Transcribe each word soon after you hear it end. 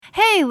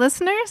Hey,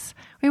 listeners!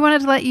 We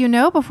wanted to let you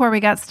know before we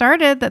got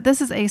started that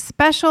this is a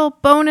special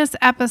bonus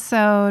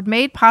episode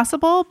made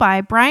possible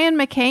by Brian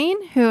McCain,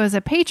 who is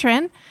a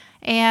patron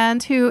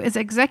and who is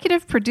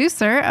executive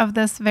producer of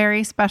this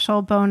very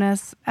special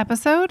bonus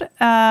episode,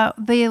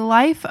 The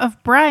Life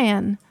of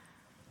Brian,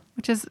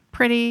 which is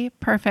pretty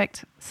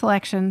perfect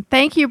selection.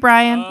 Thank you,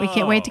 Brian. We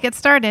can't wait to get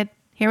started.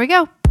 Here we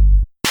go.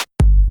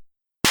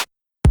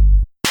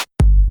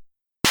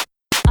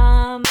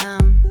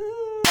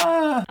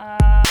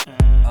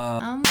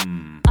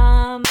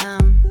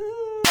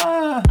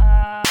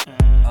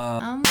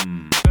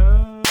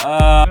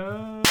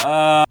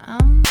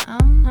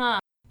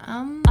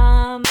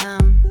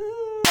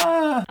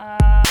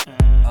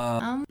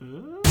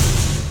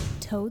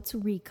 Totes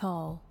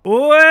Recall.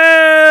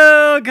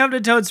 Welcome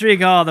to Totes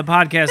Recall, the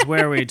podcast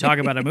where we talk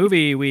about a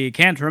movie we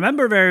can't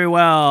remember very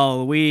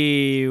well.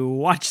 We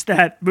watch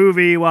that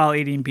movie while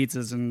eating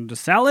pizzas and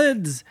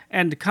salads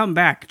and come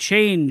back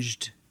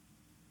changed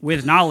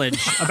with knowledge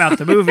about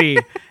the movie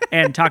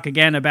and talk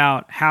again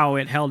about how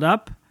it held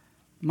up.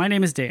 My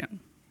name is Dan.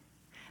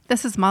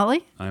 This is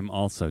Molly. I'm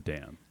also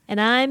Dan. And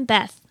I'm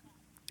Beth.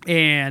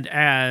 And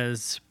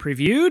as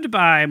previewed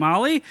by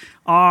Molly,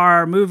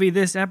 our movie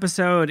this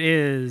episode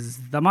is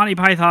the Monty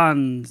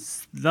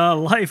Python's The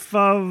Life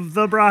of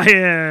the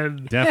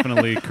Brian.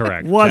 Definitely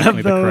correct. One Definitely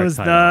of those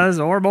does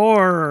or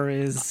more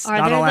is Are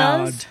not there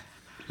allowed. those?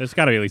 There's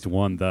got to be at least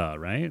one the,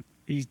 right?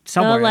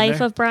 Somewhere The in Life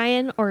there. of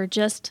Brian or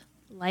just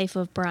Life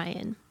of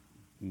Brian?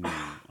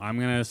 I'm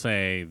going to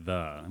say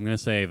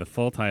the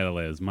full title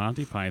is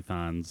Monty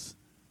Python's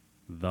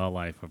The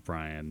Life of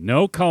Brian.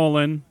 No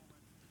colon.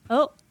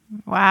 Oh,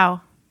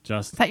 Wow.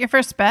 Just Is that your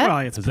first bet? Well,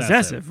 it's Possessive.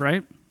 possessive,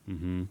 right?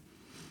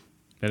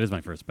 that is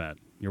my first bet.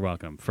 You're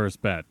welcome. First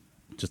bet.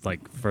 Just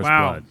like first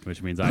Wow. blood,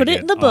 which means Put I it get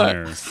in the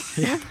honor, books.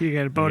 You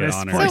get a I bonus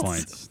get honor points.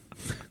 points.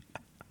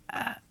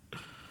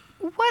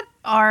 What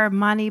are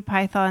Monty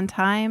Python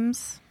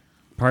times?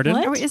 Pardon?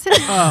 What? Or is it?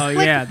 Oh,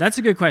 yeah, that's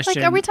a good question.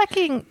 Like, are we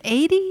talking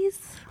 80s?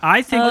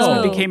 I think this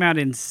movie Oh. came out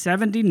in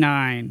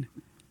 79.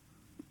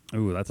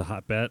 Ooh, that's a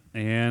hot bet,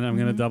 and I'm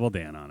going to double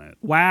Dan on it.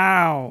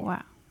 Wow.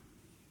 Wow.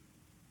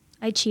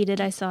 I cheated.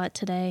 I saw it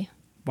today.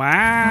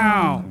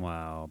 Wow.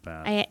 Wow,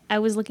 Beth. I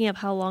was looking up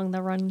how long the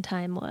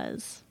runtime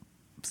was.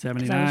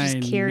 79. I was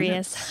just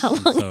curious how long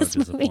So this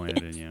movie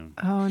disappointed is. in you.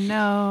 Oh,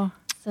 no.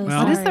 So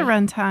Well- What is the sorry.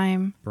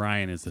 runtime?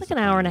 Brian is It's like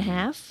an hour and a disappointed in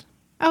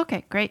you. half.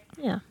 Okay, great.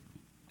 Yeah.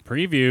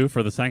 Preview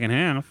for the second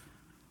half.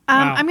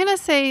 Wow. I'm going to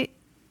say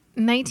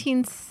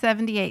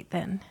 1978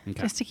 then,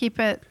 Okay. just to keep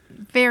it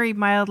very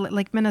mild,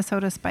 like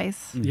Minnesota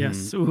Spice.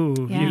 Yes.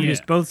 Ooh, Yeah. you Yeah.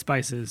 used both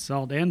spices,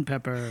 salt and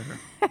pepper,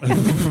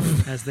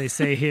 as they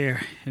say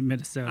here in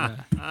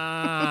Minnesota.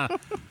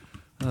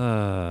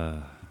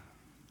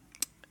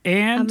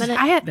 And I'm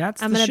gonna-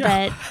 that's I'm the gonna show.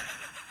 bet.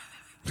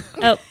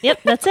 Oh, yep,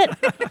 that's it.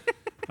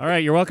 All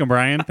right, you're welcome,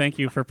 Brian. Thank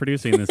you for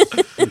producing this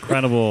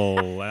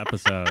incredible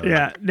episode.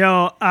 Yeah.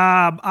 No,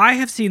 I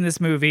have seen this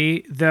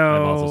movie, though.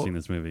 I've also seen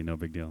this movie. No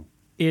big deal.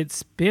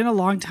 It's been a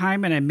long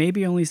time, and I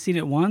maybe only seen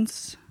it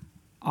once.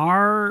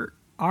 Our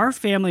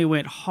family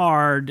went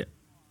hard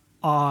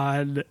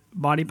on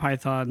Monty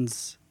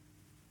Python's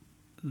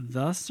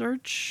The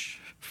Search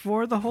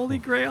for the Holy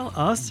Grail.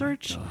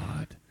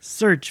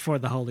 Search for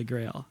the Holy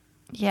Grail.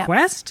 Yeah.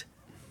 Quest?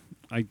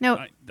 I No.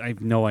 I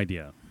have no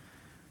idea.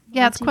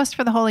 Yeah, it's Quest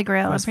for the Holy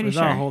Grail, Quest I'm pretty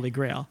for the sure. Holy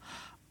Grail.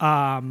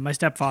 My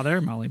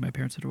stepfather, Molly, my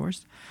parents are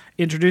divorced,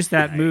 introduced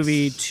that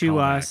movie to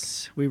Callback.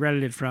 us. We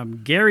rented it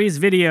from Gary's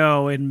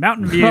Video in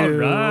Mountain View. All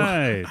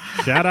right.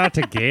 Shout out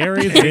to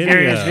Gary's Video.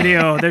 Gary's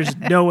Video. There's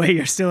no way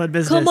you're still in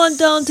business. Come on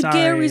down to Sorry.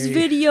 Gary's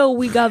Video.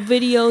 We got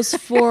videos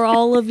for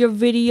all of your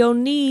video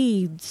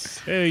needs.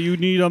 Hey, you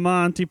need a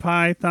Monty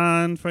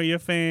Python for your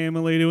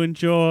family to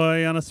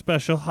enjoy on a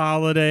special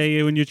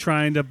holiday when you're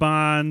trying to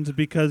bond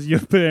because your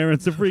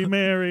parents have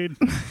remarried.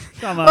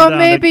 Come on Or down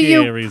maybe to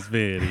you- Gary's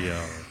Video.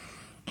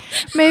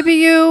 Maybe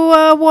you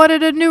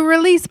wanted a new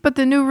release, but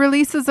the new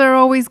releases are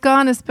always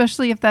gone,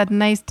 especially if that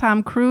nice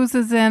Tom Cruise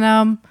is in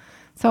them.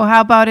 So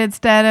how about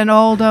instead an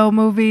old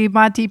movie,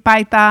 Monty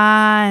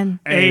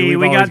Python? Hey, we've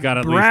we always got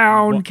at least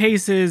brown one-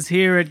 cases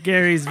here at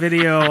Gary's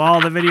Video.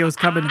 All the videos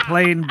come in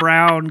plain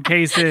brown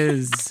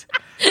cases.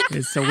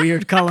 It's a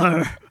weird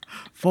color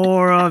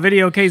for a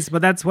video case,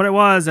 but that's what it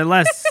was.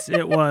 Unless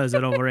it was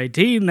an over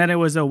 18, then it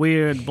was a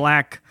weird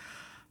black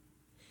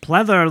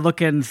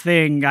pleather-looking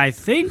thing, I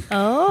think.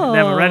 Oh.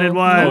 Never rented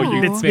one. Oh,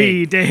 you It's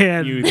me, think.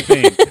 Dan. You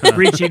think. huh?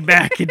 Reaching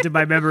back into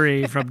my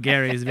memory from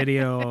Gary's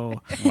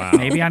Video. Wow.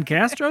 Maybe on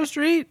Castro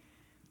Street?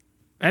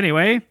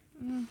 Anyway,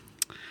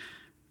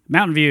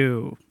 Mountain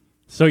View.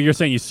 So you're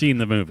saying you've seen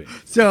the movie?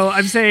 So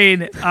I'm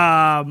saying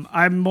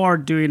I'm more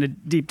doing a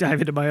deep dive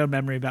into my own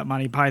memory about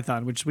Monty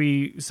Python, which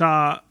we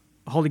saw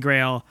Holy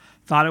Grail,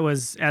 thought it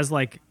was as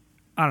like,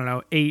 I don't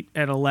know, 8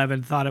 and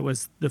 11, thought it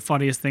was the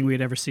funniest thing we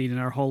had ever seen in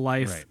our whole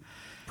life. Right.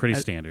 Pretty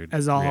standard.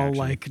 As all reaction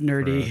like for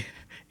nerdy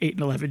 8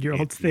 and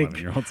 11-year-olds think.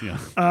 11-year-olds,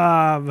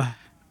 yeah.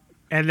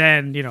 And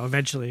then,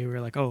 eventually we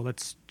were like, oh,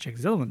 let's check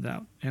these other ones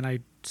out. And I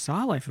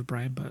saw Life of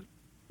Brian, but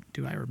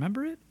do I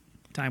remember it?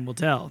 Time will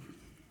tell.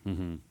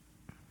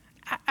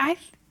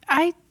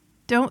 I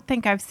don't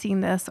think I've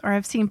seen this, or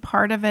I've seen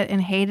part of it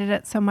and hated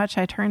it so much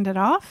I turned it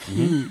off.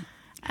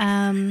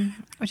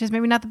 Which is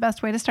maybe not the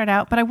best way to start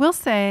out. But I will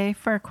say,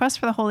 for Quest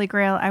for the Holy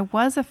Grail, I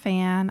was a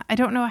fan. I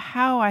don't know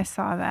how I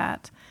saw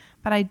that,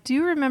 but I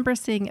do remember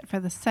seeing it for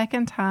the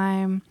second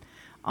time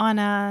on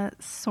a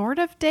sort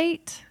of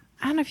date.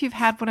 I don't know if you've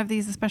had one of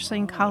these, especially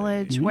in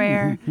college,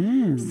 where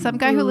some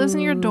guy who lives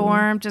in your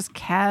dorm just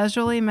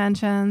casually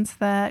mentions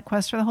that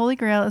Quest for the Holy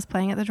Grail is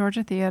playing at the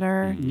Georgia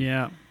Theater.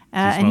 Yeah.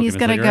 And he's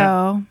going to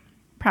go.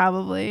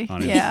 Probably.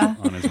 On his, yeah.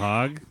 On his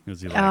hog?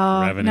 Was he like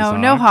revving his no, hog?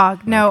 no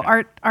hog. No,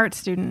 Okay. art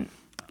student.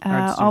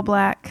 Art All student.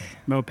 black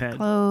Moped.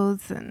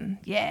 clothes and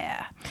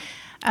yeah.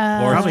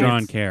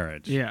 Horse-drawn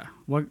carriage. Yeah.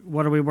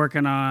 What are we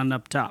working on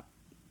up top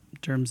in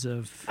terms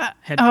of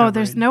head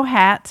there's covering? no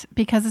hat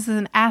because this is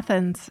in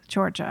Athens,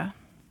 Georgia.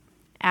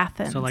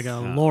 Athens. So like a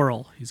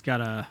laurel. He's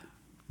got a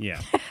Yeah.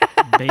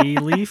 bay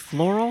leaf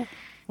laurel.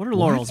 What are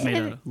laurels made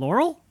of?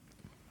 Laurel?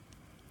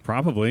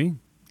 Probably.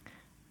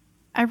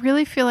 I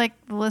really feel like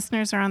the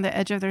listeners are on the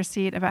edge of their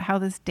seat about how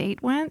this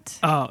date went.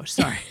 Oh,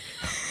 sorry.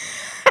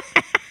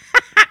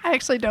 I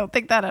actually don't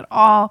think that at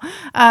all. So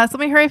let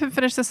me hurry up and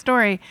finish the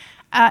story.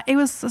 It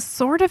was a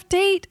sort of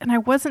date, and I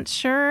wasn't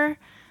sure.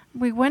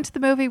 We went to the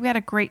movie. We had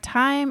a great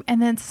time,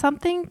 and then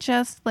something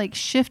just like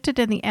shifted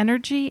in the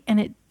energy, and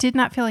it did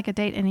not feel like a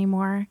date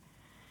anymore.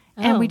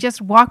 And we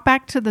just walked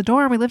back to the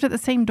dorm. We lived at the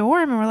same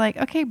dorm, and we're like,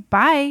 okay,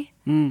 bye.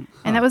 And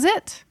that was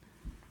it.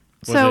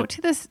 To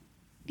this,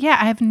 yeah,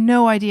 I have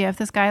no idea if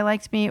this guy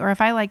liked me or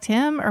if I liked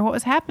him or what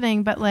was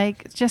happening. But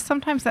like, just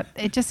sometimes that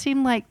it just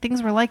seemed like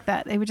things were like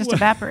that. They would just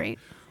evaporate.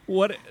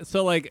 What?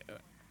 So like,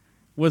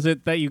 was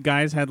it that you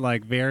guys had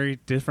like very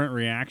different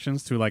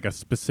reactions to like a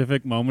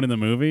specific moment in the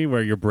movie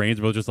where your brains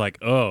were just like,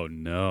 oh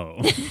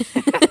no,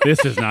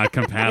 this is not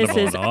compatible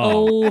This is at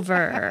all?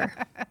 over.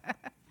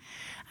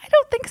 I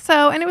don't think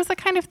so. And it was the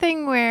kind of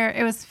thing where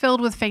it was filled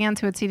with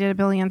fans who had seen it a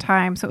billion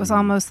times. So it was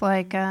almost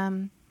like,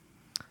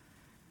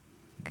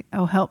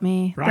 oh, help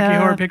me. Rocky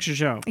Horror Picture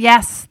Show.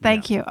 Yes,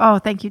 thank you. Oh,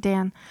 thank you,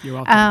 Dan. You're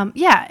welcome.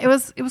 Yeah, it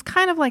was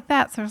kind of like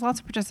that. So there was lots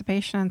of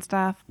participation and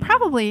stuff.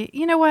 Probably,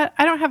 you know what?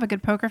 I don't have a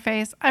good poker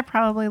face. I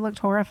probably looked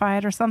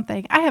horrified or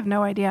something. I have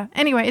no idea.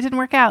 Anyway, it didn't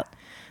work out.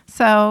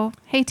 So,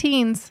 hey,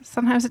 teens,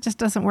 sometimes it just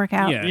doesn't work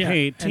out. Yeah.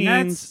 Hey, And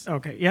teens.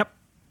 okay. Yep.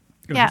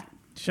 Go Yeah. ahead.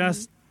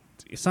 Just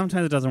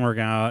sometimes it doesn't work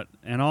out,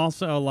 and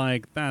also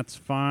like that's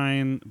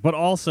fine, but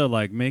also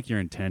like make your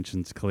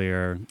intentions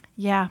clear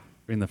Yeah.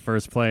 in the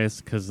first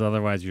place, because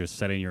otherwise you're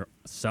setting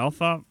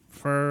yourself up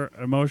for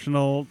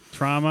emotional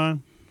trauma.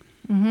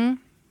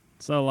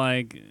 So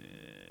like,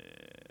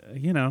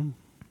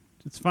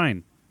 it's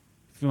fine.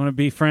 If you want to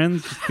be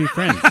friends, just be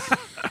friends.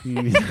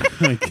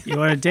 Like, You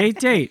want to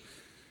date?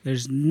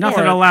 There's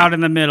nothing Or- allowed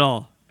in the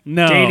middle.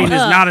 no, Dating is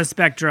not a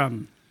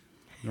spectrum.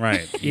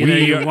 right. Either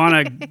you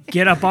want to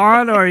get up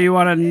on or you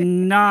want to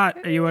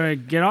not. You want to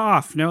get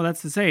off. No,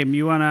 that's the same.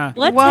 You want to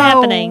What's Whoa.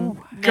 happening?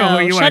 Go, No,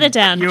 you shut wanna- it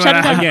down. you Shut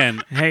it wanna- down.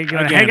 Again,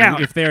 hang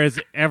out. if there has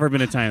ever been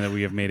a time that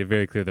we have made it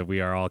very clear that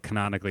we are all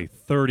canonically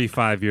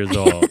 35 years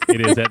old, it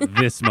is at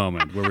this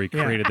moment where we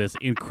created this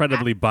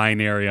incredibly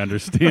binary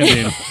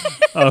understanding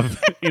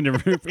of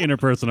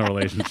interpersonal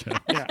relationship.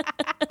 Yeah.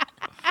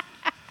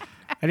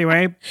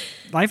 Anyway,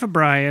 Life of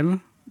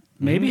Brian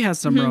maybe has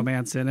some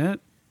romance in it.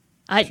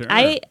 Sure.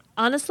 I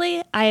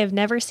honestly, I have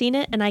never seen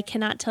it, and I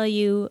cannot tell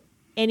you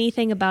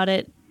anything about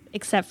it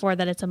except for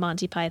that it's a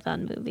Monty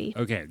Python movie.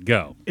 Okay,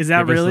 go. Is that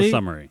Give us really the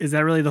summary? Is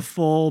that really the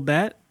full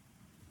bet?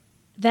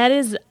 That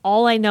is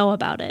all I know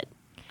about it.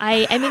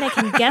 I mean, I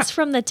can guess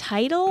from the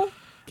title.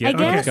 I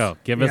guess. Go.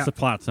 Give us the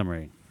plot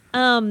summary.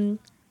 Go.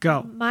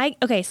 So my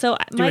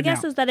it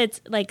guess now. is that it's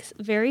like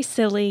very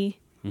silly,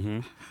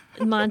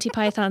 Monty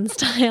Python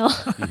style.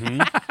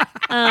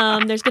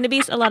 There's going to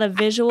be a lot of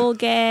visual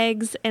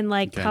gags and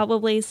like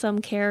probably some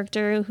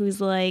character who's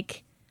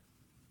like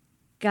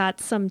got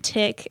some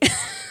tick,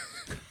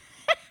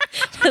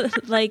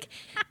 like,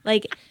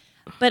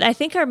 but I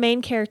think our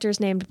main character is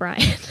named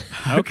Brian,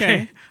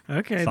 Okay.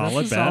 Solid That's a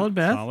bet. solid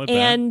bet. Solid bet.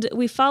 and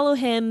we follow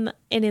him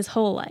in his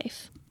whole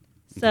life.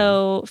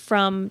 So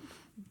from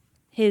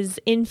his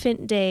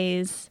infant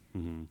days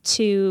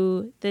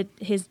to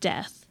his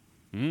death.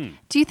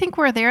 Do you think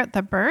we're there at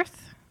the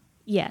birth?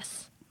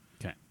 Yes.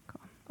 Okay.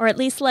 Or at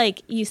least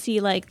like you see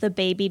like the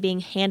baby being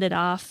handed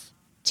off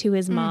to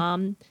his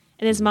mom,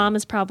 and his mom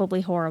is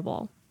probably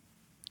horrible.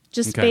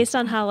 Just Okay. based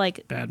on how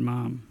like Bad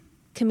mom.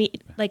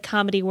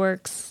 comedy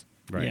works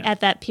Right. Yeah. at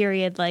that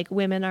period, like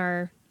women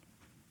are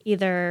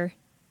either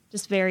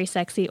just very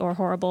sexy or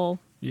horrible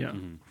Yeah.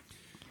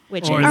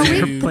 witches. Or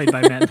they're played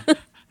by men.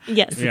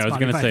 Yes. Yeah, I was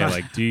Monty gonna say, Python.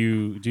 like, do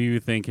you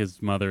think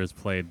his mother is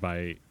played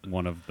by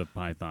one of the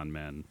Python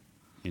men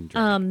in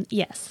drag?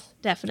 Yes,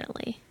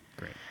 definitely.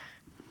 Great.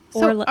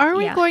 So Or are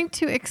we yeah. going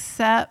to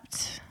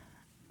accept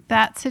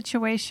that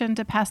situation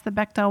to pass the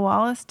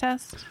Bechdel-Wallace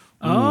test?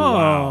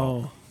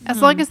 Oh. As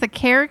Hmm. long as the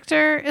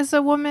character is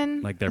a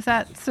woman, Like they're- is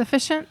that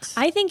sufficient?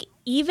 I think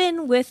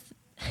even with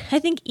I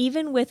think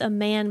even with a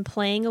man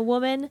playing a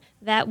woman,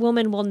 that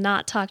woman will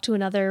not talk to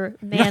another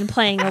man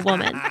playing a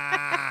woman.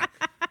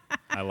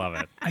 I love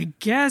it. I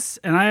guess,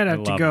 and I'd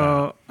have to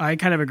go, I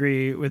kind of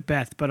agree with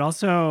Beth, but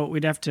also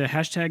we'd have to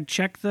hashtag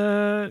check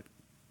the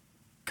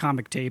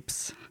comic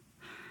tapes.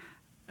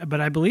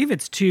 But I believe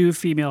it's 2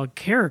 female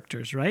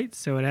characters, right?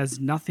 So it has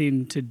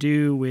nothing to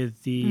do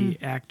with the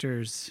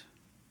actors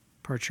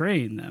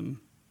portraying them.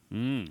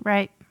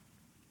 Right.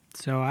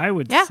 So I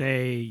would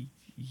say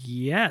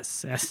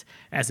yes, as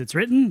it's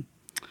written.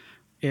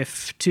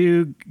 If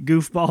 2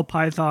 goofball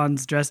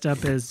pythons dressed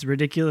up as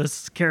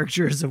ridiculous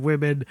characters of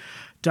women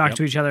talk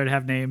to each other and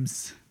have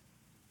names,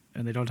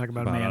 and they don't talk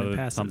about a man and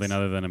passes. Something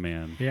other than a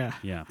man. Yeah.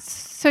 Yeah.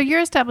 So you're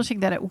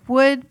establishing that it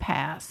would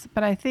pass,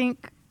 but I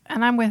think,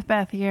 and I'm with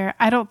Beth here,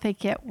 I don't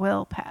think it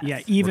will pass. Yeah,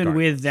 even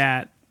with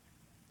that,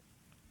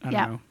 I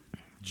don't know,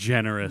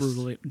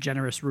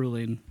 generous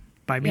ruling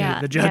by me,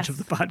 the judge of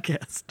the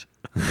podcast.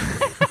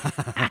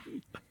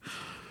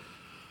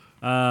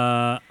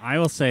 I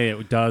will say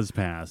it does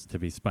pass to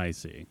be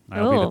spicy.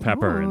 I'll be the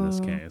pepper in this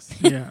case.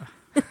 Yeah.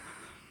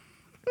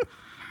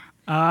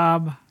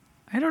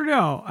 I don't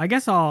know. I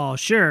guess I'll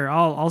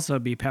also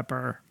be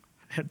pepper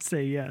and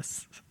say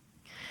yes.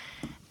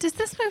 Does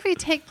this movie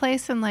take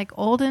place in like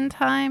olden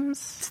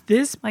times?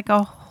 This like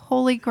a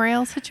Holy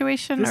Grail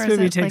situation? This or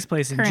movie is it takes like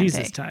place in current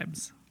Jesus day?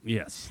 times.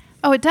 Yes.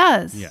 Oh, it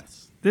does?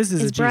 Yes. This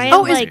is a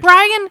Brian, Jesus. is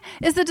Brian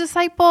is the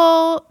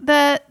disciple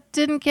that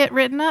didn't get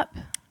written up?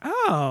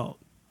 Oh.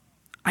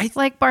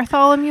 Like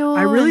Bartholomew?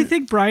 I really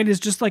think Brian is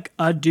just like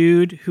a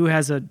dude who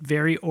has a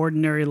very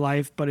ordinary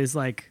life but is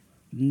like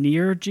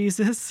near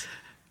Jesus.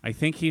 I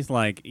think he's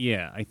like,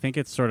 I think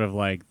it's sort of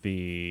like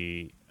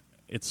the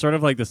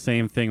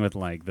same thing with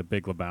like The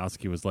Big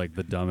Lebowski was like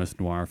the dumbest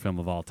noir film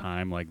of all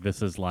time. Like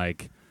this is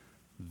like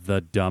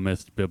the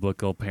dumbest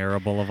biblical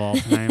parable of all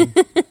time.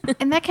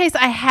 In that case,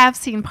 I have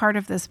seen part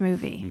of this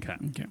movie. Okay.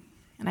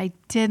 And I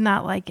did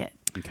not like it.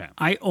 Okay.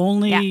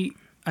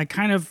 I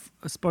kind of,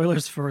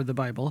 spoilers for the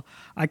Bible,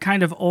 I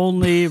kind of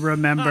only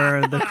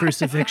remember the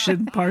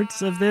crucifixion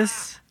parts of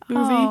this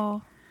movie.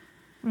 Oh.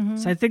 Mm-hmm.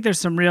 So I think there's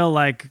some real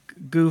like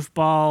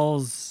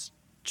goofballs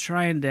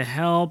trying to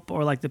help,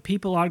 or like the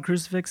people on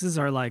crucifixes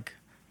are like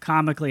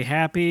comically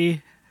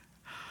happy.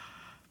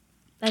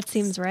 That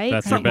seems right.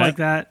 That's Something like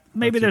that.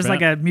 Maybe there's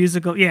like a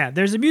musical. Yeah,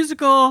 there's a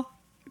musical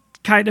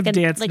kind of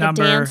dance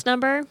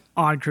number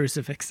on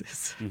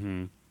crucifixes.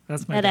 Mm-hmm.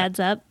 That's my that bet. adds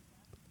up.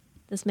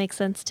 This makes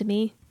sense to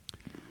me.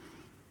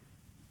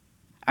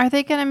 Are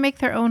they going to make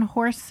their own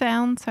horse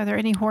sounds? Are there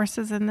any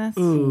horses in this?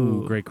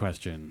 Ooh, great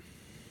question.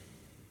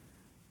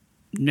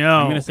 No.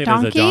 I'm going to say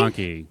there's a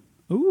donkey.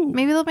 Ooh.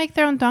 Maybe they'll make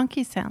their own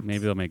donkey sounds. Maybe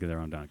they'll make their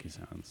own donkey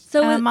sounds.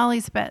 So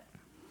Molly's bet.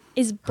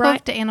 Is Brian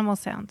to animal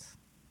sounds?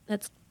 I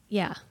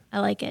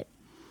like it.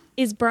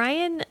 Is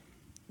Brian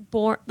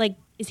born, like,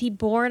 is he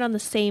born on the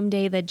same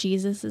day that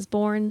Jesus is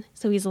born?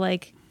 So he's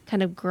like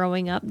kind of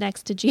growing up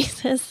next to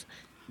Jesus?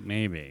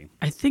 Maybe.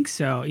 I think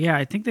so. Yeah,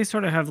 I think they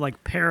sort of have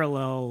like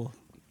parallel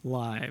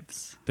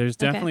lives. There's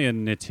definitely a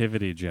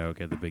nativity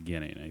joke at the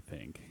beginning, I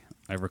think.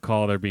 I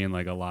recall there being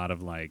like a lot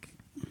of like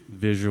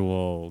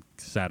visual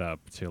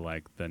setup to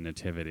like the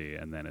nativity,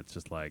 and then it's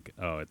just like,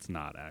 oh, it's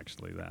not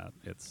actually that.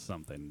 It's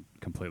something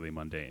completely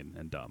mundane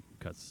and dumb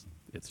because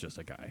it's just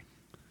a guy.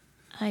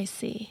 I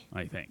see.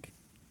 I think.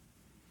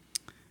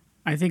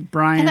 I think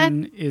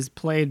Brian is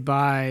played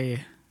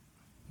by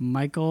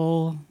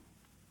Michael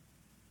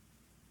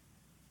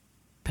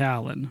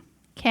Palin.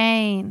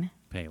 Palin.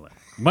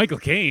 Michael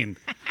Caine.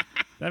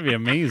 That'd be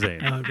amazing.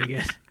 That would be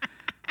good.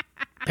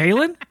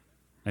 Palin?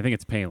 I think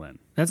it's Palin.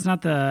 That's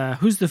not the...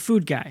 Who's the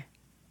food guy?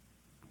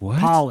 What?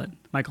 Pollan.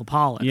 Michael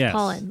Pollan. Yes.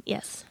 Pollan,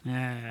 yes.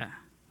 Yeah.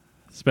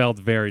 Spelled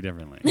very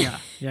differently.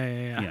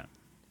 Yeah.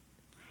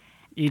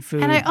 Eat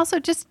food. And I also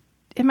just,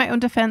 in my own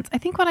defense, I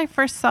think when I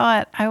first saw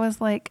it, I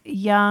was like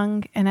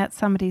young and at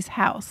somebody's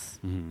house.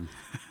 Mm-hmm.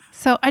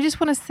 So I just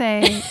want to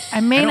say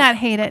I may not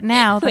hate it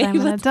now that I'm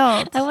an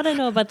adult. I want to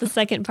know about the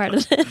second part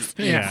of this.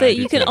 Yeah, so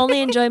you can only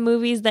enjoy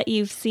movies that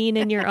you've seen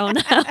in your own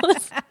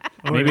house.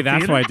 Maybe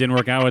that's why it didn't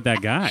work out with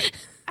that guy.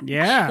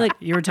 Yeah. Like,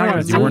 you were talking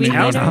about you weren't in someone's your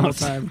house the whole house.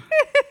 time.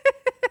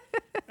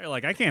 You're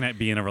like, I can't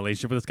be in a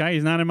relationship with this guy.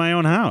 He's not in my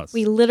own house.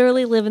 We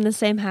literally live in the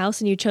same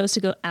house and you chose to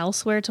go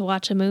elsewhere to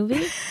watch a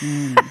movie?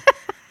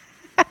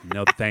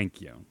 No, thank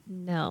you.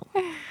 No.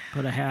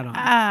 Put a hat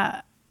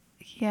on.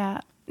 Yeah.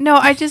 No,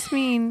 I just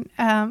mean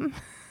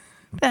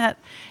that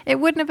it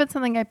wouldn't have been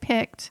something I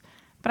picked,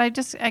 but I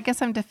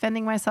guess I'm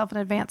defending myself in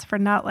advance for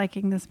not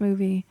liking this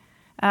movie.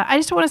 I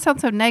just don't want to sound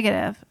so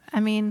negative.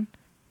 I mean,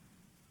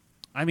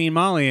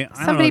 Molly, I don't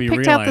know somebody if you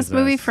picked out realize this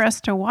movie for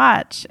us to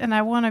watch, and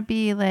I want to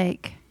be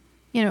like,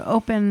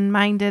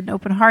 open-minded and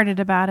open-hearted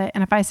about it.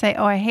 And if I say,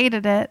 oh, I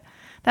hated it,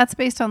 that's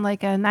based on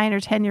like a 9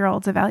 or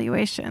 10-year-old's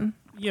evaluation.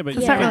 Yeah, but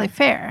it's not really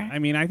fair. I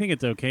mean, I think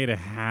it's okay to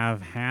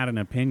have had an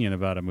opinion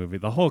about a movie.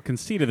 The whole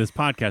conceit of this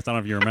podcast, I don't know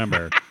if you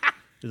remember,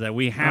 is that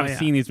we have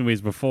seen these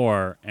movies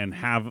before and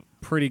have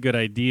pretty good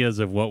ideas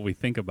of what we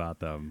think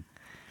about them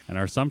and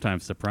are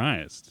sometimes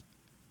surprised.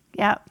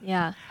 Yeah.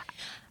 Yeah.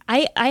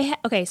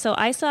 Okay, so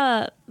I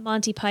saw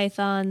Monty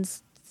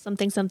Python's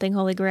something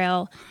Holy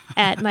Grail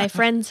at my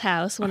friend's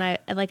house when I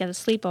at a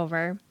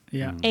sleepover.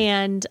 Yeah.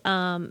 And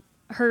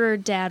her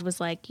dad was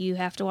like, "You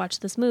have to watch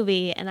this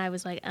movie," and I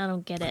was like, "I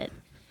don't get it."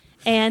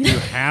 And You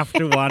have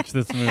to watch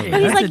this movie.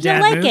 but he's That's like, a "You'll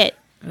dad like move. it.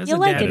 That's You'll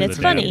a like dad it. move. It's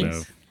That is a funny." dad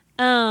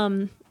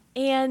move.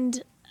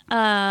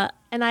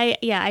 And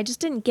I just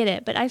didn't get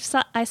it. But I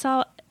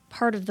saw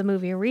part of the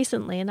movie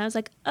recently, and I was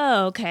like,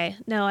 "Oh, okay."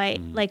 No, I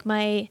like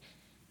my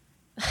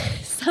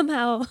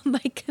somehow my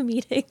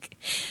comedic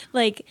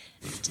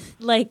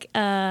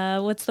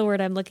what's the word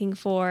I'm looking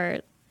for,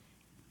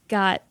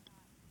 got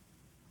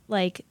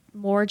like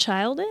more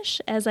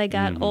childish as I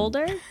got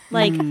older.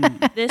 Like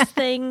this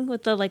thing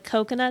with the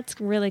coconuts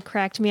really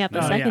cracked me up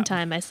the second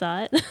time I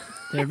saw it.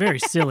 They're very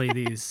silly,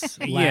 these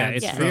lads Yeah,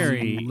 it's from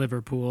very-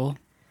 Liverpool.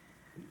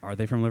 Are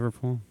they from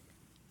Liverpool?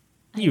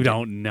 You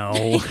don't know.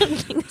 I don't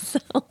think so.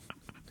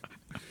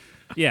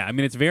 Yeah, I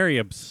mean, it's very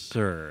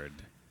absurd.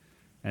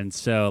 And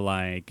so,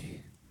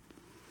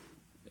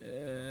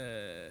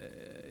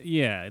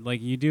 yeah,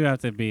 you do have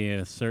to be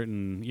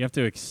you have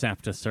to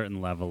accept a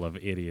certain level of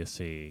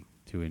idiocy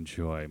to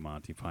enjoy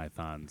Monty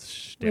Python's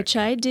shtick. Which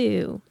I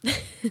do.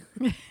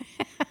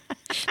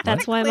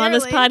 That's why I'm on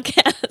this Clearly.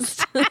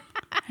 podcast.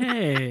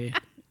 Hey.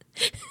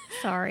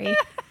 Sorry.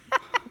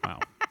 Wow.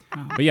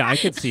 But yeah, I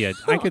could see a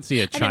I didn't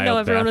know child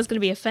everyone Beth. was going to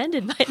be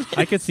offended by that.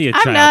 I could see a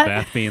I'm child not.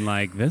 Beth being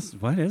like, "This,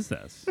 what is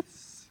this?"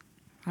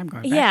 I'm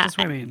going back Yeah, to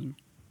swimming.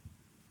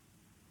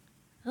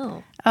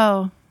 Oh.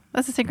 Oh,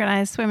 that's a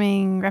synchronized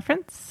swimming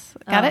reference.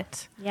 Got Oh.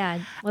 it? Yeah,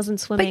 I wasn't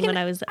swimming you when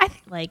know, I was I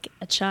think- like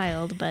a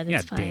child, but Yeah,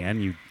 it's fine.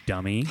 Dan, you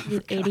dummy.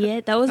 You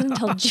idiot. That wasn't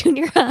until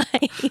junior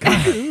high.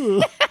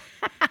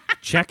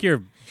 Check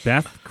your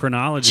Beth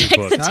chronology Check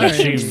book the that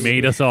she tapes.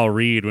 made us all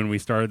read when we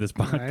started this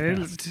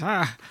podcast.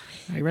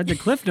 I read the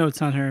cliff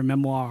notes on her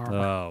memoir.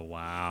 Oh,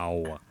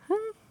 wow.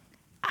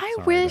 I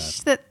Sorry, wish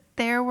Beth. that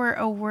there were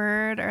a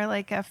word or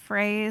a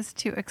phrase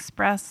to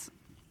express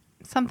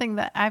something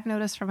that I've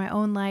noticed from my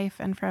own life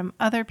and from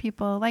other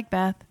people like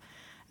Beth,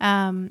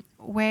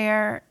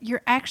 where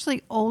you're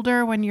actually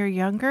older when you're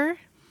younger.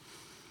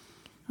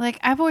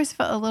 I've always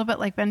felt a little bit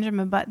like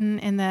Benjamin Button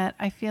in that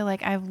I feel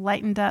like I've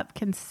lightened up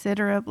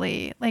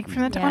considerably. From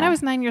the time when I Yeah.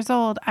 was 9 years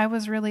old, I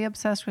was really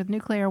obsessed with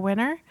nuclear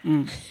winter.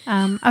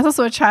 I was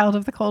also a child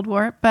of the Cold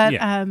War, but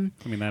Yeah. I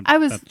mean, I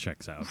was that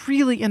checks out.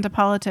 really into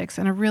politics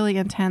and a really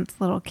intense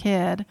little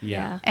kid.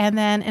 Yeah. And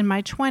then in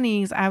my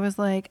 20s, I was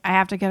like, I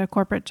have to get a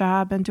corporate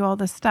job and do all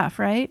this stuff,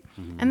 right?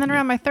 And then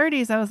around my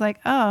 30s, I was like,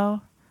 oh,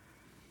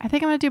 I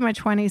think I'm going to do my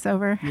 20s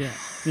over. Yeah.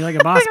 You're like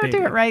a I boss think I'm going baby. to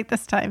do it right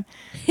this time.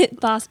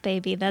 Boss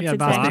baby. That's Yeah,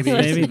 boss Boss exactly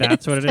Baby, what it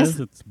that's what it is.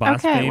 It's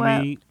Boss Okay, Baby.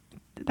 well,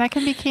 that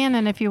can be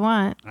canon if you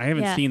want. I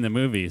haven't Yeah. seen the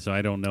movie, so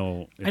I don't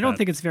know. If I don't that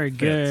think it's very fits.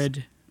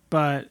 good,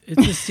 but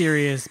it's a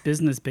serious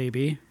business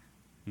baby.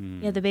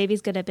 Yeah, the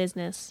baby's good at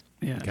business.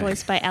 Yeah.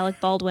 Voiced by Alec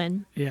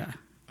Baldwin. Yeah.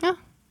 Oh,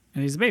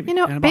 And he's a baby. you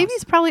know, and a boss.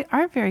 babies probably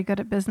are very good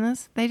at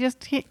business. They just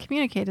can't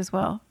communicate as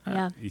well.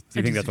 Yeah. Do you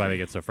think that's why they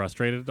get so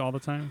frustrated all the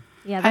time?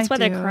 Yeah, that's why I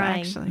they're do,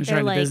 crying. actually. They're They're trying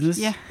to like, business.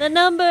 Yeah. the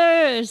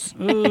numbers.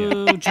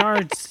 Ooh,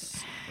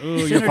 charts. Oh,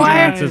 your Synergize.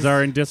 finances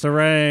are in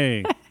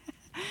disarray.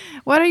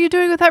 What are you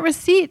doing with that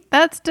receipt?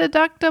 That's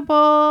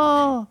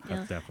deductible.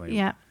 That's definitely.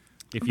 Yeah.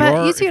 If But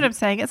you're, you see if what I'm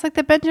saying? It's like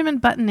the Benjamin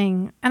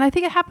buttoning. And I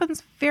think it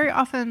happens very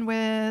often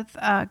with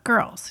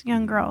girls.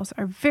 Young girls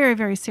are very,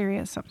 very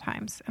serious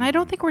sometimes. And I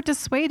don't think we're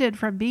dissuaded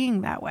from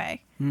being that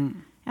way.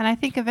 And I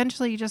think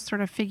eventually you just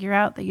sort of figure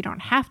out that you don't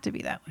have to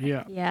be that way.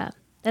 Yeah. Yeah,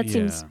 that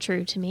seems Yeah.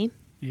 true to me.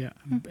 Yeah.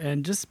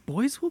 And just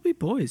boys will be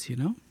boys, you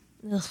know?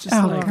 Ugh. Just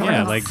Oh, like, gross.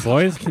 Yeah, like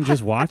boys can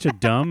just watch a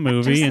dumb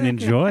movie Just and like-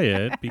 enjoy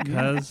it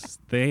because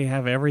they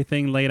have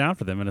everything laid out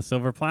for them in a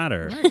silver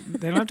platter.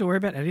 they don't have to worry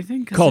about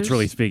anything. 'cause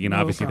Culturally there's speaking, no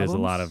obviously, there's a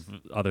lot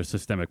problems. of other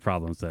systemic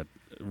problems that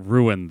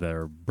ruin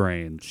their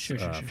brains Sure,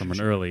 from an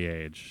early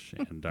age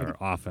and are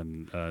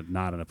often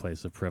not in a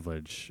place of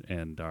privilege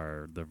and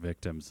are the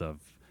victims of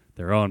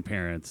their own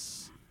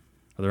parents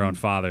or their own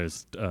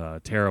father's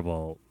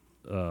terrible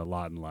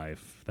lot in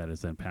life that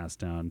is then passed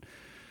down.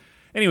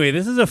 Anyway,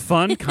 this is a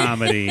fun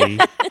comedy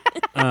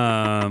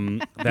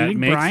that think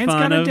makes Brian's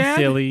fun got a of dad?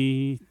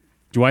 silly.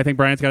 Do I think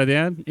Brian's got a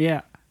dad?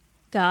 Yeah.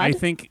 God, I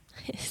think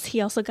is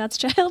he also God's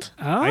child?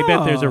 Oh. I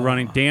bet there's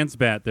a Dan's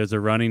bet there's a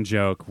running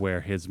joke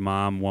where his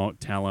mom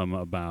won't tell him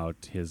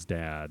about his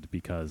dad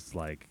because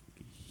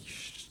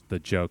the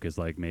joke is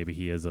maybe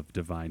he is of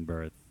divine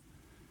birth,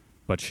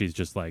 but she's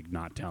just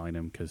not telling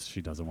him because she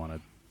doesn't want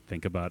to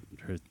think about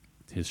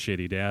his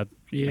shitty dad.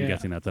 Yeah. I'm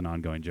guessing that's an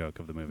ongoing joke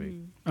of the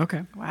movie.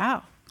 Okay.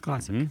 Wow.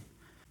 Classic. Mhm.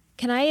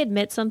 Can I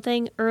admit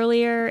something?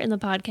 Earlier in the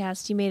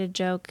podcast, you made a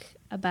joke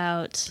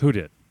about Who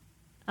did?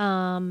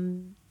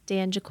 Dan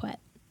Jaquette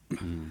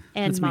and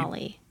That's me.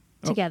 Molly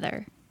Oh.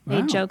 together. Wow.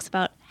 Made jokes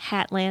about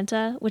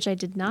Hatlanta, which I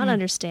did not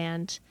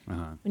understand.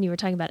 Uh-huh. When you were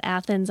talking about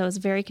Athens, I was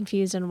very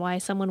confused on why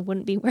someone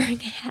wouldn't be wearing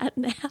a hat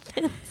in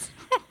Athens.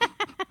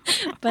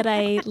 But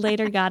I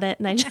later got it,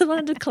 and I just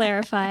wanted to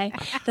clarify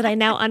that I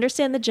now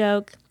understand the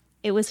joke.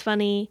 It was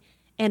funny,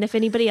 and if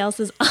anybody else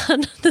is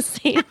on the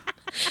same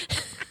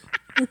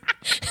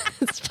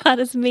spot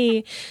as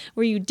me,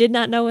 where you did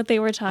not know what they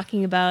were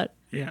talking about.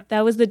 Yeah.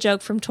 That was the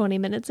joke from 20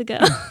 minutes ago.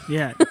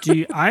 Yeah.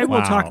 I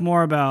will talk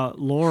more about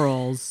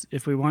Laurel's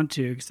if we want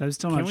to, because I'm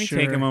still not sure. Can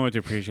we take a moment to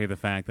appreciate the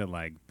fact that,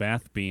 like,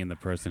 Beth being the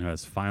person who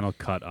has final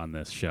cut on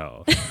this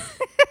show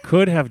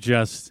could have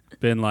just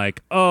been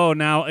like, oh,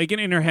 now, again,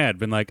 in her head,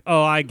 been like,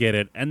 oh, I get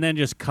it, and then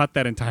just cut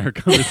that entire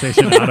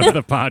conversation out of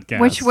the podcast.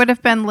 Which would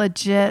have been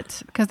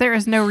legit, because there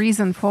is no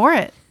reason for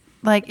it.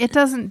 Like, it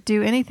doesn't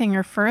do anything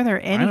or further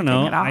anything I don't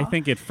know. at all. I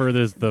think it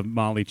furthers the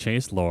Molly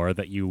Chase lore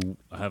that you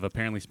have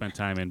apparently spent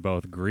time in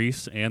both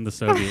Greece and the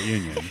Soviet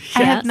Union.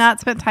 I have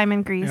not spent time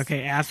in Greece.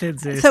 Okay,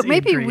 Athens is So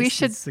maybe in Greece. we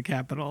should... It's the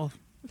capital,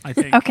 I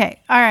think.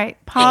 Okay, all right,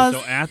 pause.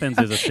 So Athens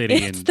is a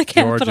city in the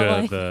capital,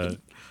 Georgia, the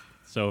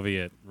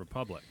Soviet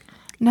Republic.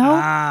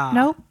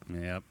 Nope.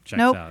 Yep, checks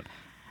Nope. out.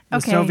 The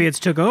Okay. Soviets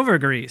took over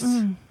Greece.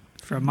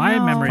 From my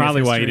memory of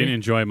Probably why you history. didn't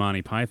enjoy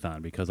Monty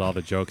Python, because all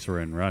the jokes were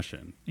in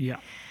Russian. Yeah.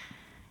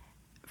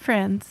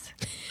 Friends,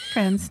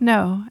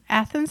 no.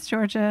 Athens,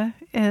 Georgia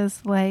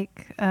is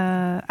like,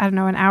 I don't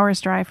know, an hour's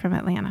drive from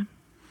Atlanta.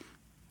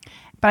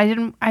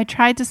 But I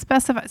tried to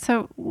specify.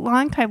 So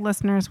longtime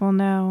listeners will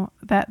know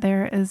that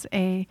there is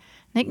a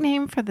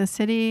nickname for the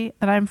city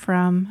that I'm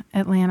from,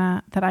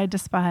 Atlanta, that I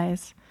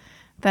despise,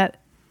 that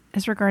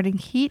is regarding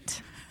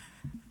heat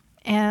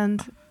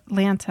and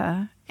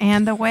Atlanta.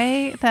 And the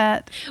way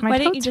that my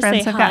Totes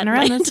friends have gotten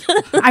around this,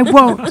 I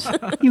won't.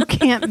 You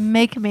can't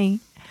make me.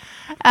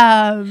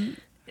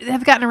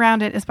 Have gotten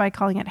around it is by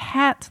calling it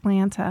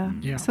Hatlanta.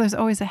 Yeah. So there's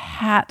always a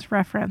hat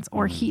reference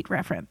or heat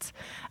reference.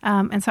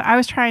 And so I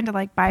was trying to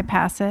like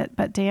bypass it,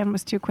 but Dan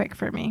was too quick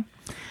for me.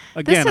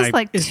 Again,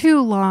 this is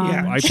too long.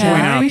 Yeah, I point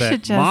Chad. out We that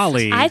should just,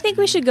 Molly... I think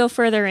we should go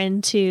further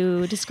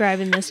into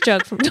describing this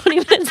joke from 20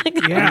 minutes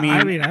ago. Yeah,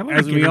 I mean, I wanna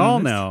as get we into all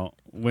this. know,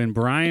 when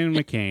Brian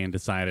McCain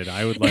decided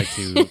I would like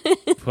to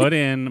put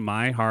in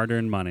my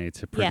hard-earned money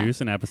to produce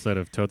an episode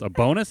of a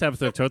bonus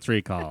episode of Totes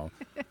Recall,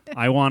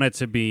 I want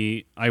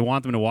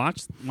them to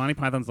watch Monty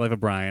Python's Life of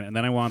Brian, and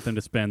then I want them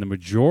to spend the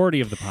majority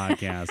of the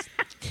podcast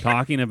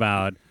talking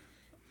about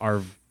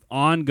our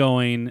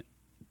ongoing,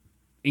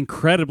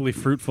 incredibly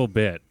fruitful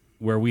bit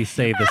where we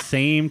say the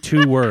same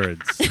two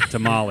words to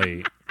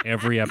Molly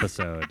every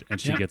episode, and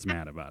she gets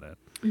mad about it.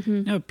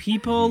 Mm-hmm. No,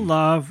 people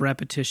love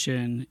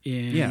repetition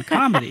in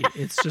comedy.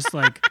 It's just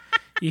like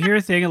you hear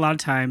a thing a lot of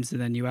times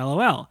and then you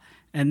LOL.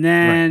 And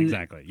then Right,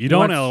 exactly. You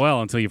don't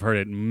LOL until you've heard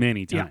it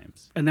many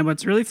times. And then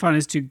what's really fun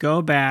is to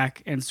go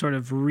back and sort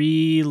of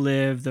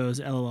relive those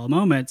LOL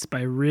moments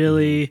by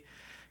really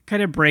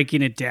kind of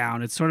breaking it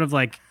down. It's sort of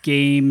like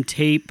game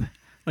tape.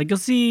 Like you'll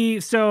see,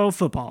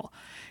 football.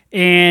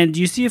 And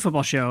you see a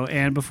football show,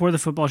 and before the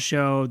football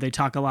show, they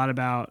talk a lot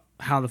about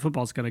how the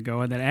football's going to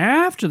go. And then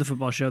after the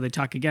football show, they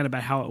talk again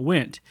about how it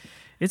went.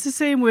 It's the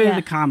same with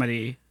the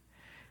comedy.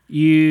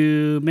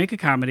 You make a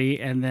comedy,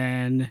 and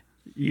then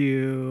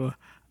you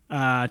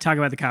talk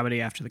about the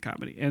comedy after the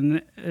comedy.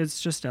 And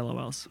it's just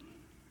LOLs.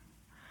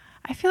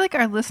 I feel like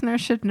our listeners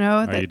should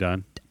know that. Are you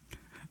done?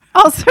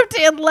 Also,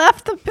 Dan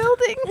left the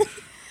building.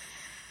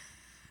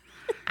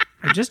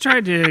 I just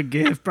tried to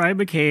give Brian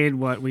McCain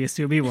what we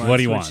assume he wants. What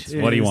he wants.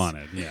 which What he is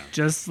wanted. Yeah.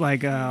 Just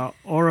like a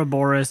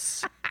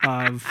Ouroboros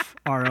of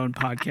our own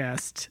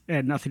podcast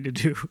and nothing to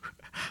do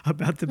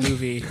about the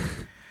movie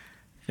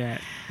that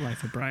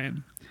Life of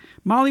Brian.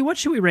 Molly, what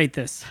should we rate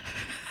this?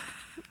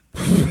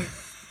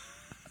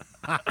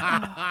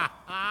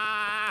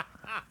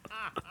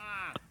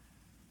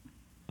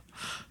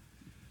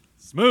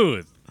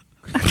 Smooth.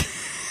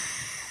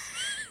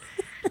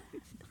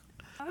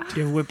 Do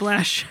you have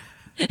whiplash?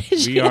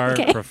 We are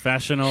Okay.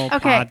 professional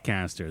Okay.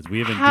 podcasters. We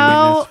have been doing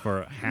How this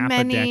for half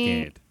many- a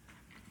decade.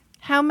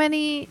 How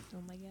many Oh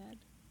my God.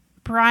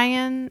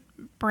 Brian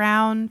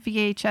Brown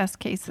VHS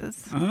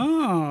cases?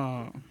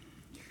 Oh.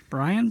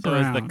 Brian So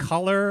Brown. is the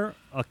color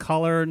a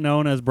color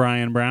known as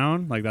Brian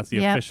Brown? Like that's the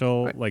Yep.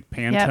 official like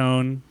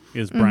Pantone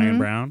is Brian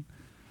Brown?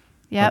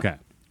 Yep. Okay,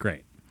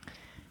 great.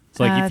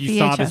 So like if you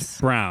saw this VHS.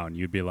 brown,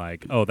 you'd be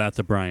like, "Oh, that's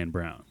a Brian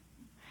Brown."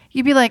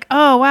 You'd be like,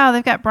 oh, wow,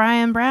 they've got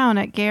Brian Brown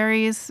at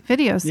Gary's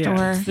video store.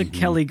 Yeah, it's the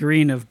Kelly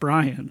Green of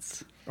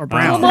Brian's. Or Come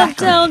Brown. on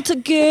down to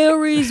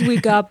Gary's. We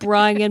got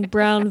Brian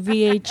Brown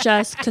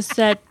VHS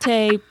cassette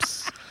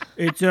tapes.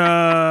 It's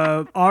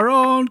our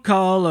own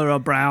color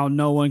of brown.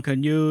 No one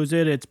can use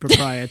it. It's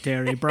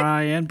proprietary.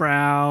 Brian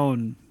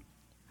Brown.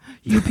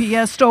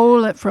 UPS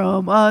stole it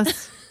from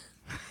us.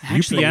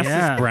 Actually, UPS's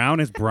yeah. Brown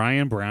is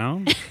Brian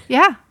Brown?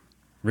 Yeah.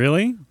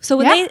 Really? So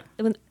Yeah.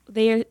 when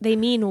they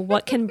mean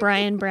what can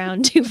Brian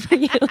Brown do for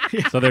you?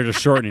 So they're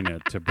just shortening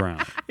it to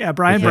Brown. Yeah,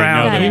 Brian Because they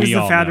Brown. know that He was we the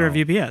all founder know.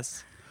 of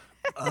UPS.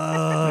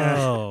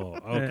 Oh,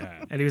 okay.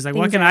 And he was like, Things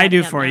what can are I do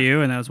adding up for now.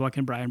 you? And that was, what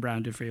can Brian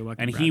Brown do for you? What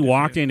can And Brown he do for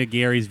walked you? into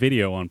Gary's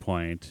video at one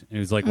point, and he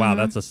was like, wow,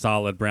 that's a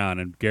solid brown.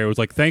 And Gary was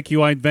like, thank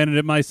you, I invented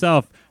it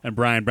myself. And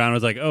Brian Brown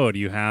was like, oh, do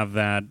you have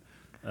that?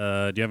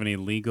 Do you have any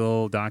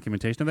legal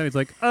documentation of that? He's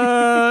like,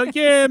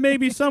 yeah,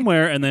 maybe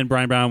somewhere. And then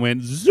Brian Brown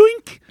went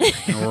zoink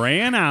and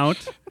ran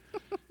out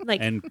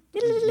Like and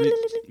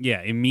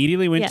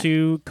immediately went Yeah.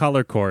 to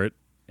color court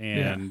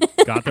and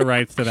got the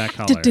rights to that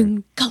color.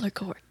 Color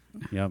court.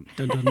 Yep.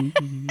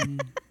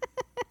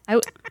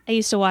 I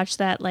used to watch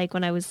that like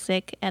when I was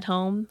sick at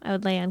home. I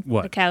would lay on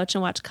the couch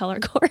and watch Color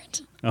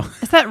Court. Oh.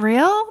 Is that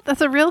real?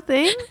 That's a real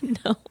thing?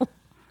 No.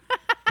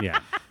 Yeah.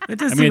 It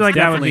does seem like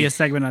that would be a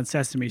segment on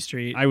Sesame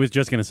Street. I was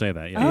just going to say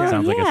that. Yeah. It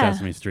sounds like a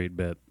Sesame Street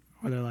bit.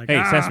 Where they're like,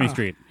 hey, Sesame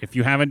Street, if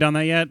you haven't done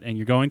that yet and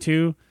you're going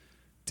to,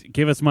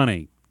 give us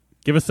money.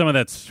 Give us some of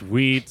that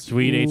sweet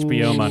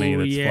HBO money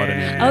that's flooding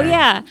in. Oh,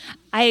 yeah.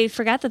 I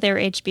forgot that they were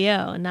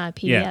HBO and not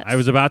PBS. Yeah, I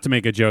was about to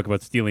make a joke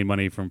about stealing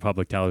money from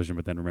public television,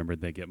 but then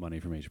remembered they get money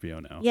from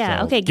HBO now. Yeah,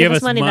 so okay, give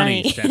us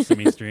money.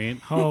 Sesame Street.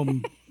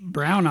 Home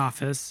Brown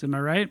Office, am I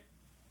right?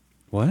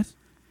 What?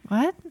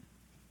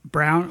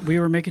 Brown, we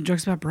were making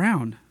jokes about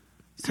Brown.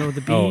 So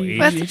the B.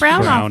 What's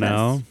Brown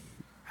Office?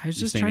 I was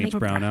just trying to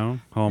put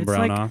Home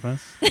Brown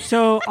Office.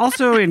 So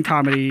also in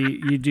comedy,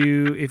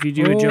 if you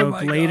do a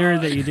joke later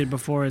that you did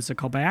before, it's a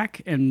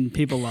callback, and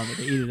people love it.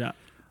 They eat it up.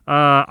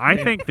 I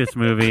think this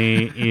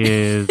movie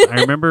is.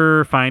 I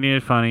remember finding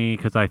it funny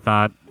because I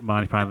thought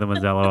Monty Python was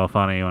LOL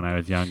funny when I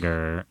was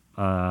younger,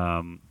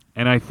 and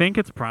I think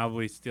it's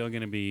probably still going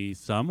to be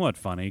somewhat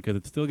funny because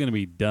it's still going to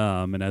be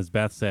dumb. And as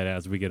Beth said,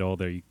 as we get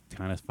older, you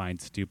kind of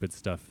find stupid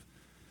stuff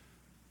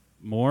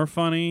more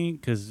funny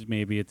because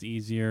maybe it's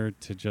easier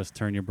to just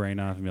turn your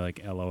brain off and be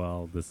like,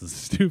 LOL, this is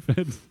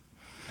stupid.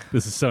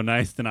 This is so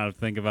nice to not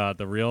think about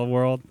the real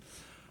world.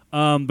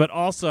 But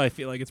also I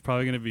feel like it's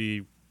probably going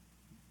to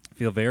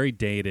feel very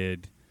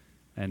dated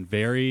and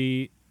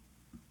very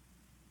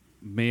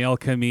male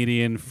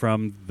comedian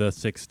from the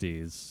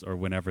 60s or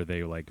whenever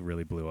they like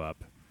really blew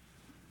up.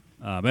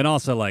 And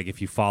also like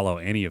if you follow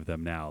any of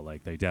them now,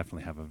 like they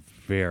definitely have a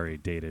very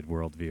dated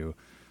worldview.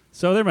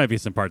 So there might be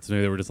some parts of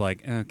me that were just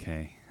like,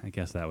 okay, I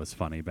guess that was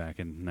funny back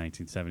in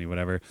 1970,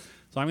 whatever.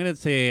 So I'm going to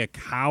say a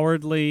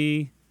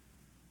cowardly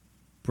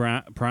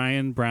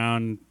Brian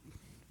Brown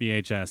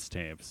VHS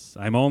tapes.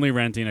 I'm only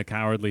renting a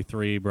cowardly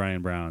 3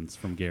 Brian Browns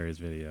from Gary's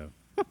video.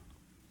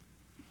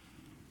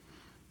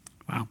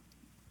 Wow.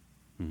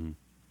 Mm-hmm.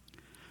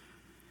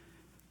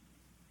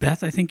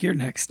 Beth, I think you're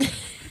next. Oh,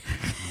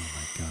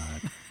 my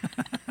God.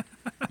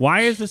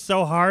 Why is this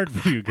so hard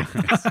for you guys?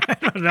 I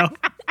don't know.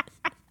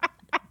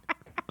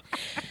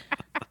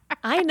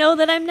 I know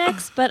that I'm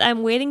next, but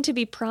I'm waiting to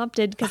be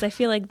prompted because I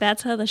feel like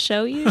that's how the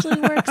show usually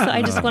works. So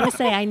I just want to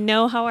say I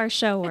know how our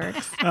show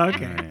works.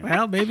 Okay. Right.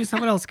 Well, maybe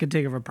someone else can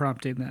take over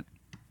prompting that.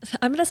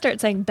 I'm going to start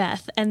saying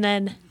Beth, and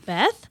then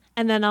Beth,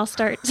 and then I'll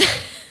start.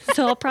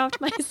 So I'll prompt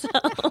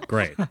myself.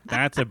 Great.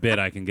 That's a bit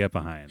I can get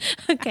behind.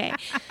 Okay.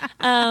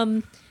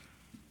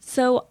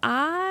 So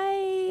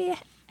I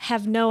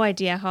have no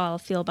idea how I'll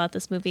feel about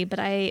this movie, but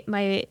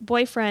my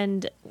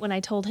boyfriend, when I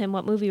told him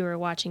what movie we were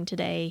watching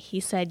today, he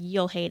said,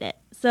 you'll hate it.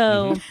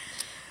 So,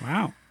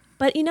 Wow.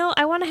 But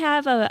I want to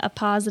have a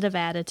positive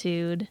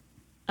attitude.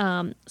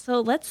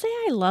 So let's say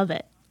I love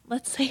it.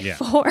 Let's say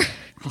 4.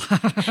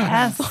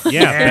 Yes.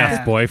 Yeah,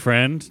 Beth's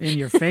boyfriend. In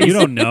your face. You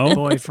don't know.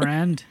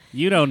 Boyfriend.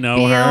 You don't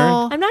know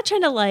her. I'm not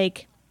trying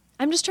to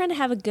I'm just trying to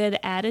have a good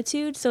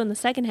attitude. So in the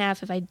second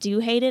half, if I do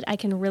hate it, I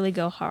can really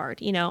go hard.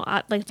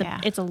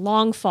 It's a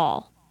long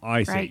fall.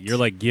 I see. Right. You're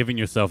like giving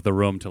yourself the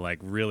room to like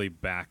really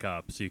back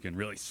up so you can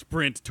really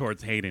sprint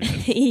towards hating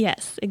it.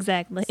 Yes,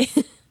 exactly.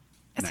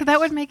 So that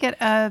would make it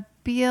a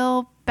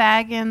Beale,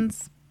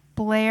 Baggins,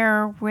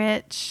 Blair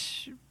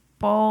Witch,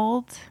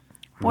 Bold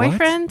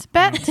boyfriend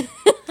bet.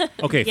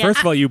 Okay, first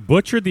of all, you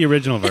butchered the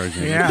original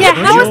version. Yeah. Yeah,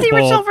 how does the Beale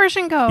original Bold,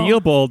 version go? Beale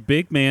Bold,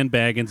 Big Man,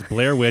 Baggins,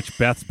 Blair Witch,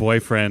 Beth's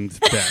boyfriend,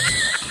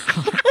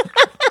 Beth.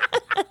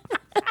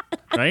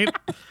 Right?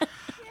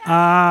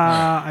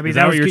 I mean, Is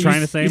that what you're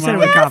trying to say, You said it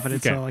Mom? with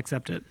confidence, Okay. so I'll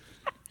accept it.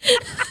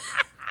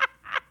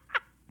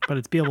 But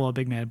it's Beale,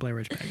 Big Man, Blair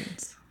Witch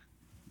Baggins.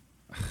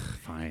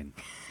 Fine.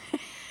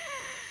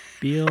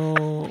 Beale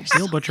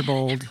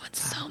Butcherbold.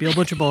 Beale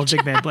Butcherbold,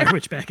 Big Man, Blair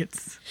Witch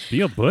Baggins.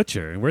 Beale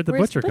Butcher? Where'd the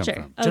Where's butcher come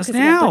from? Oh, Just 'cause it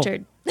got now.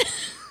 butchered.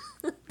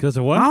 Because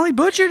of what? Molly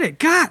butchered it.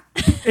 God,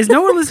 is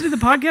no one listening to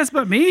the podcast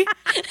but me?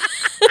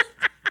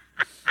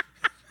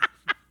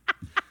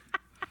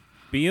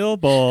 Beale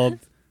Bold,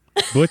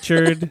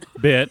 butchered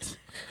bit,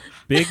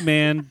 Big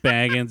Man,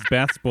 Baggins,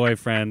 Beth's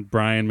boyfriend,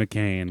 Brian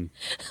McCain,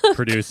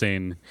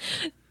 producing.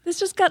 This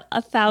just got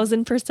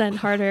 1,000%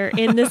 harder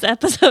in this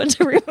episode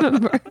to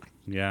remember.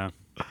 Yeah.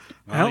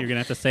 Well, Well, you're going to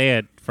have to say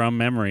it from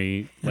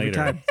memory Every later.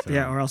 time. so.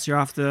 Yeah, or else you're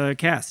off the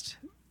cast.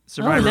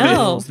 Survivor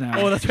no. rules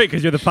now. Oh, that's right,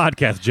 because you're the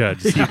podcast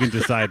judge, so you can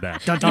decide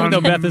that. Dun, dun. Even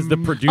though Beth is the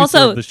producer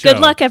Also, of the show.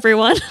 good luck,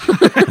 everyone.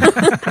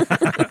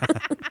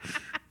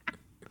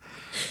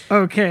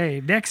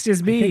 Okay, next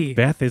is I me. think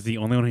Beth is the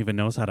only one who even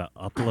knows how to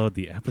upload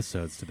the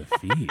episodes to the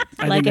feed.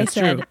 I Like think I that's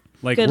said, true.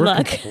 Like, Good we're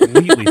luck.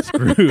 completely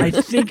screwed. I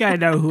think I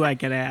know who I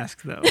can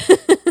ask, though.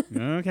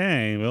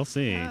 Okay, we'll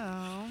see.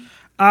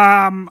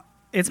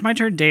 It's my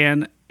turn,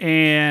 Dan,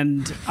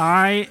 and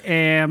I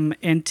am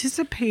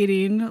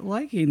anticipating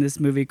liking this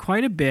movie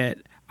quite a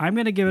bit. I'm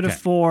going to give it a Okay.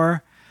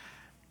 4.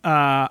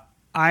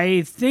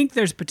 I think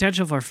there's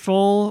potential for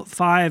full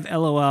 5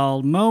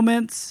 LOL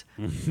moments,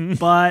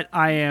 but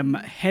I am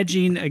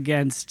hedging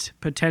against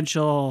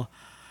potential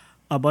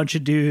a bunch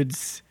of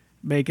dudes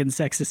making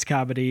sexist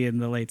comedy in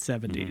the late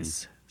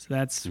 70s. So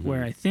that's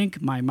where I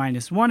think my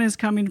 -1 is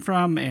coming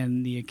from,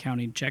 and the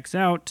accounting checks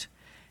out.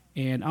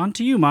 And on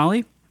to you,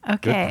 Molly.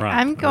 Okay,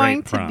 I'm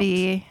going to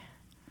be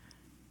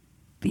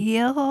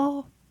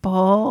Beale,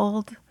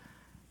 Bold,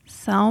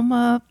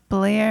 Selma,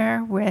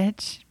 Blair,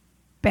 Witch,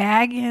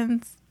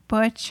 Baggins,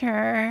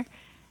 Butcher,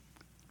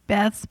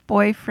 Beth's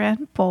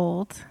boyfriend,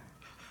 Bold,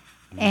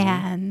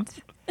 and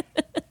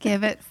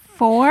give it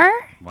 4.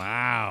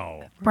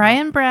 Wow.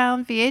 Brian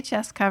Brown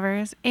VHS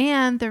covers,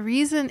 and the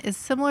reason is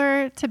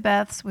similar to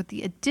Beth's with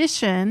the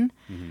addition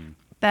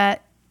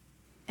that,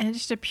 and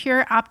just a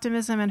pure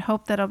optimism and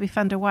hope that it'll be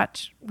fun to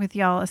watch with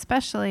y'all,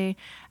 especially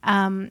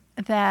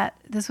that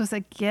this was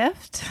a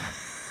gift.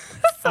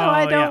 So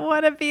I don't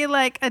want to be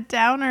like a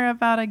downer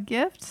about a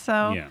gift.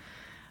 So,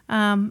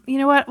 you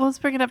know what? Well, let's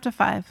bring it up to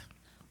 5.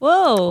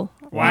 Whoa.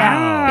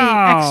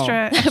 Wow.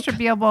 Yeah, be extra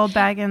Beelbold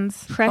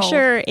Baggins.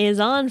 Pressure is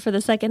on for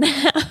the second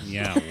half.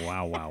 Yeah.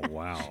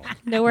 Wow.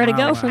 Nowhere to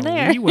go from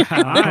there.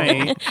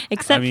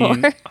 Except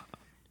for.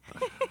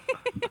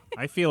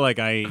 I feel like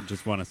I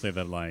just want to say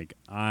that, like,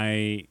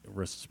 I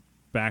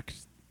respect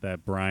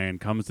that Brian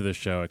comes to the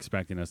show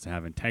expecting us to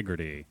have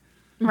integrity.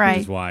 Right.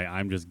 Which is why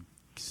I'm just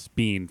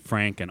being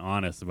frank and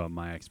honest about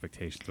my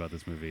expectations about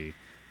this movie,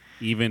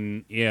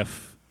 even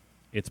if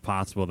it's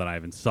possible that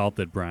I've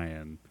insulted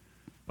Brian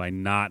by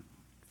not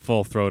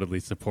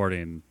full-throatedly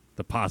supporting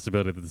the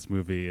possibility that this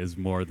movie is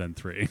more than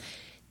 3.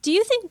 Do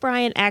you think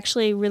Brian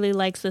actually really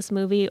likes this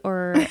movie,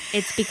 or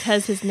it's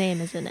because his name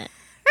is in it?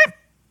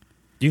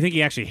 Do you think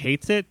he actually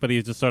hates it, but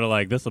he's just sort of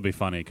like, this will be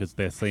funny because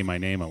they say my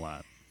name a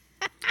lot?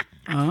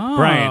 Oh.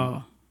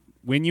 Brian,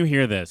 when you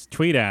hear this,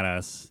 tweet at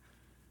us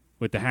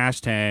with the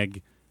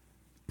hashtag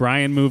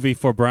Brian movie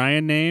for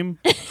Brian name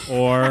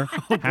or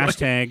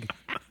hashtag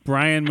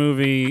Brian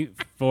movie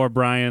for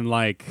Brian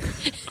like.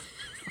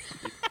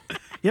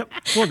 Yep,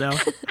 we'll know.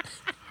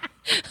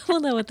 We'll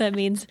know what that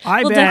means.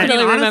 I we'll bet.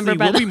 definitely Honestly, remember.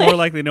 By we'll the be way. more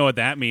likely to know what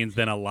that means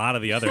than a lot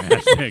of the other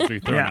hashtags we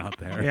throw out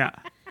there. Yeah.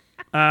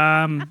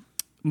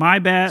 My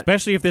bet.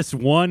 Especially if this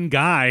one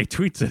guy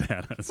tweets it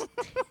at us.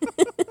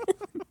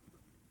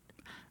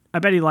 I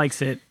bet he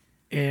likes it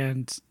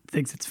and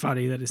thinks it's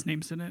funny that his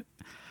name's in it.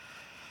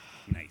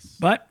 Nice.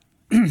 But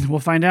we'll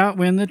find out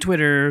when the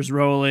Twitters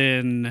roll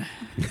in.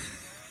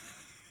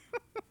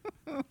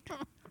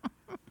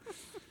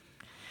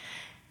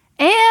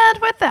 And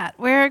with that,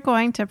 we're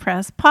going to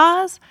press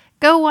pause,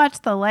 go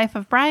watch The Life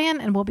of Brian,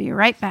 and we'll be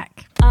right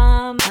back.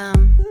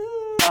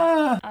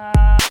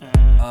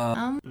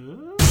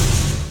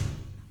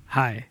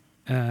 Hi,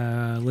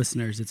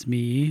 listeners. It's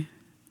me,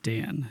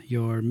 Dan,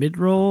 your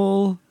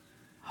mid-roll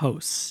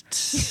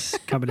host,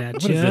 coming at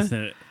What you. is this,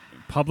 a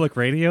public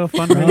radio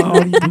fundraiser?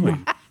 What are you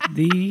doing?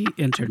 The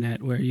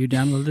internet, where you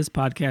download this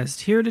podcast,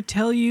 here to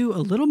tell you a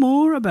little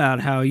more about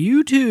how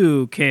you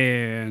too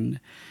can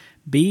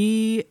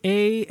be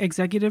a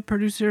executive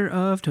producer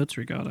of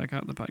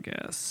ToadsRecall.com, the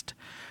podcast.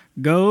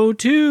 Go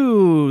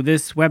to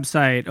this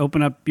website,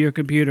 open up your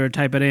computer,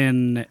 type it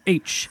in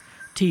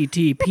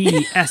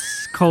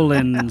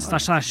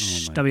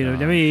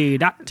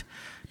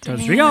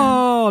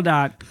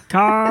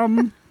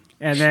https://www.toadsrecall.com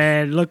and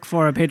then look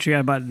for a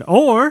Patreon button,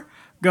 or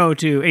go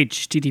to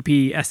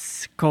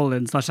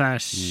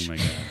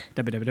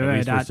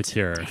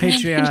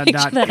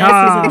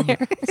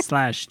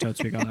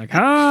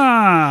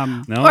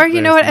https://www.patreon.com/toadsrecall.com. No, Or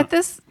you know what?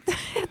 there's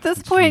At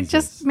this point,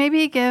 just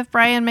maybe give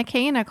Brian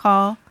McCain a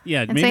call.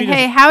 Yeah, and maybe say, just-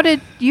 hey, how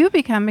did you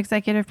become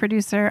executive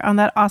producer on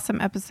that awesome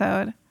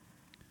episode?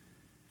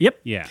 Yep.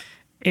 Yeah.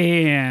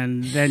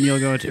 And then you'll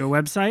go to a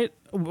website.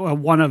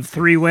 One of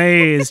 3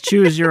 ways.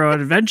 Choose your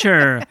own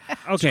adventure.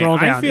 Okay, Scroll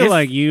down. I feel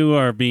like you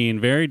are being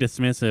very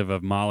dismissive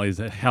of Molly's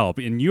help,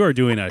 and you are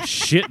doing a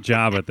shit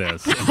job at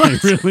this. I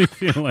really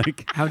feel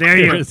like... How dare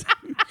you? there's-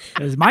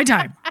 It's my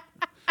time.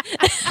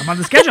 I'm on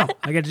the schedule.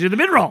 I get to do the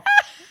mid-roll.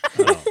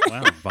 Oh,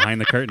 wow. Behind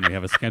the curtain, we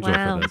have a schedule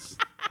Wow. for this.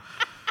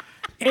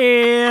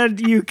 And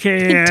you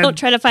can Don't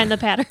try to find the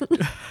pattern.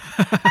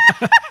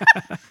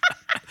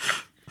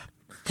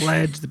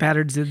 pledge the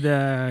patterns in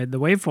the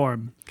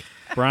waveform.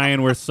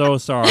 Brian, we're so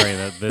sorry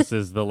that this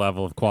is the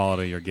level of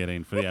quality you're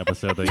getting for the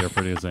episode that you're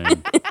producing.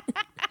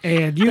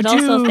 And you But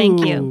too also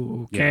thank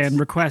you. can Yes.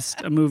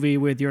 request a movie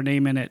with your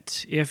name in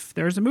it if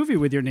there's a movie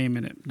with your name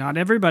in it. Not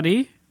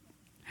everybody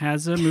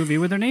has a movie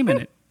with their name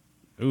in it.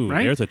 Ooh,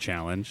 Right? there's a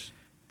challenge.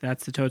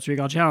 That's the Toads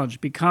Recall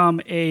Challenge.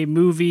 Become a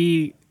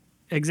movie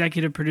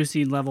executive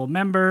producing level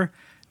member,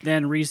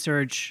 then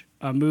research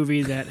a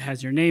movie that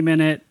has your name in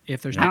it.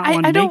 If there's not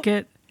one, I don't- make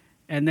it,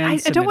 and then I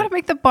submit don't want it. to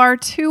make the bar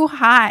too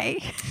high.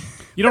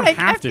 You don't Like,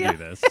 have I to feel- do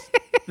this.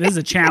 This is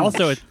a challenge.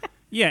 Also,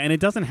 and it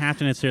doesn't have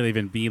to necessarily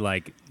even be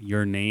like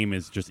your name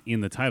is just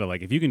in the title.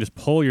 Like if you can just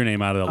pull your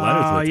name out of the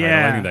letters of the title,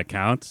 yeah. I think that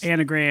counts.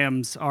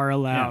 Anagrams are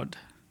allowed.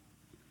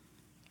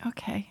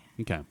 Okay.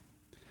 Okay.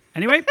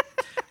 Anyway,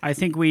 I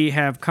think we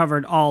have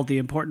covered all the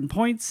important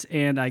points,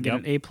 and I get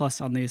an A+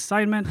 on the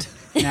assignment.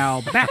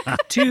 Now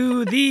back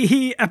to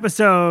the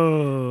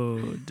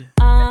episode.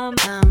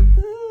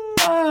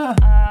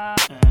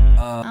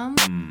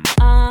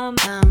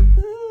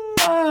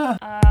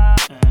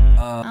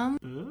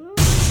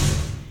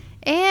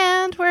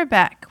 And we're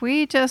back.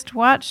 We just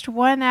watched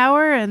 1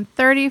 hour and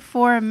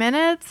 34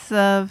 minutes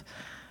of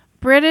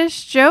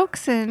British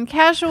jokes and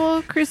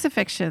casual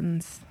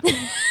crucifixions.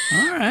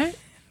 All right.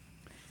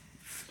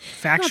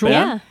 Factual.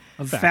 Yeah.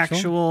 A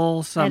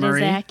factual That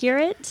summary. is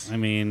accurate. I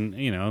mean,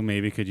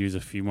 maybe could use a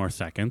few more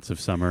seconds of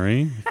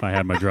summary if I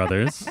had my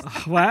druthers.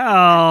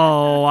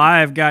 Well,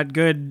 I've got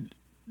good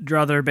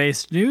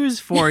druther-based news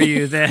for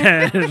you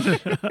then.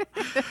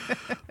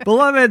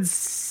 Beloved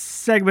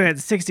segment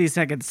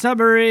 60-second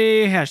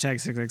summary, hashtag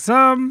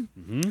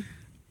 6sum,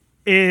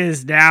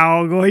 is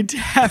now going to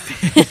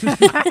happen.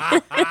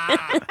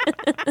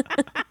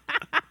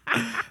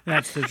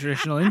 That's the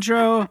traditional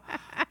intro.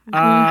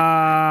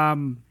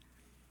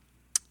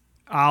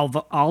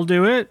 I'll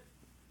do it.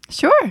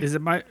 Sure. Is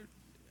it my?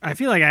 I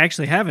feel like I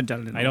actually haven't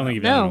done it in a I don't while. think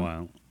you've done it in a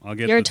while. I'll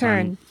get Your the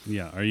time. turn.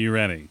 Yeah. Are you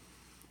ready?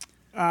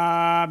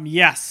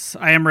 Yes,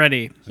 I am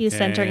ready. He's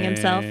centering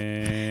himself.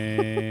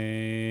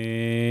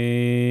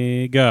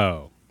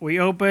 Go. We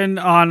open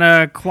on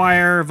a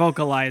choir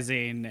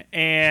vocalizing,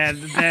 and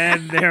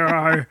then there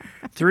are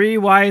 3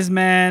 wise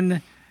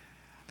men.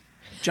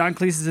 John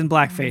Cleese is in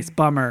blackface.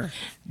 Bummer.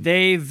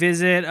 They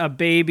visit a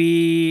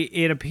baby.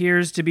 It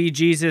appears to be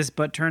Jesus,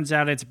 but turns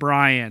out it's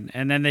Brian.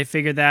 And then they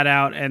figure that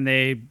out, and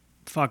they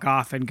fuck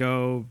off and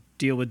go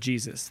deal with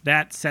Jesus.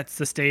 That sets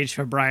the stage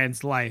for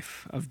Brian's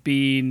life of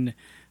being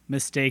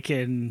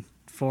mistaken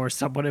for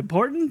someone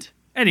important.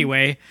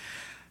 Anyway,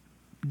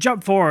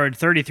 jump forward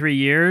 33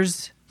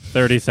 years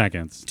 30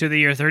 seconds. to the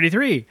year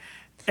 33.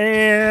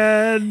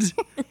 And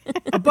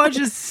a bunch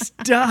of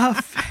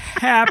stuff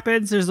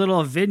happens. There's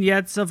little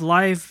vignettes of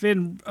life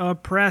in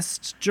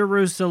oppressed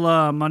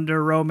Jerusalem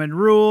under Roman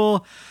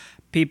rule.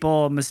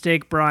 People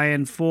mistake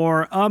Brian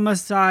for a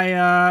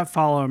Messiah,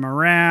 follow him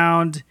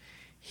around.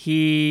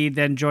 He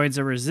then joins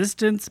a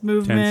resistance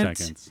movement. 10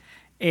 seconds.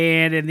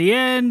 And in the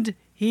end,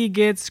 he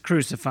gets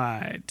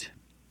crucified.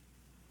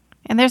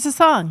 And there's a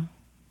song.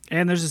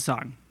 And there's a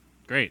song.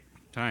 Great.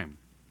 Time.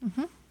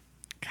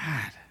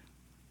 God.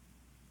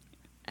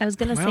 I was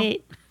gonna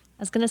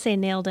say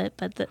nailed it,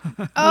 but we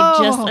Oh.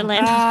 just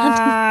landed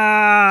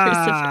on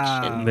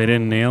crucifixion. They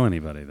didn't nail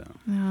anybody, though.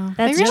 No,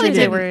 That's they really true. They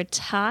didn't. were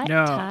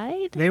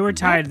tied. They were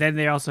tied. Then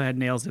they also had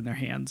nails in their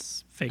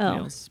hands. Fake Oh.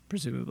 nails,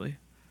 presumably.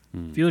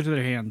 If you looked at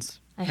their hands.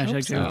 I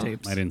hope so.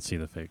 tapes. I didn't see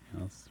the fake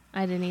nails.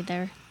 I didn't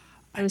either.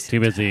 I was Too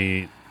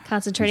busy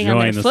concentrating on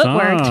enjoying their the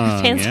footwork,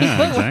 song. fancy Yeah,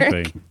 footwork.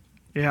 exactly.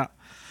 Yeah.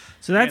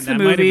 So that's And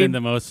the that might have movie. been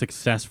the most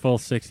successful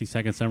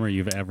 60-second summary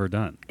you've ever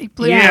done. It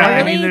blew Yeah, me I away.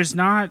 mean, really? there's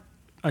not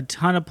a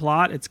ton of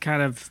plot. It's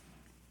kind of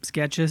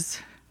sketches,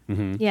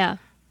 Yeah.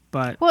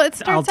 but Well,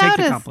 it I'll starts take out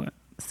the as compliment.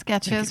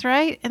 sketches,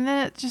 right? And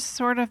then it just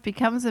sort of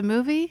becomes a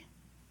movie.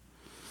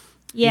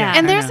 Yeah.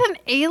 And there's Kinda. an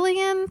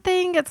alien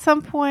thing at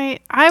some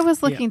point. I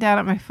was looking down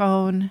at my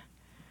phone.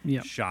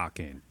 Yep.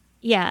 Shocking.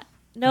 Yeah.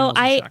 No,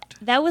 wasn't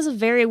shocked. that was a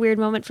very weird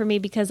moment for me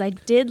because I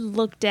did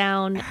look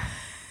down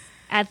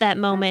at that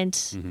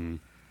moment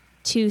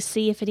to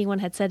see if anyone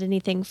had said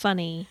anything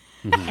funny.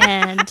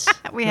 And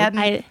We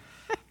hadn't.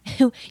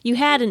 you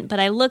hadn't, but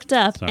I looked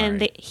up Sorry.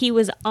 and he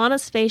was on a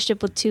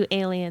spaceship with 2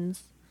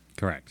 aliens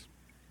Correct.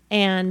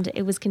 and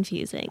it was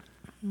confusing.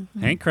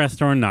 Hank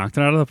Cresthorn knocked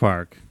it out of the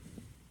park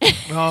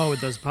Oh,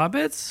 with those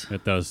puppets?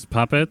 with those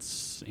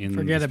puppets in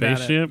Forget the about it.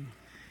 spaceship.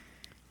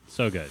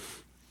 So good.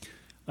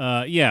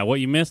 Yeah, what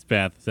you missed,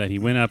 Beth, is that he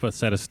went up a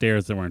set of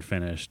stairs that weren't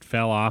finished,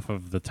 fell off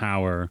of the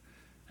tower,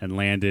 and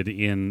landed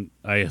in,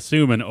 I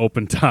assume, an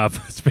open-top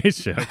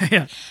spaceship.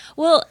 Yeah.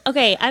 Well,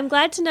 okay, I'm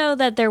glad to know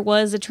that there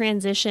was a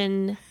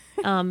transition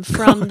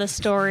from the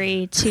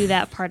story to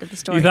that part of the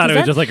story. You thought 'Cause it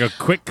was that- just like a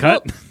quick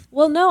cut?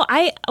 Well, no,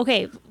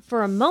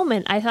 for a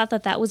moment, I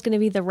thought that was going to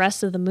be the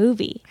rest of the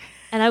movie.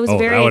 And I was Oh, that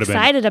very would've been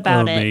excited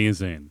about it.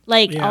 amazing.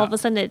 Like, Yeah. all of a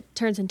sudden, it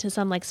turns into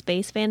some, like,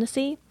 space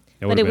fantasy.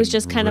 That But would've it was been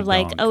just kind of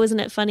like, redonk. oh, isn't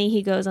it funny?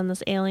 He goes on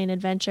this alien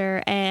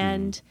adventure.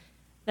 And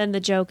then the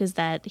joke is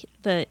that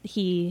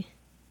he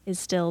is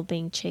still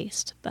being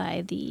chased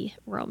by the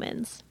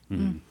Romans.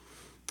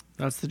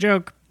 That's the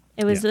joke.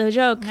 It was a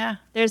joke. Yeah.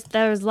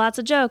 There was lots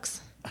of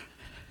jokes.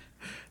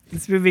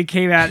 This movie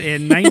came out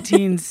in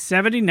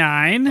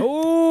 1979.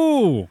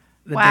 Oh!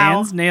 The Wow.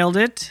 Dans nailed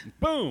it.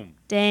 Boom!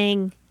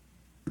 Dang.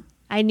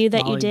 I knew that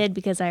you Molly. did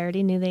because I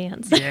already knew the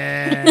answer.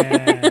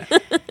 Yeah.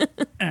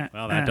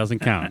 Well, that doesn't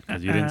count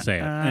because you didn't say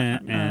it.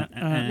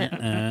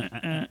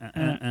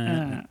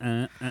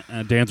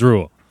 Dan's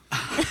rule.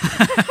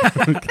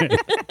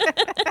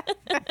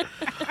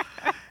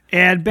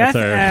 And Beth,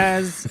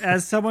 That's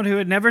as someone who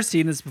had never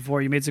seen this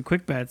before, you made some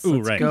quick bets. Ooh,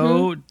 Let's right.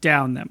 go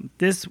down them.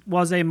 This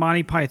was a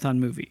Monty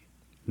Python movie.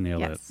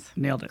 Nailed it. Yes.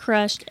 Nailed it.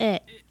 Crushed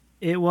it.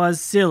 It was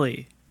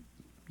silly.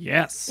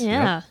 Yes.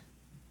 Yeah.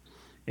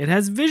 It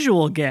has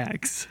visual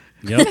gags.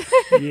 Yep.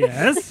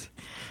 Yes.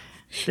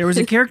 There was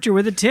a character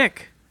with a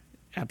tick.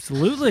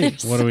 Absolutely.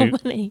 There's What so do we-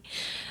 many.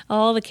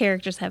 All the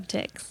characters have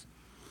ticks.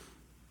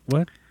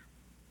 What?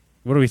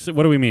 What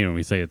do we mean when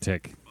we say a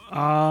tick?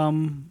 I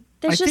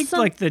There's just think some,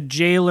 like the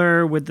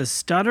jailer with the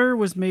stutter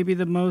was maybe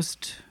the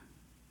most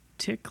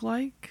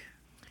tick-like.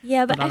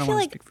 yeah, but but I I don't feel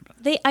wanna like speak for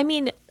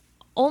Beth.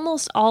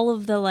 almost all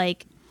of the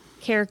like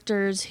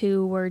characters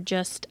who were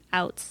just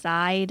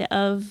outside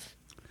of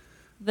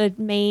the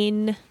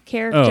main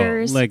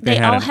characters, like they they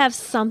had all an have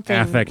something.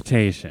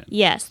 Affectation.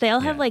 Yes, they all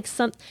have Yeah. like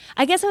some.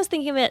 I guess I was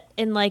thinking of it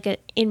in like an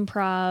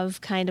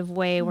improv kind of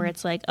way, where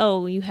it's like,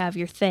 oh, you have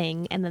your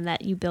thing, and then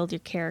that you build your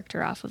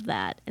character off of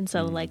that. And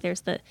so like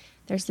there's the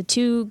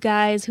two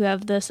guys who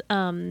have this.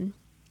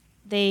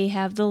 They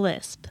have the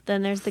lisp.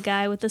 Then there's the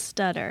guy with the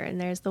stutter,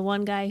 and there's the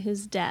one guy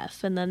who's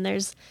deaf, and then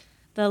there's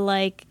the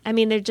like. I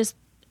mean, they're just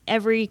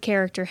every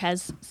character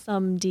has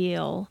some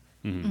deal.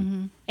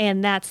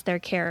 And that's their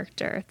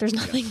character. There's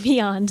nothing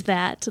beyond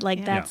that. Like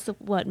Yeah. that's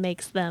what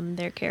makes them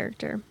their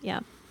character. Yeah.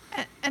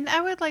 And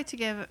I would like to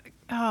give.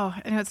 Oh,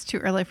 I know it's too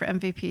early for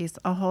MVPs.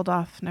 I'll hold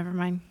off. Never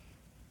mind.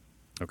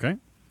 Okay.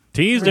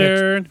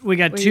 Teaser. We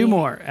got two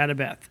more out of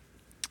Beth.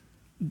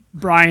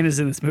 Brian is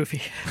in this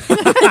movie.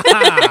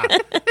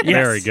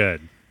 Very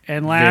good.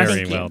 And last, Very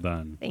Thank you. well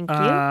done. Thank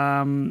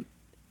you.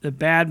 The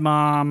bad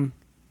mom.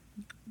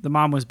 The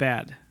mom was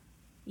bad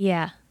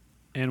Yeah.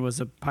 and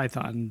was a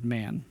Python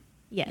man.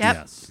 Yes. Yep.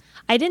 Yes.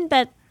 I didn't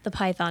bet the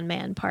Python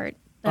Man part.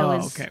 That Oh,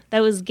 was okay.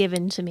 that was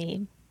given to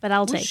me, but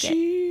I'll take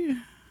it.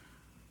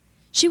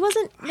 She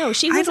wasn't. No,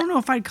 she I was. don't know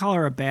if I'd call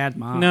her a bad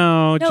mom.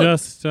 No, No,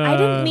 just. I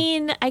didn't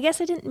mean. I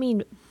guess I didn't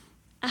mean.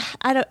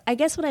 I don't. I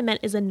guess what I meant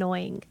is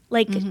annoying,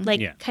 like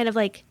Yeah. kind of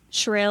like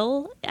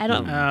shrill. I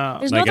don't. Oh.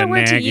 There's Like no a other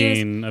word to use.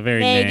 nagging, a very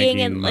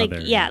nagging and like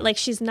mother. yeah, like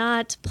she's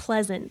not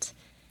pleasant.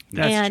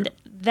 That's and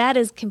true. that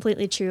is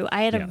completely true.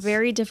 I had a Yes.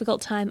 very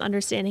difficult time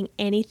understanding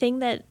anything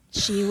that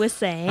she was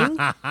saying.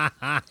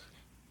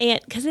 And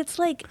because it's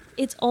like,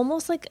 it's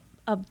almost like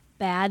a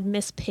bad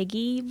Miss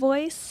Piggy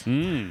voice.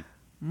 And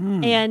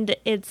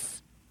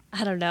it's,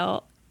 I don't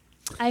know.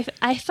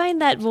 I find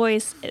that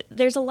voice,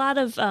 there's a lot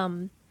of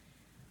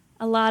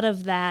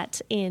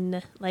that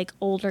in like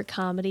older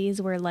comedies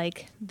where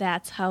like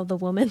that's how the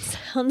woman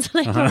sounds,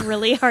 and I have a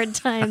really hard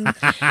time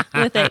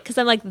with it because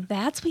I'm like,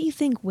 that's what you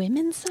think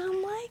women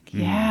sound like?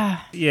 Yeah.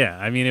 Yeah,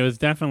 I mean, it was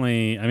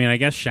definitely. I mean, I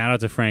guess shout out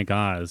to Frank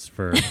Oz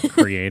for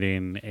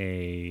creating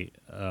a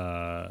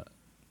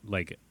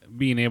like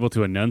being able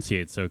to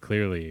enunciate so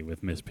clearly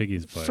with Miss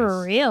Piggy's voice.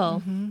 For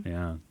real.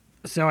 Yeah,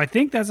 So I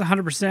think that's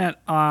 100%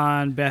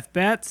 on Beth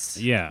Betts.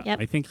 yeah. Yep,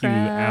 I think you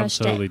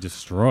crushed absolutely it.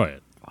 destroy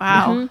it.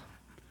 Wow.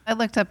 I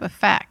looked up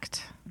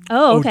effect.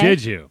 Oh, okay. Oh,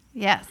 did you?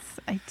 Yes,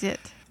 I did.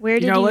 Where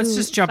did you let's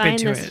just jump find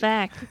into this it.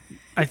 fact?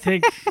 I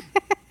think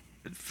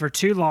for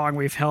too long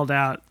we've held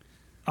out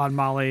on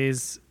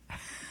Molly's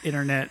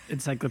internet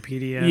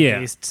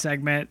encyclopedia-based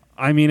segment.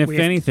 I mean, if We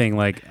have- anything,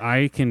 like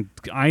he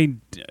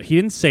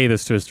didn't say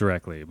this to us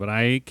directly, but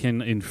I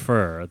can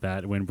infer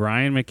that when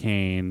Brian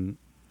McCain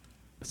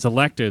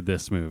selected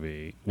this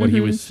movie, what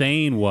he was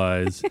saying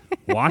was,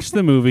 watch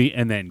the movie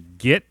and then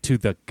get to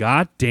the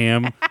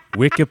goddamn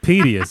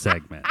Wikipedia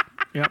segment.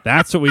 Yep.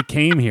 That's what we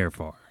came here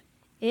for.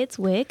 It's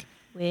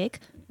Wikipedia.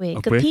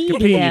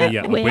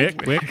 Wikipedia.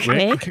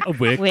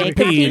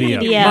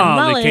 Wikipedia.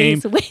 Molly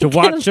came Molly's to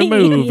watch a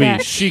movie.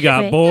 Wikipedia. She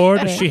got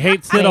bored. She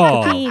hates it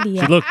all.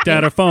 Wikipedia. She looked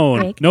at her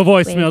phone. No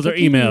voicemails or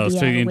emails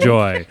to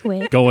enjoy.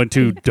 Going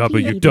to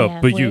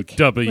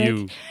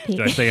www.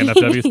 Did I say enough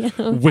W's?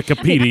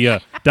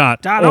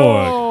 Wikipedia.org.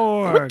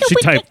 .org. She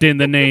typed in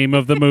the name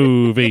of the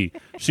movie.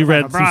 She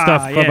read some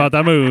stuff Yeah. about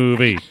the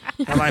movie.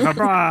 The Life of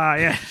Bra,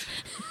 yeah.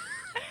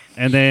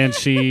 And then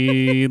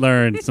she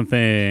learned some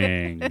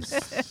things.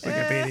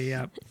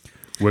 Wikipedia.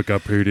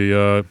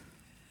 Wikipedia.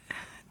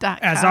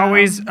 As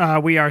always,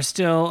 we are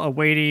still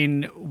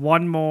awaiting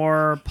one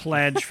more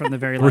pledge from the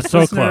very We're last so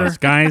listener. close.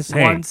 Guys,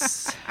 hey.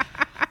 Once,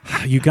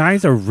 You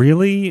guys are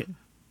really...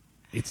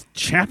 It's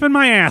chapping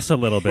my ass a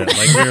little bit.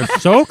 Like, we're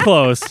so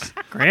close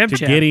Graham to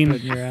Chap getting...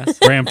 put in your ass.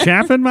 Graham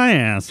chapping my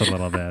ass a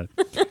little bit.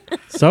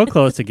 So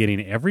close to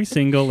getting every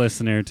single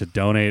listener to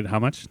donate how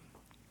much?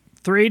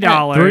 $3.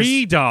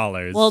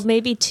 $3. Well,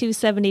 maybe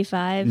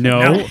 $2.75. No,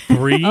 No.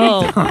 $3.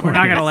 Oh, We're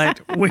not going to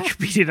let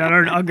Wikipedia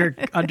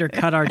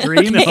undercut our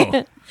dream.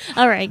 No.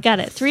 all right, got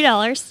it.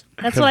 $3.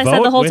 That's To what I said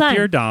vote the whole with time.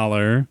 your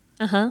dollar,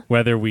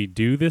 whether we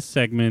do this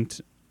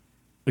segment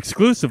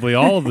exclusively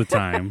all of the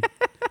time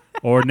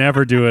or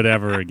never do it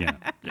ever again.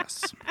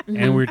 Yes.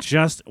 And we're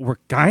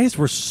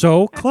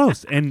so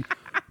close. And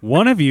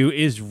one of you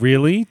is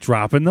really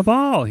dropping the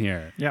ball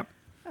here. Yep.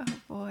 Oh,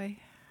 boy.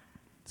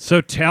 So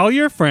tell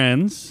your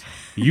friends,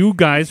 you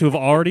guys who have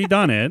already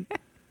done it,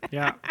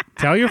 Yeah.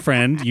 tell your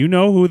friend, you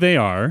know who they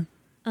are,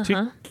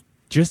 to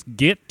just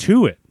get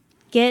to it.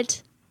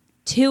 Get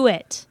to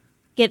it.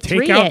 Get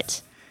Take three out,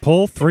 it.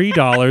 pull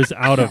 $3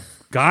 out of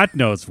God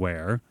knows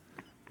where,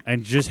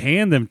 and just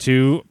hand them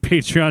to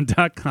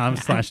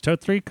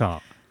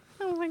patreon.com/totes3call.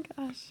 Oh, my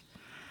gosh.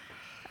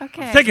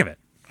 Okay. Think of it.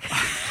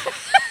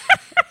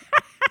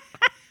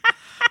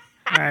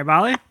 All right,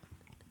 Molly.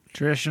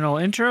 Traditional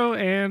intro,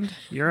 and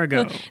you're a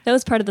go. That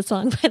was part of the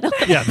song, by the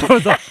way. Yeah,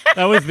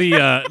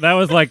 that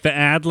was like the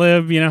ad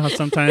lib. You know how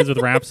sometimes with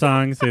rap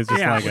songs it's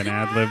just like an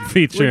ad lib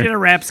feature. We did a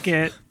rap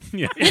skit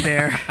in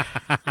there.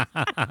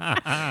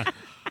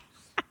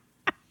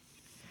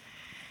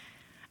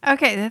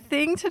 Okay, the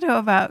thing to know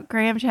about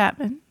Graham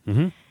Chapman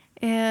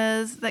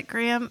is that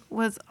Graham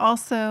was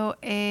also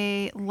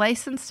a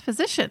licensed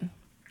physician.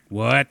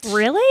 What?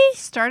 Really?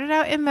 Started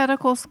out in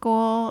medical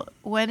school,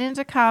 went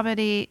into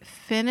comedy,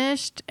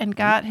 finished and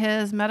got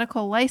his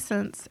medical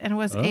license, and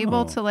was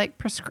able to like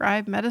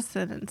prescribe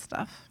medicine and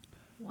stuff.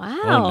 Wow.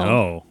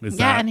 Oh no!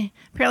 And he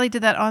apparently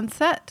did that on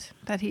set.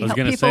 That he helped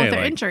people with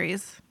their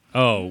injuries.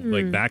 Oh,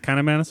 like that kind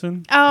of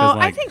medicine? Oh,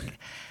 I think.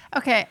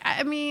 Okay,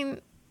 I mean,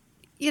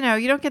 you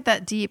don't get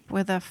that deep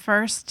with a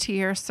first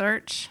tier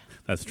search.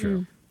 That's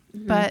true.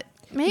 Mm-hmm. But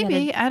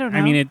maybe, I don't know.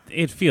 I mean,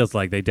 it feels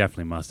like they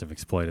definitely must have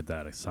exploited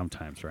that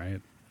sometimes,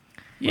 right?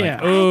 Yeah. Like,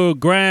 oh,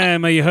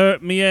 Grandma, you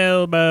hurt me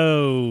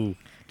elbow.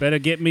 Better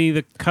get me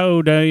the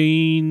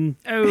codeine.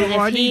 Oh,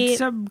 I need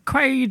some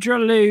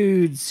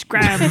Quaaludes.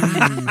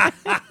 Scram.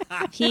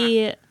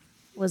 He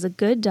was a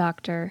good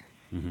doctor.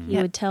 Mm-hmm. He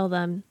would tell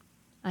them,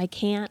 I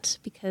can't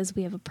because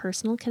we have a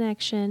personal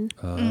connection.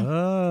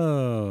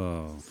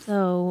 Oh.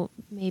 So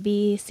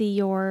maybe see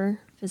your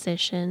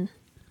physician.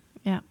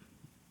 Yeah.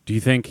 Do you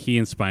think he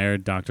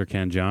inspired Dr.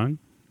 Ken Jeong?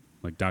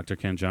 Like Dr.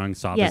 Ken Jeong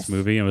saw Yes. this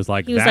movie and was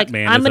like, He was that like,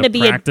 man I'm is gonna a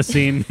be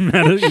practicing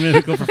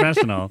medical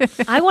professional.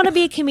 I want to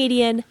be a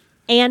comedian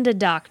and a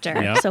doctor.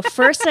 Yep. So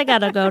first I got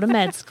to go to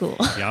med school.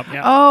 Yep.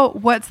 Oh,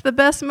 what's the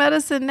best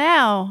medicine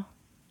now?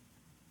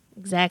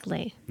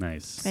 Exactly.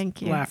 Nice.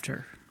 Thank you.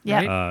 Laughter.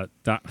 Yeah.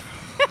 right?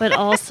 But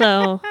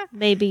also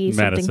maybe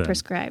Medicine. something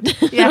prescribed.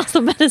 Yeah.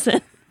 Also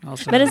medicine.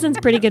 Also, Medicine's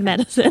pretty good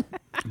medicine.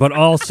 But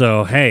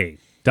also, hey,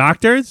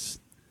 doctors,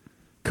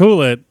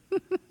 cool it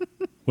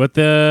with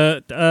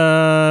the,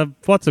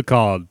 what's it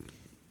called?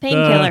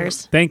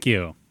 Painkillers. Thank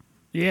you.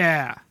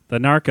 yeah. The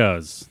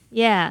narcos.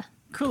 Yeah.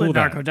 Cool, Cool it, that.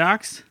 narco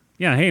docs.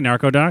 Yeah, hey,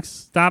 narco docs,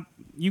 stop.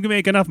 You can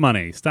make enough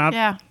money. Stop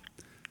Yeah.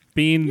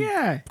 being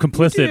Yeah,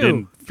 complicit you do.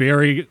 in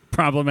very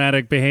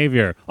problematic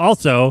behavior.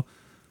 Also,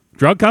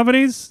 drug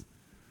companies,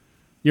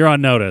 you're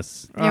on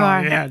notice. You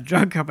are. Yeah,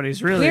 drug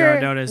companies really are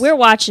on notice. We're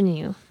watching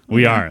you.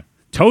 We are.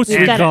 Toast We've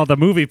Street got called the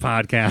movie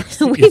podcast.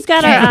 We've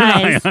got our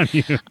Eye eyes on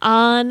you.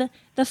 on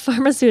the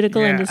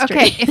pharmaceutical Yeah. industry.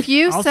 Okay, if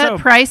you Also- set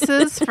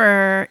prices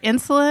for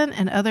insulin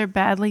and other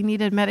badly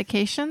needed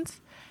medications,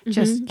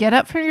 just get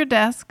up from your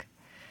desk,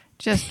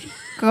 just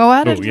go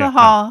out Oh, into yeah, the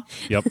hall,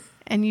 Yep.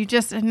 and you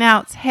just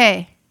announce,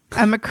 "Hey,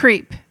 I'm a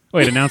creep."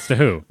 Wait, announce to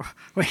who?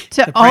 Wait,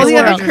 To all the price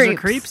other leaders are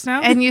creeps. creeps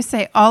now? And you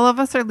say, all of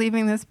us are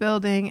leaving this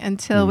building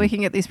until we can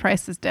get these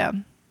prices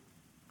down.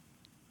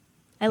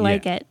 I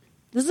like it.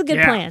 This is a good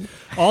Yeah. plan.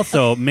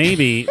 Also,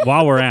 maybe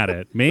while we're at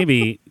it,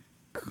 maybe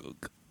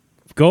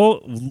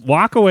go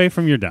walk away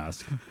from your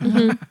desk,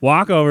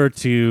 walk over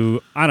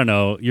to, I don't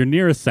know, your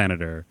nearest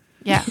senator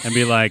Yeah. and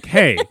be like,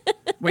 hey,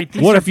 Wait,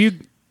 these what are if you...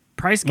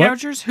 price what?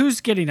 gougers?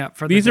 Who's getting up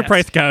for These the are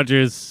price desk?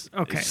 gougers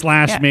Okay. /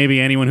 Yeah. maybe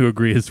anyone who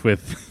agrees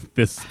with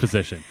this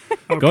position.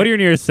 Go to your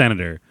nearest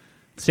senator.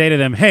 Say to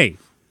them, hey,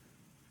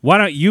 why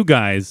don't you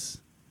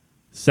guys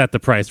set the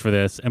price for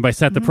this? And by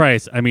set the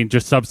price, I mean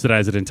just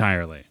subsidize it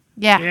entirely.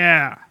 Yeah.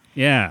 Yeah.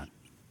 Yeah.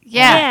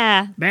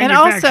 Yeah.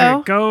 Manufacturer,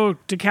 also- go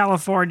to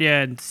California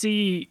and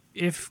see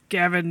if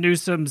Gavin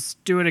Newsom's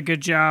doing a good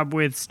job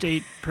with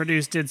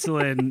state-produced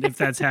insulin, if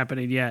that's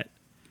happening yet.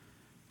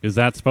 Is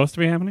that supposed to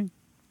be happening?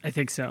 I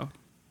think so.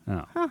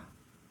 Oh.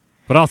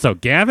 But also,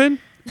 Gavin,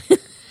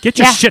 get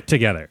your Yeah. shit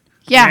together.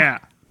 Yeah.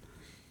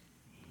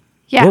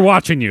 Yeah. We're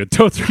watching you.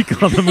 Totes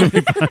Recall the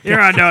movie podcast.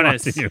 You're on is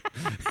notice. watching you.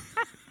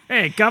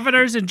 Hey,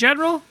 governors in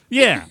general?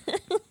 Yeah.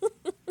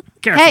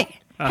 Careful. Hey,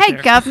 out hey,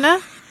 there. governor.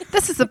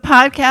 This is a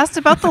podcast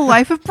about the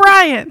life of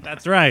Brian.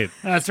 That's right.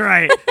 That's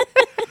right.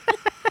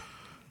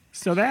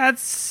 So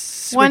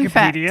that's One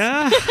fact.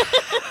 Wikipedia.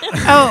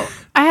 Oh,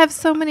 I have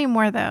so many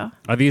more, though.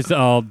 Are these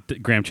all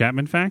Graham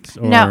Chapman facts?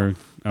 Or? No.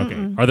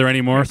 Okay. Are there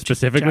any more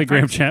specifically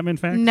Graham Chapman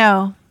facts?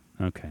 No.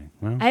 Okay.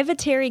 Well, I have a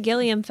Terry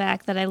Gilliam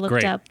fact that I looked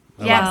Great. up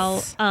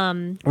Yes. while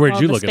Where'd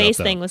while you the look it up, space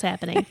though? thing was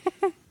happening.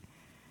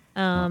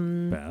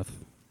 Beth.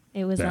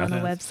 It was on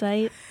a Beth.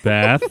 website.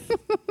 Beth,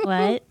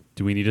 What?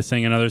 do we need to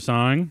sing another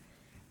song?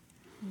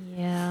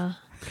 Yeah.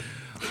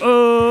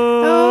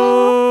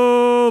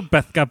 Oh,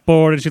 Beth got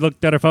bored and she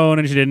looked at her phone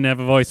and she didn't have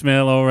a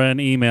voicemail or an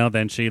email.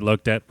 Then she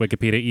looked at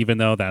Wikipedia, even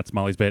though that's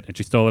Molly's bit, and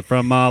she stole it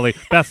from Molly.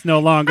 Beth's no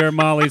longer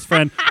Molly's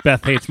friend.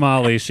 Beth hates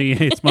Molly. She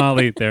hates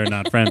Molly. They're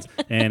not friends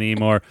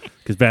anymore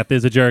because Beth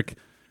is a jerk.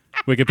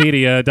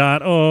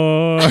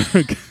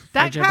 Wikipedia.org.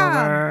 Jump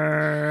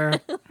over.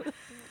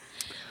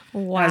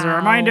 Wow. As a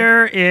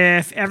reminder,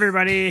 if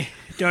everybody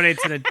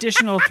donates an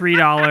additional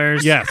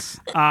 $3, Yes.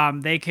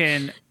 they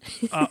can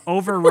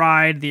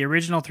override the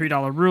original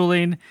 $3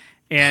 ruling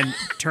and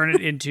turn it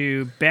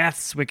into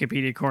Beth's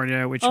Wikipedia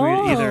corner, which we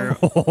either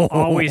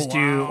always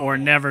do or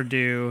never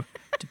do,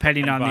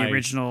 depending on the Advice.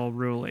 original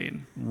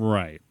ruling.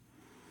 Right.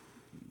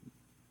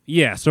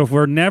 Yeah, so if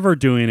we're never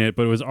doing it,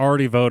 but it was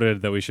already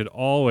voted that we should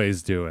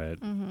always do it.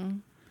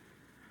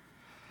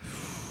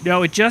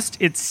 No, it just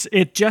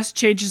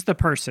changes the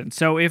person.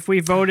 So if we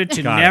voted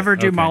to never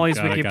do Molly's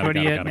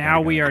Wikipedia, now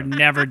we are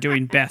never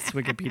doing Beth's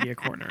Wikipedia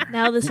corner.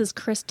 Now this is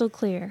crystal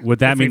clear. Would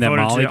that mean that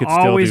Molly could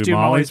still do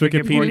Molly's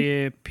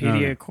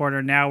Wikipedia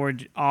corner? Now we're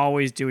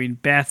always doing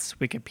Beth's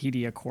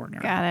Wikipedia corner.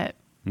 Got it.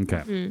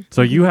 Okay.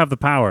 So you have the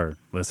power,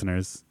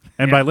 listeners.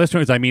 And by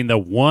listeners, I mean the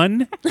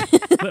one,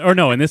 or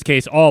no, in this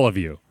case, all of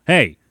you.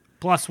 Hey.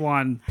 Plus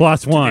one. To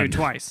do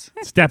twice.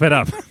 Step it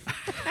up.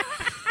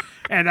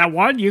 And that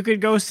one, you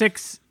could go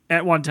 6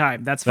 at one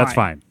time. That's fine. That's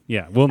fine.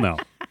 Yeah, we'll know.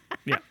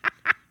 Yeah.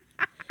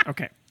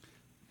 Okay.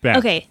 Beth.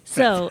 Okay,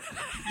 so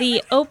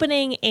the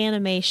opening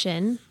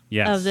animation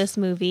of this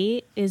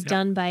movie is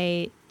done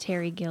by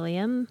Terry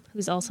Gilliam,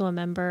 who's also a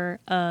member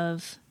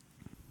of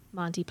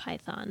Monty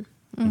Python.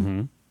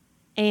 Mm-hmm.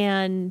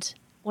 And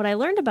what I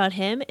learned about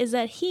him is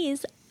that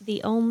he's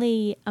the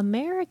only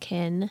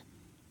American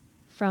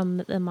from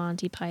the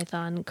Monty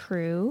Python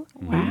crew.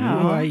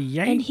 Wow.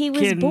 And he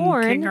was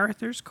born King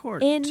Arthur's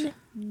court in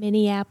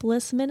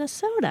Minneapolis,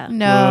 Minnesota.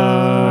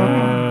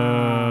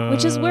 No.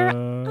 Which is where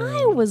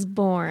I was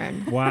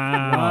born.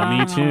 Wow.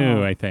 Me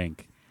too, I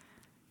think.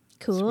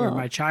 Cool. That's where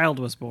my child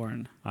was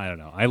born. I don't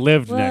know. I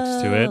lived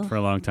next to it for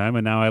a long time,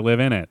 and now I live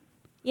in it.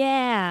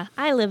 Yeah,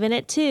 I live in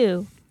it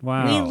too.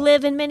 Wow. We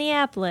live in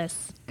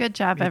Minneapolis. Good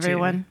job,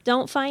 everyone.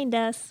 Don't find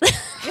us.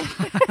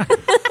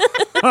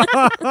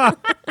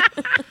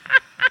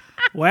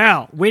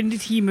 Well, when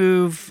did he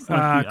move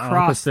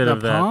across the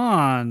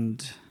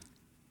pond?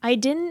 I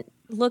didn't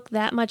look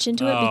that much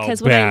into it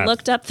because when Beth. I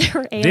looked up, there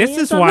were aliens. This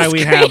is on why the we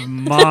screen. have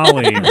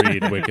Molly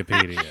read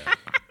Wikipedia.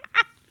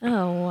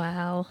 Oh,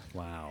 wow.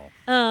 Wow.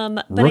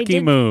 But Rookie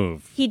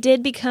move. He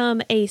did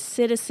become a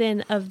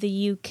citizen of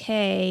the UK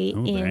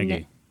in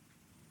braggy.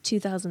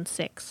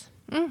 2006.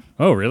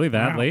 Oh, really?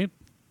 That late?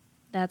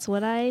 That's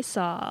what I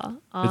saw.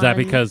 Is that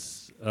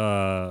because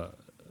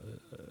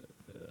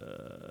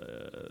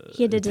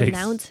he had to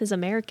denounce his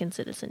American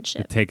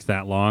citizenship? It takes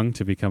that long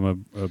to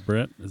become a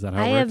Brit? Is that how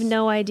it works? I have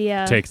no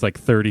idea. It takes like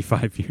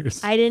 35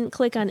 years. I didn't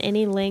click on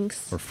any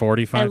links. Or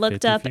 45 I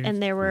looked up years?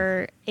 and there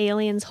were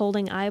aliens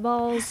holding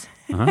eyeballs.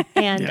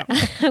 And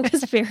I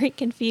was very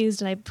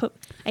confused, and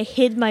I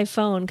hid my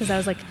phone because I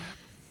was like,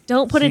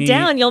 don't put it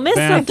down, you'll miss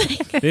something.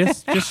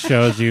 This just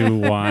shows you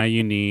why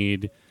you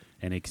need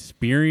an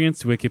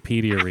experienced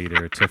Wikipedia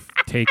reader to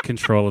take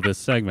control of this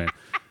segment.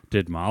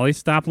 Did Molly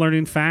stop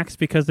learning facts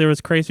because there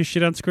was crazy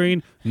shit on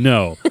screen?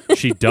 No.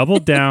 She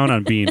doubled down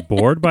on being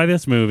bored by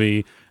this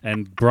movie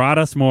and brought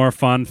us more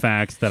fun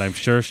facts that I'm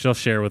sure she'll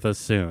share with us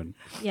soon.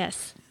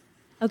 Yes.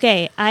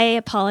 Okay, I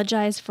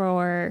apologize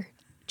for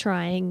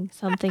trying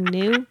something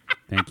new.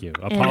 Thank you.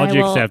 Apology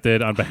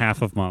accepted on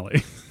behalf of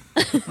Molly.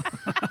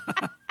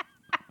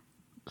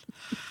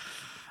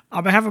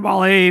 On behalf of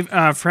Molly,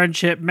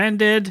 friendship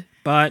mended,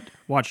 but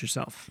watch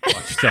yourself.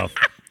 Watch yourself.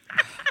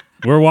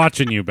 We're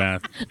watching you,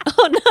 Beth.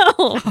 Oh,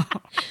 no.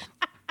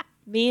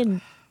 Me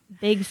and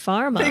Big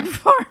Pharma. Big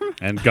Pharma.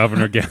 And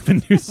Governor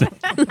Gavin Newsom.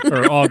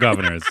 Or all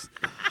governors.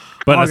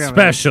 But All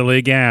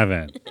especially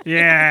Gavin.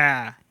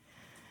 Yeah.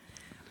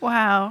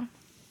 Wow.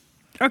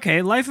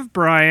 Okay, Life of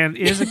Brian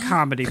is a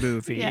comedy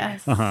movie.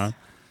 Yes. Uh-huh.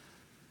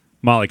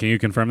 Molly, can you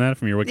confirm that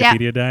from your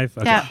Wikipedia dive?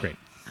 Okay, yeah. great.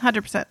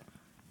 100%.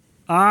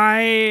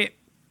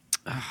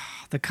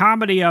 The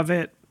comedy of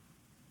it,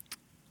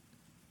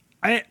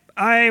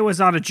 I was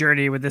on a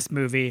journey with this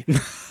movie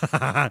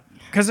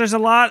because there's a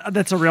lot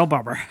that's a real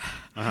bummer.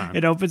 Uh-huh.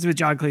 It opens with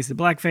John Cleese in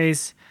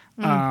blackface,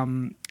 a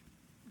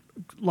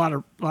lot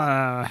of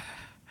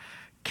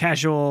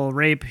casual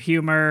rape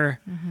humor.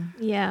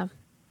 Mm-hmm. Yeah.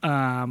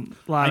 Less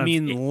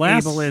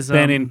ableism.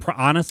 Than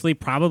honestly,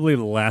 probably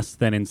less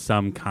than in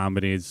some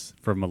comedies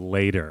from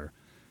later,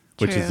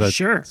 which is a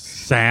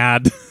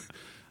sad,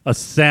 a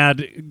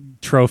sad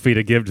trophy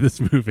to give to this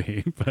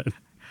movie. But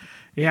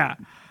yeah,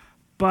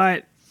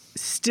 but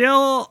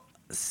still,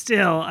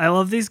 I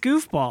love these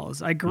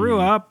goofballs. I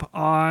grew up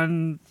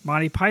on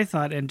Monty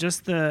Python, and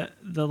just the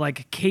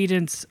like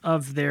cadence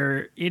of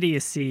their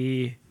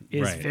idiocy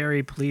is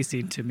very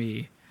pleasing to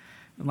me.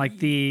 Like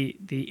the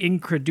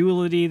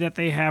incredulity that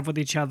they have with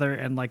each other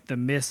and like the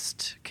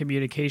missed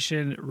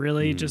communication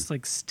really just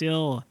like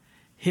still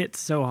hits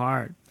so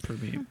hard for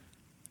me.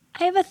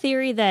 I have a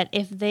theory that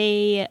if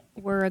they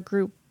were a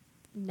group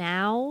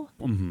now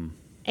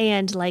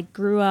and like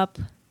grew up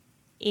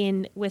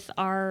with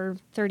our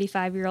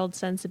 35-year-old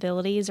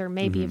sensibilities or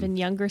maybe even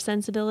younger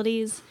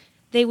sensibilities,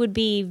 they would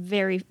be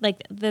very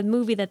like the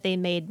movie that they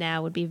made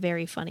now would be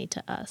very funny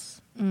to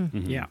us.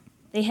 Mm-hmm. Yeah.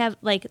 They have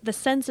like the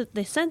sense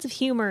of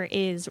humor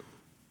is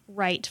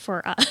right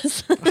for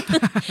us.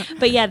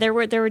 But yeah, there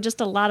were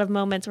just a lot of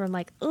moments where I'm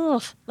like,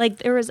 ugh.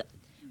 Like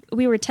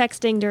we were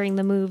texting during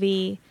the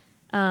movie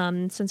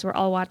since we're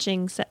all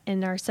watching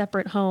in our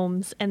separate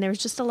homes, and there was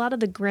just a lot of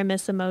the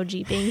grimace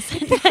emoji being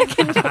sent back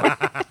and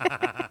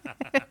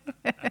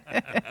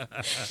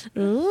forth.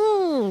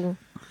 Ooh.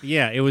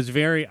 yeah, it was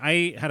very.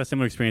 I had a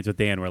similar experience with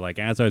Dan, where like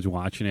as I was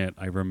watching it,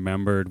 I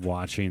remembered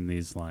watching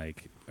these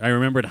like I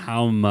remembered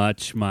how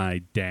much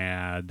my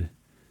dad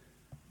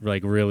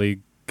like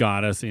really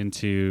got us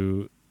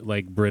into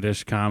like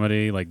British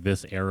comedy, like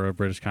this era of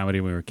British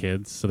comedy when we were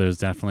kids. So there's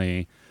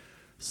definitely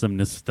some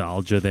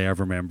nostalgia there of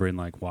remembering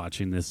like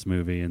watching this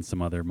movie and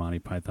some other Monty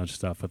Python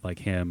stuff with like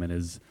him and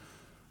his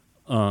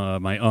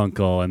my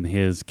uncle and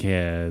his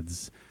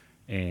kids.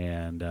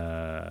 And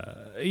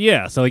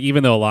so like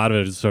even though a lot of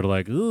it is sort of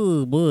like,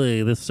 oh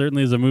boy, this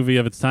certainly is a movie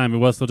of its time, it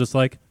was still just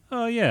like,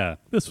 oh yeah,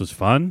 this was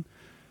fun.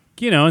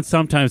 And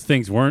sometimes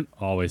things weren't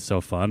always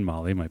so fun.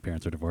 Molly, my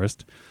parents are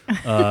divorced.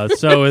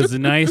 So it was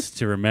nice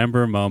to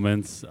remember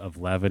moments of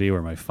levity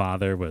where my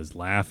father was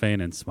laughing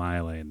and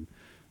smiling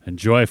and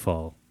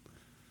joyful.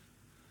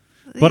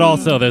 But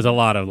also there's a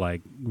lot of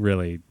like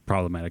really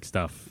problematic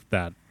stuff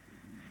that,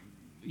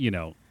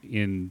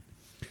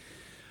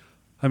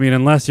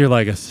 unless you're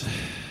like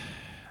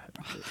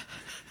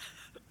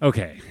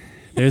okay,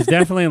 there's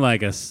definitely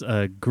like there's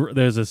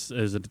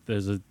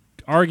a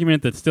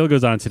argument that still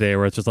goes on today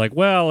where it's just like,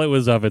 well, it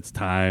was of its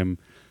time,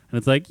 and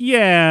it's like,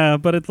 yeah,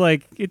 but it's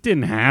like it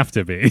didn't have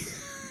to be,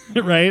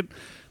 right?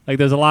 Like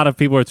there's a lot of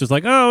people where it's just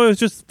like, oh, it was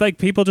just like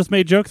people just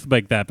made jokes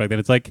like that back then.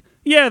 It's like,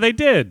 yeah, they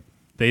did.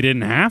 They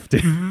didn't have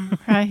to,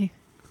 right?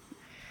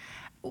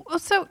 Well,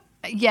 so.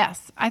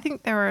 Yes, I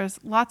think there was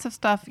lots of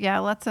stuff. Yeah,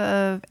 lots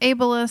of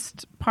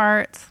ableist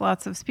parts,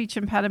 lots of speech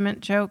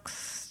impediment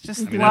jokes,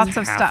 just lots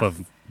of half stuff.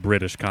 Of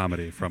British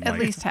comedy from at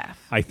least half.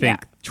 I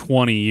think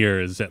 20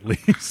 years at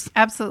least.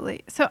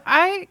 Absolutely. So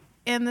I,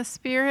 in the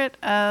spirit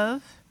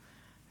of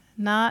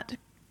not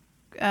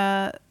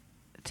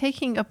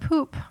taking a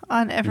poop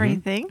on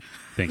everything.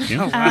 Thank you.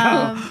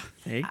 Wow.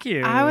 Thank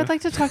you. I would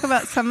like to talk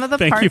about some of the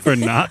parts. Thank you for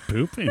not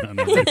pooping on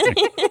everything.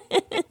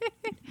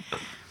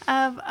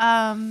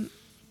 of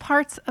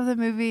parts of the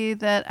movie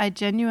that I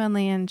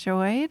genuinely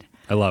enjoyed.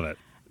 I love it.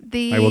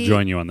 I will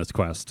join you on this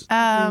quest.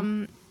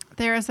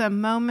 There is a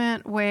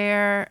moment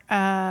where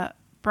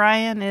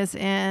Brian is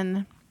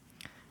in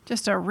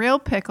just a real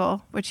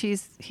pickle, which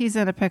he's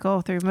in a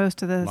pickle through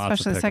most of the,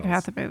 especially the second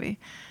half of the movie.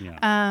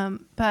 Yeah.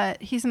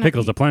 But he's in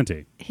pickles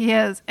aplenty. He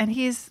is, and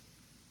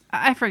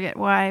I forget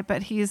why,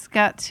 but he's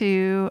got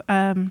to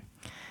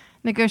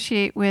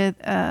negotiate with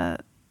a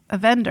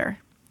vendor.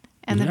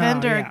 And the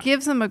vendor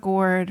gives him a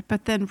gourd,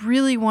 but then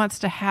really wants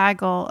to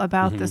haggle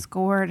about this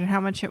gourd and how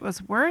much it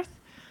was worth.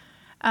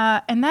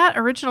 And that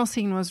original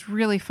scene was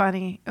really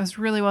funny. It was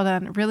really well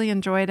done. Really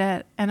enjoyed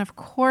it. And of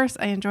course,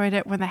 I enjoyed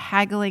it when the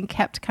haggling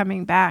kept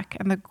coming back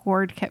and the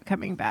gourd kept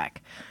coming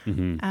back.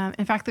 Mm-hmm.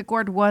 In fact, the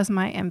gourd was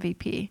my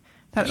MVP.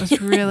 That was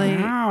really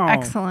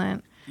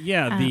excellent.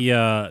 Yeah,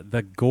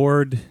 the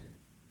gourd,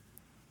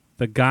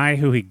 the guy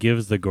who he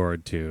gives the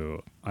gourd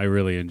to, I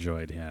really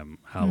enjoyed him.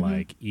 How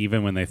like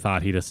even when they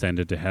thought he'd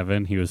ascended to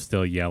heaven, he was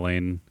still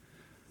yelling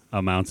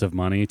amounts of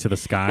money to the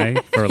sky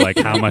for like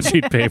how much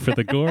he'd pay for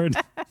the gourd.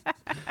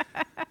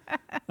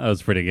 That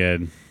was pretty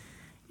good.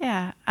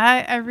 Yeah,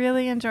 I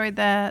really enjoyed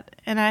that,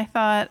 and I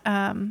thought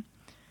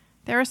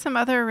there were some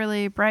other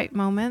really bright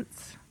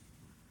moments.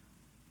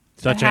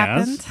 Such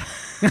as?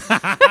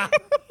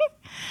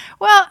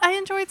 Well, I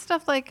enjoyed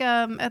stuff like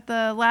at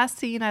the last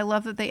scene, I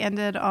love that they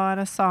ended on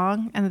a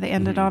song, and that they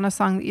ended on a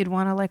song that you'd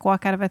want to like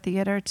walk out of a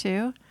theater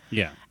to.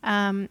 Yeah.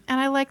 And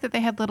I like that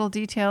they had little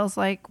details,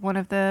 like one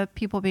of the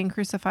people being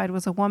crucified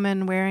was a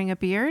woman wearing a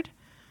beard,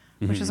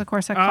 which is of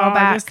course a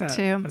callback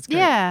to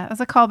it was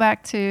a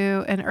callback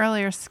to an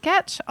earlier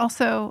sketch.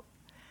 Also,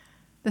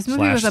 this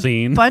movie was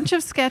a bunch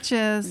of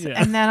sketches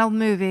and then a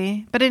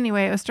movie. But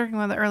anyway, it was during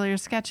one of the earlier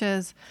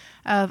sketches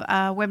of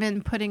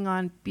women putting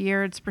on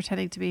beards,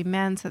 pretending to be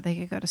men so that they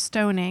could go to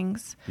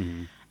stonings,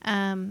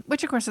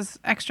 which of course is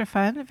extra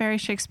fun, very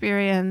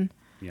Shakespearean.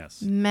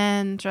 Yes.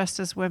 Men dressed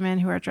as women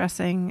who are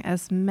dressing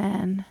as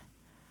men.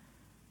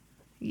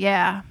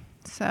 Yeah.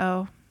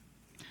 So,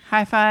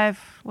 high five,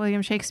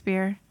 William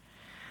Shakespeare.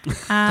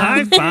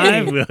 High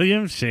five,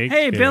 William Shakespeare.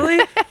 Hey, Billy.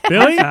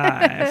 Billy?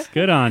 High five.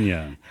 Good on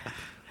you.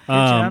 Good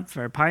job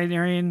for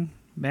pioneering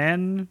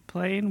men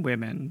playing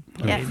women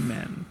playing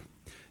men.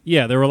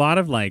 Yeah, there were a lot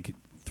of like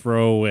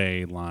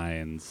throwaway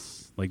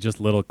lines, like just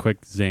little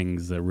quick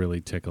zings that really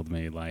tickled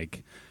me.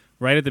 Like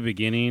right at the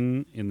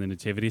beginning in the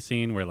nativity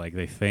scene where like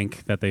they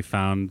think that they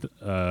found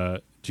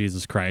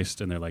Jesus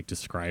Christ and they're like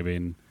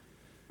describing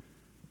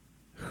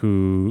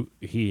who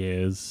he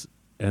is,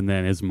 and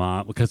then his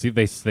mom, because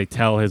they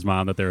tell his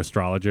mom that they're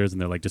astrologers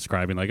and they're like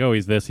describing like, oh,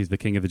 he's the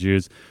king of the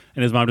Jews,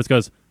 and his mom just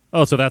goes,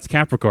 oh, so that's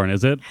Capricorn,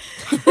 is it?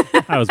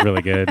 That was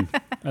really good.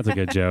 That's a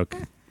good joke.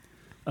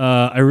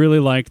 I really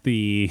liked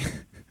I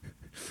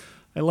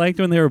liked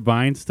when they were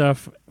buying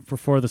stuff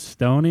before the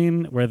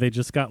stoning, where they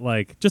just got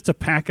like just a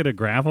packet of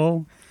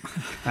gravel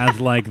as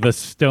like the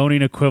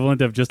stoning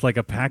equivalent of just like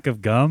a pack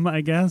of gum,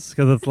 I guess,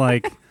 because it's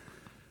like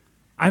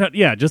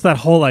just that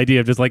whole idea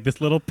of just like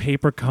this little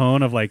paper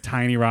cone of like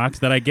tiny rocks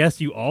that I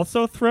guess you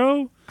also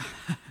throw.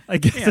 I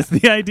guess is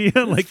the idea.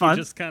 Like fun.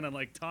 You just kind of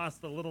like toss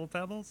the little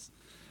pebbles.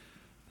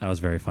 That was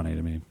very funny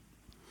to me.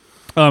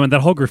 And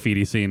that whole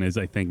graffiti scene is,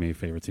 I think, my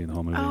favorite scene in the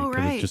whole movie.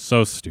 Because it's just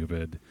so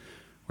stupid.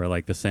 Where,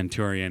 like, the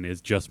centurion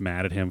is just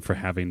mad at him for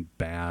having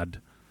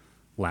bad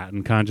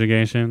Latin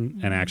conjugation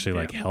and actually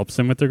like helps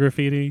him with the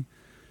graffiti.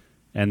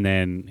 And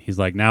then he's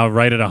like, now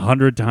write it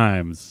 100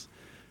 times.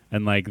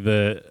 And like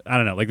I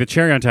don't know, like the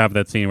cherry on top of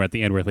that scene where at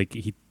the end where like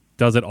he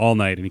does it all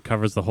night and he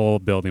covers the whole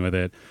building with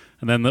it.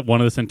 And then one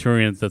of the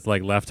centurions that's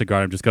like left to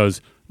guard him just goes,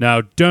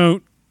 now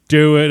don't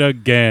do it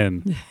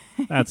again.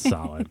 That's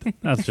solid.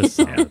 That's just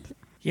solid.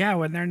 Yeah,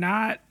 when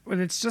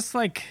it's just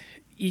like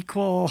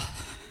equal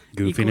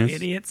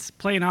idiots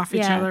playing off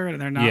each other,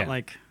 and they're not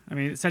like, I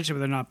mean, essentially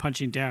they're not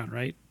punching down,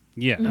 right?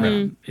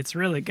 Yeah. It's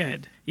really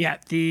good. Yeah,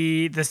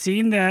 the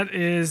scene that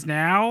is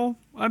now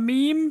a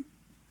meme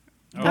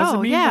was a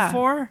meme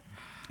before.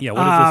 Yeah,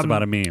 what is this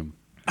about a meme?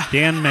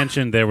 Dan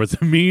mentioned there was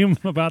a meme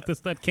about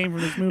this that came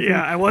from this movie.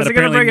 Yeah, I wasn't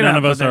going to bring it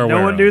up, but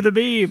no one knew the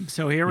meme,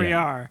 so here we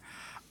are.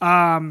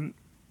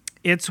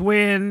 It's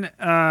when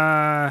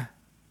the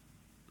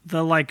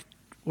like,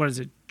 what is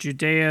it,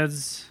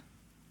 Judea's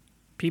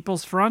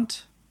People's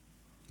Front?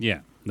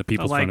 Yeah, the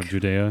People's Front of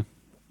Judea.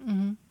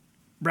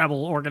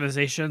 Rebel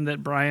organization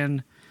that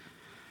Brian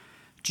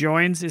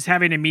joins is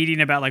having a meeting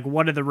about like,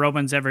 what did the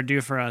Romans ever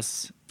do for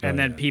us? And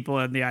then people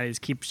in the audience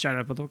keep shouting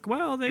up with like,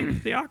 well,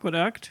 the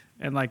aqueduct,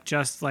 and like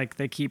just like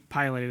they keep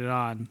piling it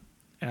on.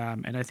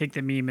 And I think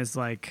the meme is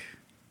like,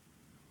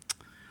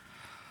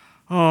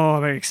 oh,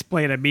 I'm going to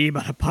explain a meme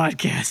on a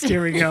podcast.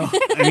 Here we go.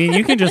 I mean,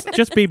 you can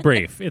just be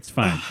brief. It's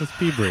fine. Just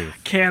be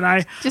brief. Can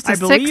I? Just a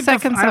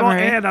 6-second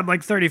summary. And I'm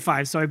like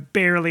 35, so I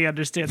barely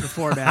understand the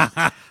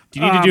format. Do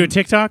you need to do a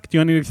TikTok? Do you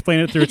want me to explain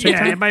it through a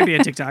TikTok? Yeah, it might be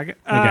a TikTok.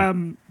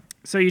 Okay.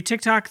 So you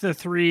TikTok the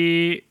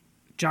three,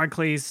 John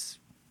Cleese,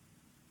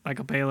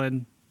 Michael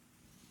Palin,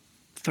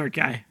 third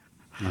guy.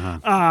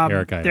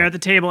 Eric Idle. They're at the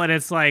table, and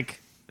it's like,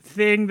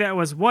 thing that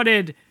was, what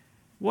did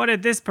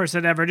this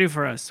person ever do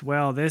for us?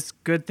 Well, this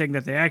good thing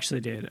that they actually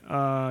did.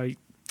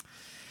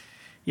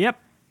 Yep.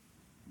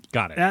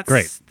 Got it. That's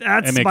great.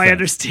 That's my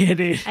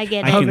understanding. I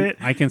get it.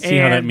 I can see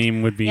how that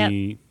meme would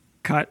be.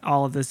 Cut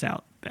all of this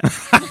out.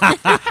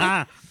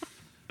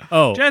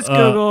 Just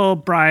Google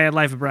Brian,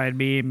 Life of Brian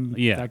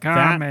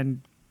meme.com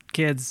and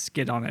kids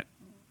get on it.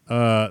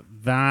 A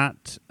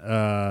lot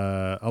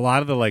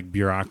of the like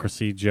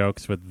bureaucracy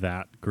jokes with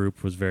that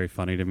group was very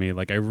funny to me.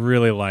 Like I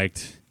really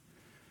liked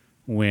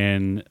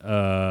when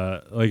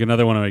like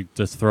another one of my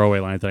just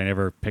throwaway lines that I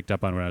never picked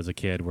up on when I was a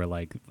kid, where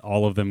like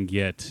all of them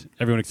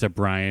everyone except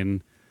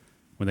Brian,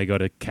 when they go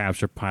to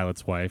capture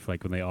Pilate's wife,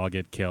 like when they all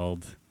get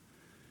killed,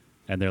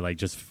 and they're like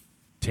just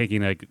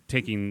taking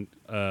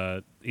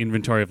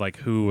inventory of like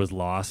who was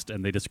lost,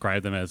 and they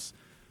describe them as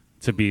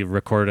to be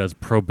recorded as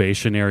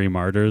probationary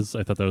martyrs.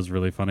 I thought that was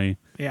really funny.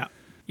 Yeah.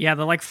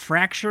 The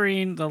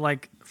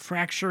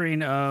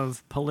fracturing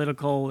of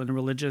political and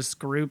religious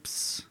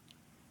groups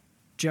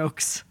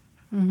jokes.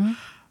 Mm-hmm.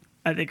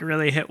 I think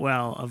really hit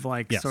well of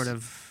like sort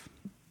of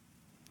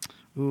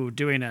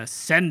doing a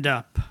send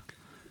up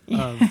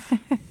of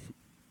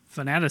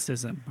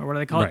fanaticism, or what do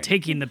they call it?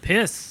 Taking the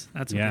piss.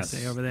 That's what they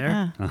say over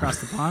there across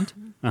the pond.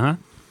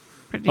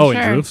 Pretty sure.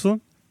 In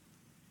Jerusalem?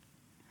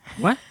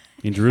 What?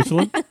 In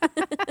Jerusalem?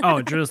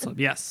 Oh, Jerusalem.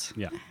 Yes.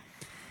 Yeah.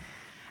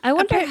 I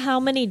wonder how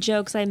many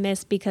jokes I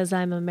missed because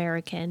I'm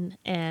American,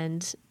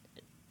 and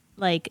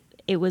like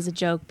it was a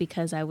joke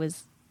because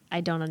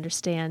I don't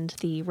understand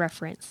the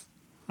reference.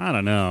 I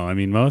don't know. I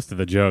mean, most of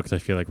the jokes I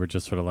feel like we're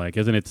just sort of like,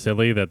 isn't it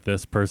silly that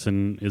this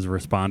person is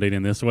responding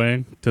in this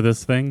way to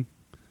this thing?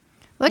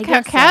 Look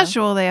how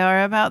casual they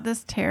are about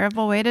this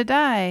terrible way to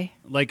die.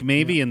 Like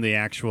maybe in the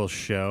actual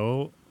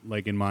show,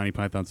 like in Monty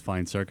Python's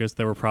Flying Circus,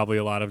 there were probably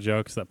a lot of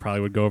jokes that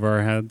probably would go over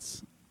our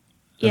heads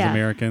as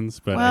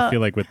Americans. But I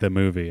feel like with the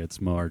movie, it's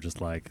more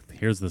just like,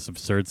 here's this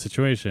absurd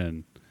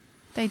situation.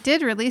 They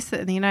did release it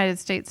in the United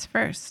States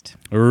first.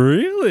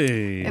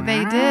 Really?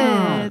 They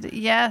did,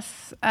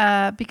 yes,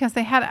 because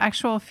they had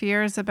actual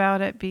fears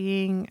about it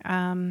being.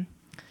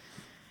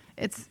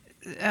 It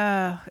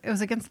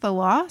was against the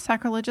law.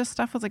 Sacrilegious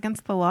stuff was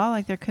against the law.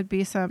 Like there could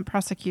be some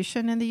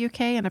prosecution in the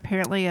UK, and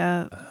apparently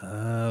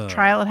a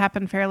trial had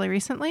happened fairly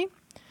recently.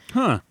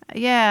 Huh.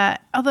 Yeah,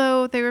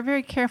 although they were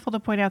very careful to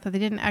point out that they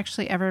didn't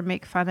actually ever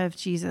make fun of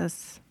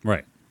Jesus.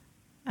 Right.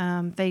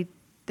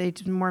 They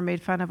more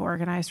made fun of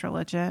organized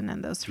religion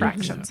and those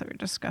fractions that we were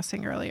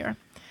discussing earlier.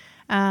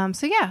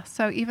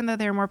 So even though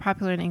they were more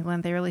popular in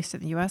England, they released it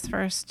in the U.S.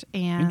 first.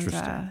 And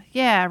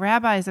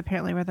rabbis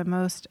apparently were the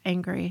most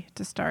angry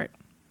to start,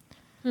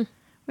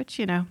 which,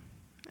 sure.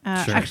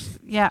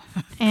 Actually,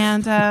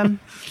 and, that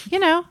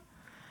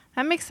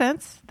makes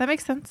sense.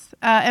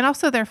 And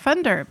also their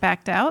funder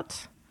backed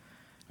out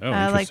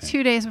like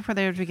 2 days before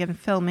they would begin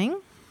filming.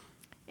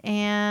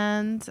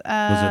 And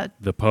was it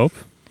the Pope?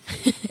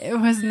 It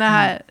was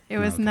not. It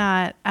was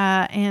not.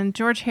 And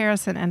George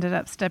Harrison ended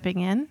up stepping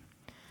in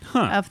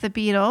of the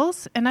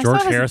Beatles. And I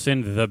George saw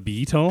Harrison, the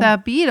Beatle?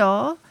 The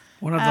Beatle.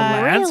 One of the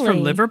lads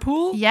from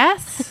Liverpool?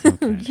 Yes.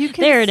 Okay.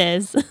 There it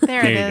is.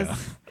 There it is.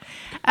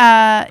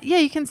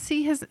 You can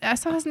see I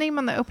saw his name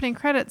on the opening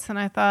credits, and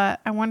I thought,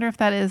 I wonder if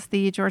that is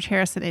the George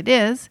Harrison. It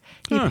is.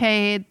 He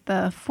paid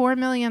the $4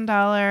 million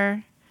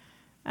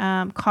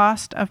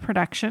cost of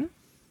production.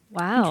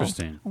 Wow.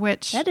 Interesting.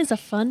 which That is a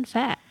fun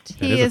fact.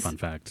 That he is a is fun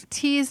fact.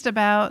 teased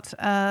about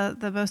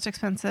the most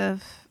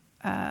expensive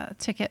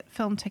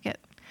film ticket.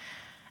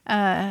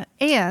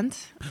 And,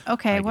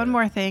 okay, I one get it.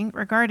 more thing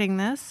regarding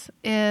this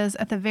is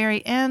at the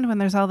very end when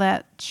there's all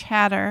that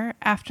chatter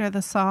after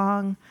the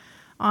song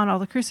on all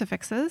the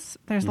crucifixes,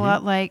 there's a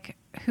lot like,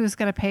 who's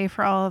going to pay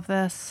for all of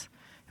this?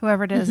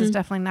 Whoever it is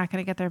definitely not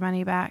going to get their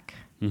money back,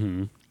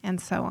 and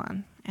so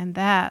on. And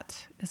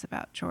that is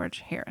about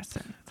George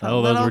Harrison. It's a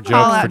Oh, those little were jokes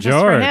call for out just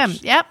for him.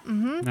 George. Yep.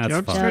 That's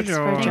Jokes fun. for Jokes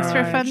for George. Thanks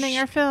for funding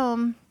our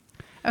film.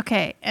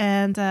 Okay,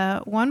 and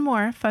one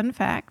more fun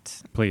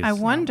fact. Please. I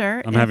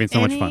wonder I'm if having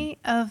so much fun. any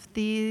of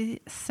the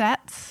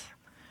sets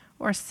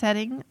or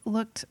setting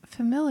looked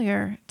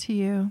familiar to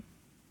you.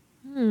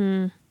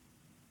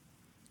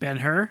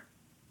 Ben-Hur?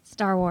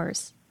 Star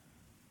Wars.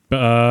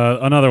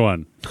 Another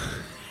one.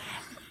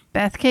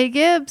 Beth K.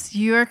 Gibbs,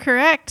 you are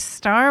correct.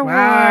 Star Wars.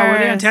 Wow, were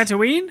they on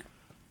Tatooine?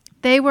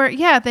 They were in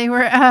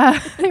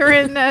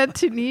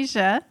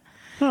Tunisia,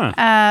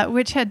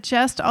 which had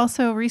just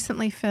also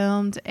recently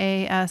filmed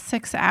a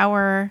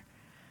 6-hour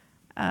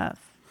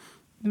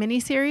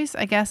miniseries,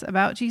 I guess,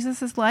 about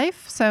Jesus'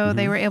 life. So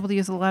they were able to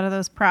use a lot of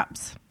those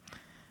props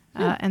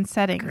and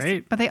settings.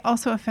 Great. But they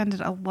also offended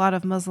a lot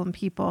of Muslim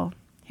people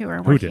who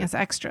were working did? as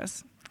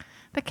extras.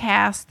 The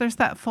cast, there's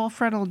that full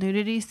frontal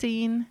nudity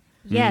scene.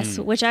 Yes,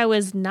 which I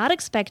was not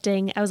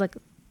expecting. I was like,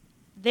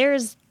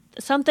 there's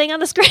something on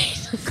the screen.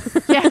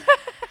 Yeah.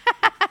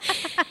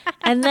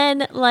 And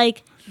then,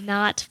 like,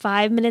 not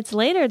 5 minutes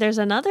later, there's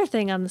another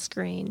thing on the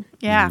screen.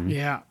 Yeah.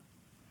 Yeah.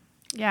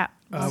 Yeah.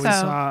 We So,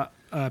 saw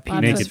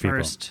penis Naked people.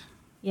 first,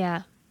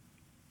 Yeah.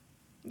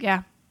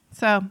 yeah.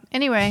 So,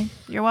 anyway,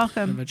 you're and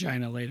welcome.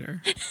 vagina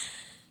later.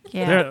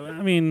 Yeah.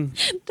 I mean,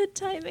 The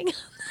timing.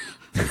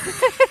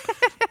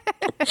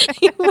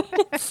 You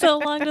waited so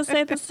long to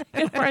say the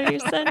second part of your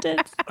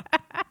sentence.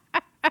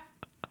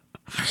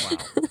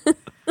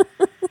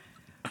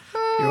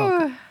 You're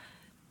welcome.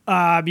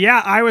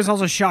 Yeah, I was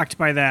also shocked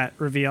by that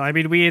reveal. I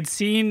mean, we had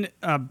seen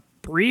a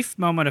brief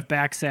moment of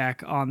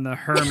backsack on the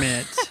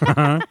Hermit,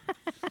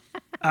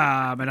 and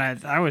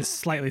I was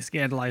slightly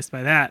scandalized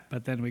by that.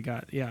 But then we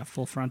got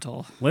full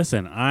frontal.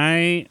 listen,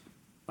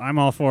 I'm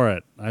all for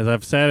it. As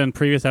I've said in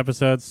previous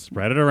episodes,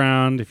 spread it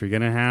around. If you're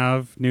going to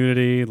have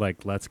nudity,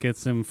 like, let's get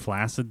some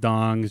flaccid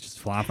dongs just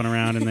flopping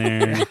around in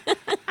there.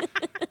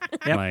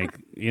 Yep. Like,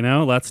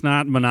 let's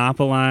not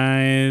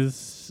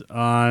monopolize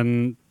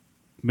on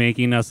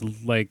making us,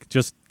 like,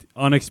 just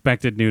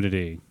unexpected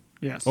nudity.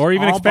 Yes, Or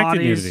even all expected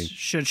bodies nudity.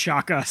 should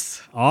shock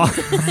us.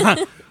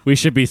 We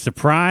should be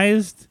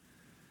surprised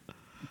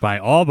by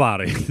all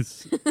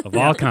bodies of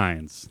all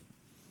kinds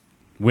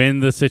when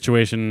the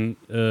situation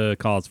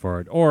calls for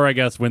it. Or, I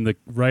guess, when the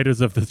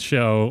writers of the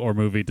show or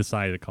movie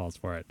decide it calls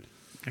for it.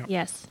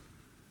 Yes.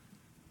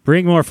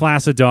 Bring more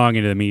flaccid dong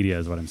into the media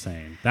is what I'm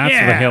saying. That's the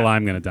Yeah. hill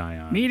I'm going to die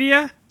on.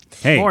 Media,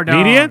 Hey, more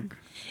media? dog.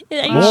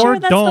 Are you More sure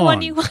that's the one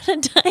dong. you want to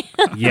die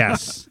on?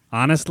 Yes.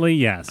 Honestly,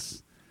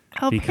 yes.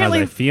 Oh, Because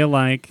apparently, I feel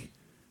like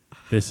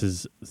this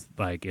is,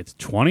 like, it's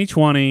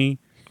 2020.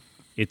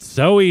 It's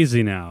so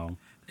easy now.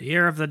 The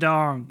year of the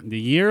dog. The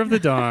year of the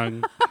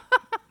dong.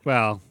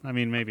 Well, I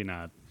mean, maybe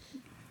not.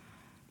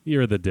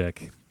 Year of the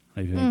dick,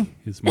 I think,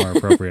 is more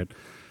appropriate.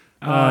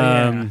 Oh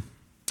yeah.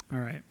 All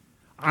right.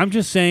 I'm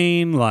just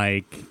saying,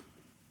 like,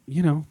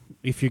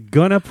 if you're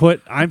going to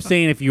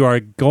if you are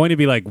going to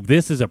be like,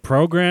 this is a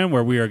program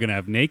where we are going to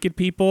have naked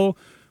people,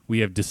 we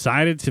have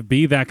decided to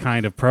be that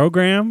kind of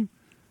program,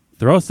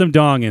 throw some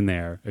dong in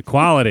there.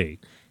 Equality.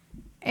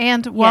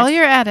 and while Yes.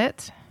 you're at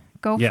it,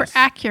 go Yes. for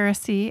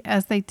accuracy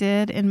as they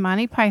did in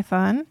Monty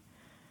Python.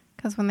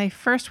 Because when they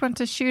first went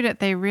to shoot it,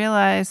 they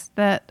realized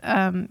that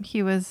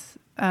he was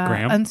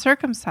Graham?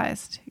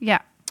 uncircumcised. Yeah.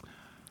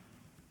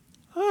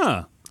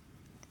 Huh.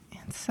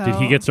 And so, Did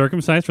he get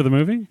circumcised for the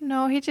movie?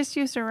 No, he just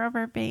used a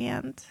rubber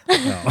band.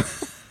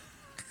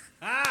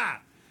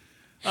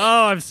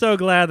 Oh, I'm so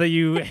glad that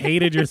you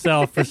hated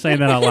yourself for saying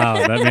that out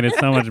loud. That made it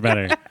so much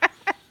better.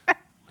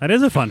 That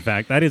is a fun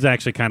fact. That is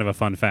actually kind of a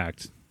fun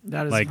fact.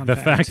 That is a Like fun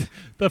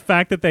the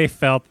fact that they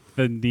felt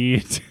the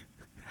need,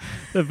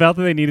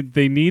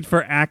 the need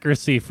for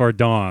accuracy for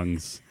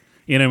dongs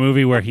in a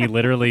movie where he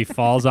literally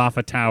falls off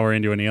a tower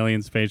into an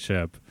alien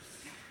spaceship.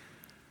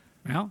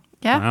 Well,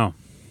 Yeah. Wow.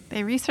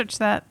 They researched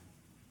that.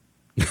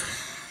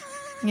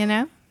 You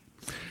know?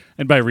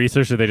 And by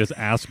research, did they just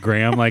ask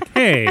Graham, like,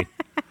 "Hey,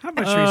 how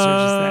much research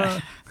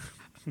is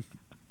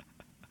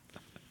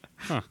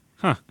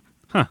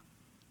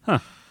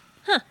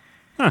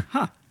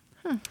that?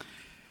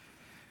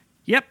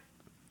 Yep.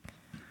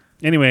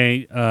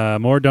 anyway,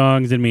 more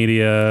dongs in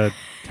media.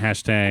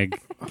 Hashtag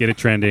get it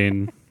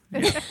trending.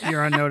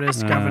 You're on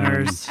notice,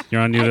 governors.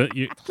 You're on new.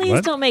 Please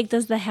what? don't make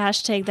this the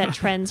hashtag that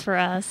trends for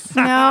us.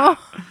 No.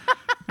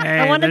 Hey,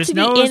 I want it there's to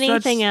be no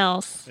anything such,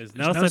 else. There's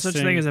There's no such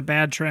thing as a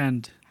bad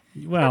trend,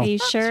 well. Are you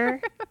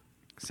sure?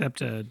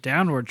 except a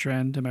downward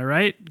trend. Am I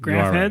right? You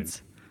Graph are right.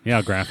 heads.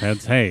 Yeah, graph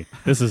heads. Hey,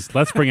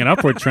 let's bring an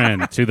upward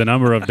trend to the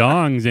number of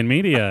dongs in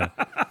media.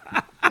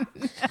 I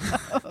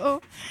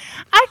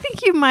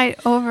think you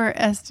might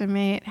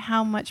overestimate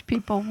how much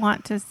people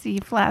want to see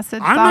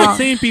flaccid I'm thongs. not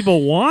saying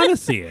people want to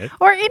see it.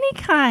 Or any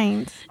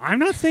kind. I'm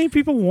not saying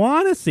people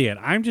want to see it.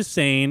 I'm just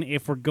saying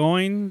if we're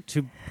going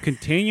to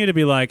continue to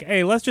be like,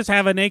 hey, let's just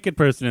have a naked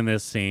person in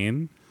this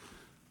scene,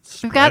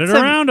 We've got spread it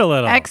some around a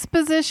little.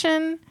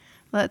 exposition.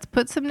 Let's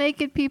put some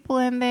naked people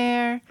in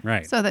there.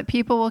 Right. So that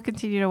people will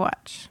continue to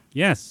watch.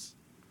 Yes.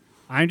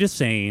 I'm just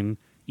saying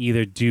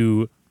either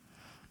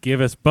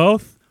give us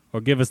both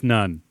or give us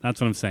none. That's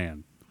what I'm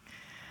saying.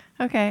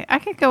 Okay. I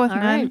could go with All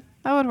none. right.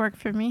 That would work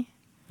for me.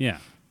 Yeah.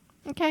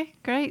 Okay.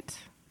 Great.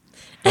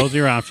 Those are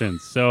your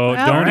options. So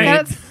Well, donate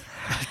that's-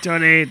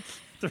 Donate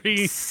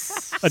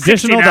 $3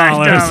 additional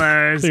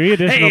 $69. $3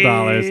 additional Hey.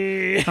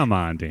 dollars. Come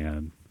on,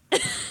 Dan.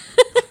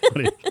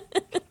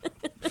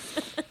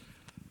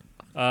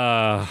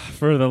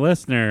 For the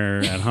listener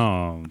at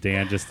home,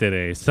 Dan just did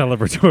a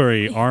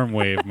celebratory arm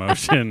wave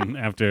motion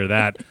after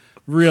that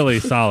really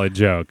solid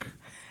joke.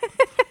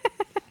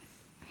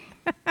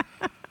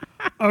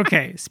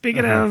 Okay,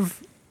 speaking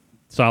of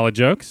Solid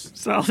jokes?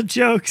 solid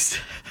jokes.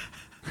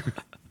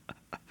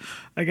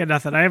 I got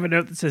nothing. I have a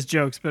note that says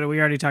jokes, but we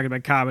already talked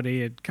about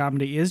comedy, and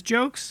comedy is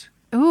jokes.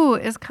 Ooh,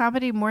 is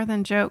comedy more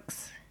than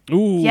jokes?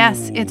 Ooh,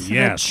 Yes, it's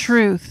yes. the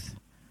truth.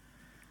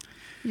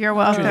 You're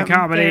welcome. The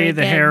comedy, very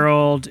the good.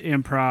 Herald,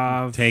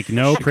 improv. Take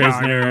no Chicago.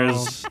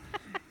 prisoners.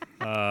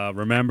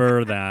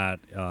 Remember that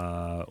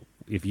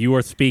if you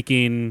are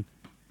speaking,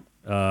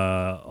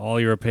 all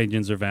your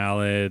opinions are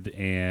valid,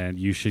 and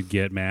you should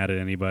get mad at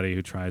anybody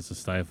who tries to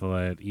stifle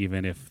it,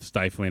 even if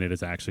stifling it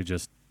is actually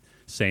just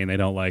saying they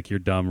don't like your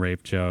dumb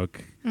rape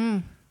joke.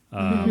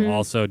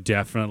 Also,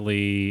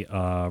 definitely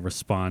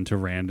respond to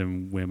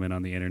random women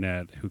on the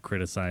internet who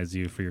criticize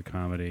you for your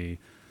comedy.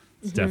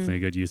 It's definitely a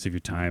good use of your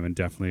time and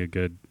definitely a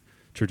good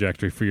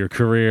trajectory for your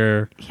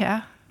career.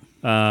 Yeah.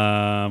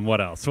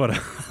 What else?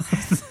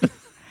 This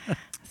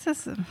is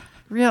some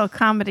real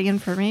comedy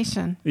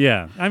information.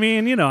 Yeah. I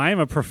mean, I am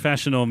a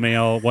professional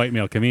white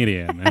male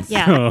comedian. And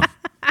Yeah. so,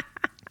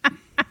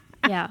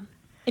 Yeah.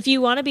 If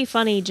you want to be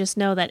funny, just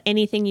know that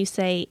anything you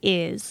say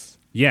is.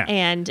 yeah.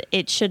 And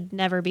it should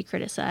never be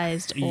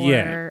criticized or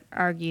Yeah.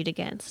 argued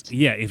against.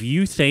 Yeah, if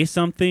you say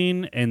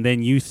something and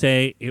then you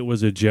say it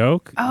was a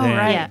joke, Oh, then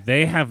right. Yeah.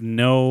 they have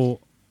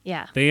no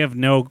Yeah.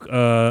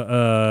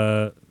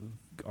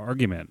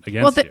 argument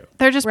against Well, you.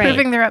 they're just Right.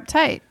 proving they're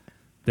uptight.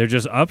 They're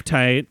just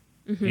uptight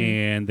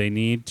and they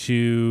need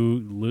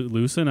to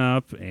loosen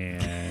up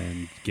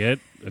and get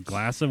a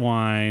glass of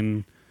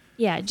wine.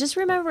 Yeah. Just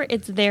remember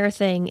it's their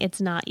thing.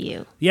 It's not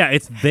you. Yeah,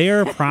 it's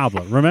their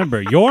problem.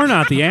 Remember, you're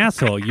not the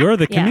asshole. You're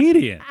the Yeah.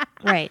 comedian.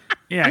 Right.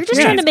 Yeah, You're just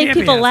kids trying to make can't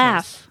be people assholes.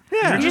 laugh.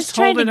 You're You're just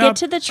trying to holding get up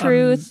to the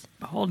truth.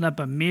 Holding up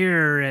a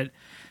mirror at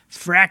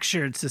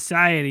fractured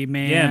society,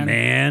 man. Yeah,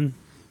 man.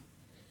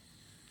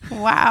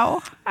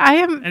 Wow. I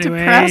am Anyway,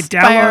 depressed by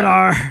download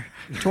our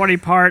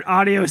 20-part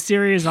audio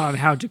series on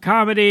how to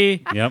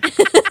comedy. Yep.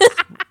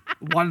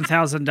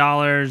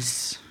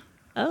 $1,000.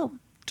 Oh.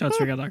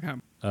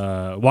 Toadsfreakout.com.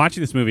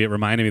 Watching this movie, it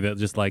reminded me that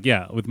just like,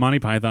 with Monty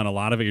Python, a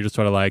lot of it, you're just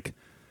sort of like,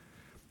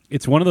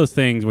 it's one of those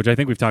things, which I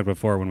think we've talked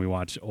before when we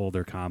watch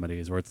older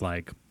comedies, where it's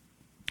like,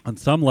 on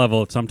some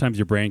level, sometimes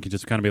your brain can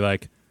just kind of be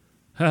like,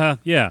 haha,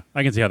 yeah,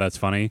 I can see how that's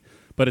funny.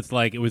 But it's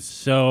like, it's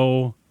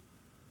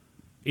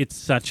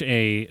such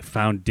a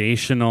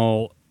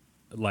foundational,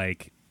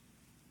 like,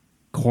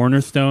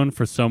 cornerstone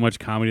for so much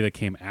comedy that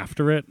came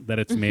after it that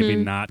it's maybe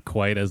not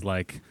quite as,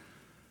 like,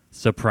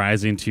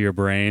 surprising to your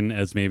brain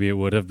as maybe it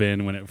would have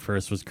been when it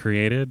first was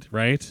created,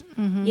 right?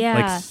 Yeah.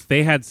 Like,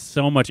 they had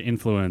so much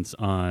influence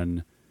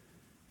on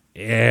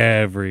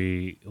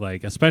every,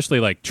 like, especially,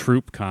 like,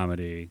 troupe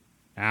comedy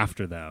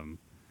after them.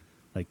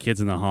 Like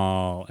Kids in the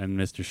Hall and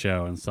Mr.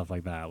 Show and stuff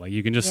like that. Like,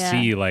 you can just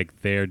see,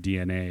 like, their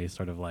DNA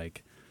sort of,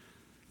 like,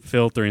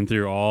 filtering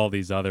through all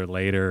these other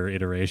later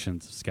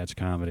iterations of sketch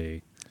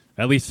comedy.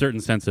 At least certain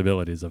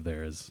sensibilities of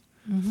theirs.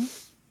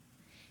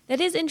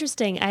 That is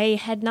interesting. I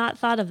had not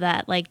thought of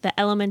that. Like the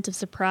element of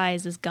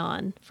surprise is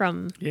gone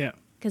from Yeah.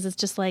 because it's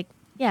just like,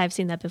 yeah, I've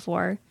seen that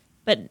before,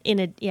 but in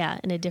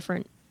a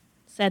different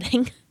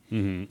setting.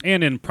 And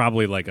in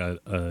probably like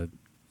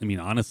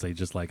honestly,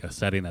 just like a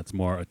setting that's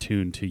more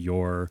attuned to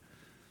your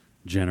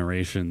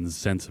generation's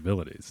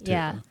sensibilities too.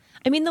 Yeah.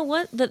 I mean,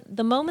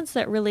 the moments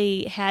that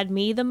really had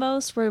me the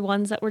most were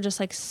ones that were just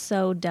like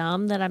so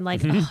dumb that I'm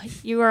like, oh,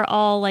 you are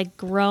all like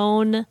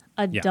grown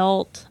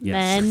adult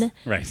Yes. men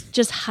Right.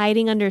 just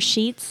hiding under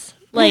sheets.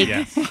 Like,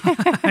 Yes.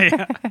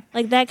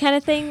 like that kind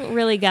of thing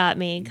really got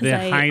me The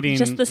because hiding-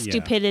 just the yeah.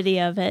 stupidity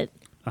of it.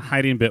 The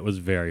hiding bit was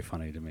very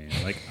funny to me.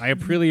 Like, I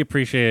really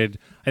appreciated,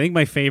 I think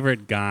my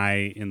favorite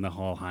guy in the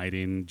whole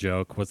hiding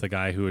joke was the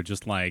guy who would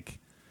just like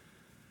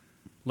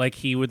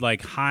he would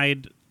like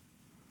hide.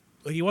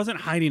 He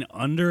wasn't hiding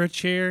under a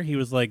chair. He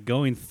was like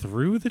going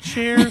through the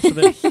chair so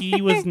that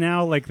he was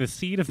now like the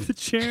seat of the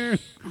chair,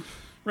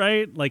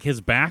 right? Like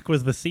his back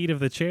was the seat of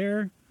the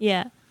chair,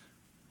 Yeah.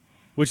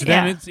 which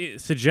then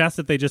it suggests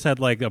that they just had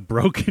like a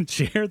broken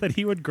chair that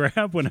he would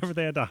grab whenever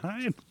they had to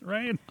hide,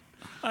 right?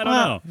 I don't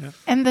know. Yeah.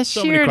 And the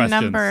So many sheer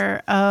questions.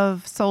 number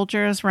of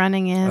soldiers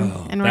running in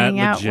and That running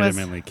out was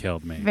legitimately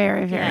killed me.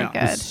 very, very Yeah. It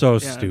good. was so Yeah,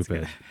 that's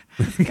stupid.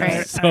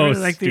 Great. So I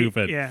really like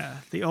stupid.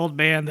 The old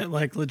man that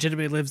like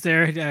legitimately lives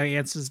there. He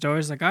answers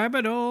doors like, "I'm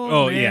an old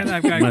Oh, man. yeah.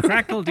 I've got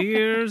crackled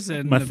ears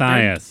and a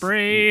Matthias. bent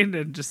brain,"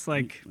 and just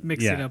like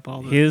mixing up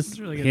all the his it's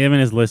really good. him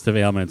and his list of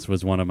ailments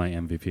was one of my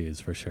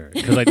MVPs for sure.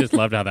 Because I just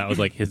loved how that was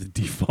like his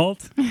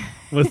default.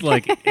 Was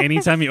like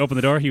anytime he opened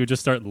the door, he would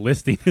just start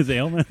listing his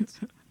ailments.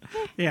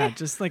 Yeah,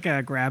 just like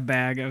a grab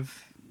bag of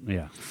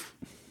Yeah,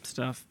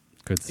 stuff.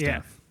 good stuff.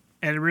 Yeah,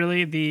 and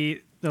really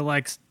the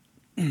like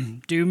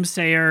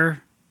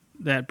doomsayer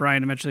that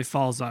Brian eventually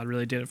falls on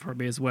really did it for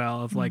me as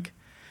well. Of like,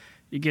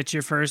 you get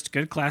your first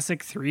good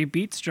classic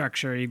 3-beat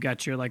structure. You've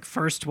got your like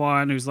first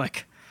one who's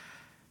like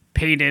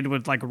painted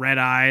with like red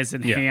eyes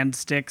and Yeah. hand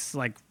sticks,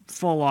 like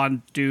full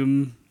on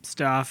doom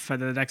stuff,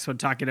 and then the next one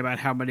talking about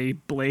how many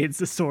blades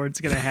the sword's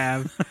gonna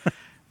have.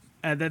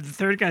 And then the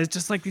third guy is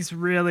just like these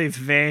really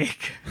vague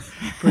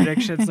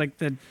predictions, like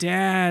the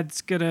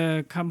dad's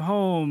gonna come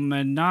home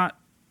and not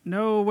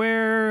know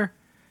where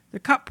the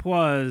cup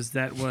was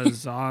that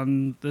was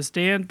on the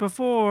stand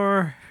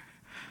before.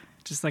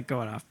 Just like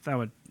going off. That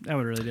would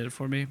really did it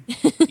for me.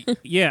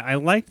 Yeah, I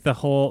liked the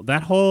whole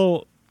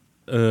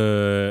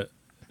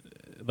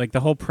like the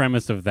whole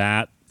premise of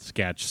that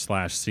sketch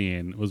 /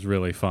 scene was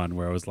really fun.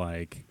 Where it was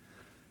like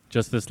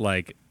just this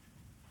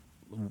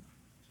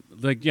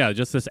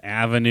just this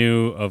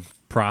avenue of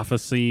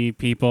prophecy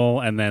people,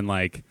 and then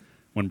like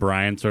when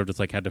Brian sort of just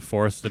like had to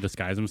force to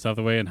disguise himself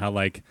away, and how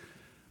like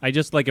I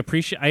just like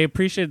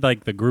appreciated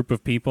like the group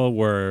of people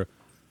were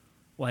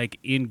like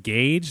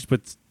engaged,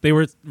 but they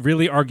were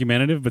really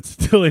argumentative, but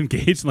still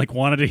engaged and like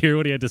wanted to hear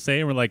what he had to say,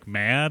 and were like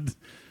mad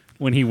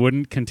when he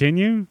wouldn't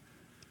continue.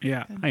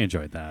 Yeah. I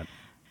enjoyed that.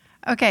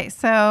 Okay,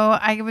 so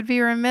I would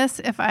be remiss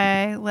if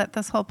I let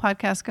this whole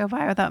podcast go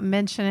by without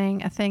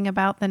mentioning a thing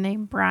about the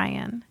name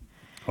Brian.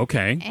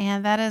 Okay.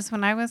 And that is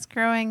when I was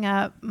growing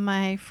up,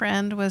 my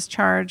friend was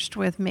charged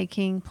with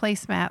making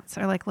placemats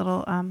or like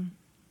little,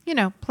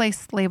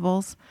 place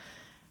labels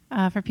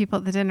for people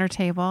at the dinner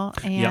table.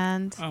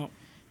 And Oh.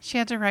 she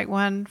had to write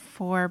one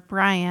for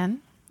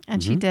Brian,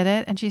 and she did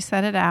it, and she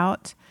set it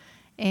out.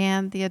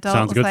 And the adult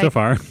Sounds was good like, so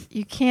far.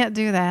 "You can't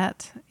do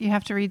that. You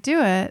have to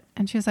redo it."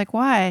 And she was like,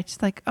 "Why?"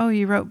 She's like, "Oh,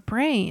 you wrote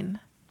brain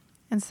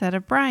instead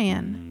of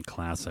Brian."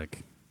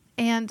 Classic.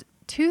 And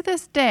to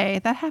this day,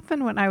 that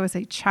happened when I was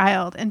a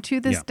child. And to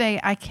this Yeah. day,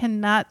 I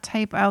cannot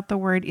type out the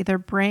word either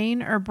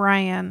brain or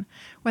Brian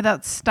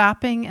without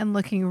stopping and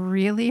looking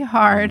really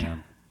hard. Yeah.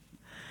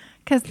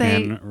 Because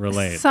Can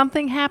relate.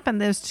 something happened.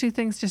 Those two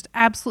things just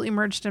absolutely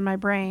merged in my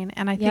brain.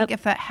 And I think Yep.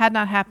 if that had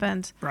not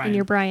happened, Brian. And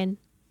you're Brian.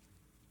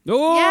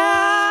 Oh!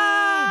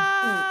 yeah,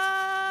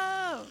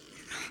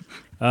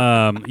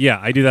 Yeah,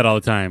 I do that all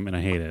the time, and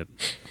I hate it.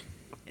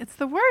 it's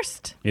the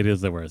worst. It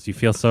is the worst. You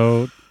feel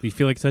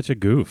like such a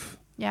goof.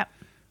 Yep.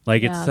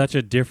 Like it's Yeah. such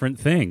a different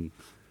thing,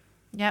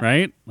 Yep.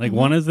 right? Like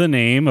one is the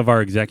name of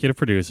our executive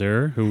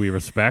producer, who we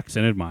respect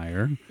and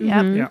admire,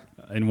 Yep. Mhm. Yeah.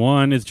 and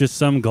one is just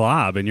some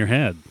glob in your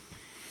head.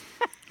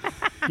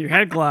 Your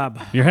head glob.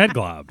 Your head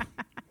glob.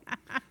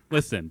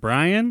 Listen,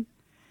 Brian,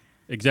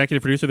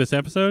 executive producer of this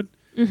episode,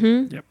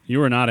 Yep.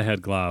 you are not a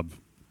head glob.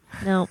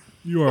 No.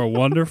 You are a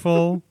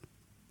wonderful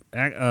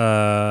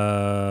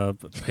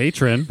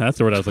patron. That's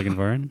the word I was looking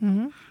for.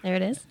 There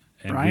it is.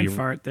 And Brian we-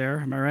 fart there.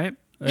 Am I right?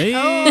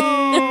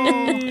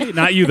 Hey!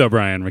 Not you though,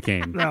 Brian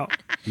McCain. No.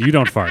 You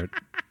don't fart.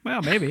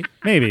 Well, maybe.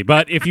 Maybe,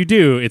 but if you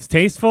do, it's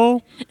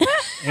tasteful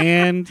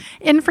and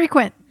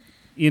Infrequent.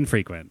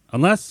 infrequent.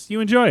 Unless you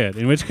enjoy it,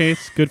 in which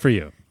case, good for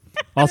you.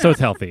 Also, it's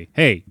healthy.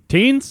 Hey,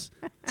 teens,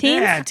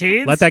 Teens? Yeah,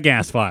 teens. let that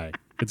gas fly.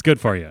 It's good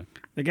for you.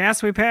 The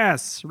gas we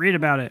pass. Read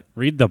about it.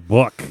 Read the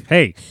book.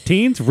 Hey,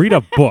 teens, read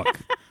a book.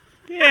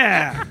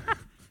 Yeah.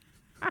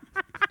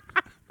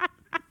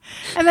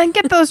 And then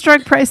get those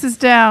drug prices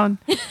down.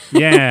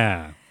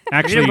 Yeah.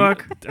 Actually, Read a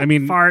book. I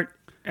mean, Fart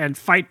and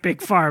fight big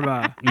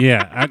pharma.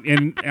 yeah.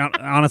 And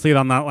honestly,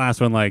 on that last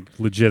one, like,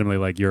 legitimately,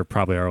 like, you're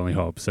probably our only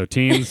hope. So,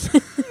 teens,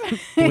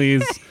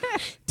 please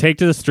take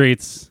to the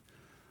streets.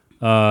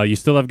 You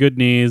still have good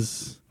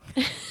knees.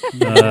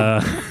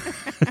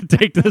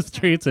 Take to the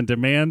streets and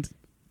demand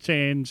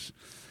change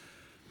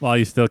while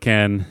you still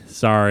can.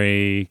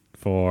 Sorry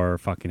for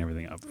fucking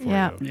everything up for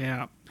Yeah. you.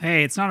 Yeah.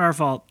 Hey, it's not our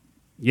fault.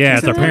 Yeah,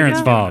 it's our There you parents'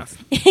 go. fault.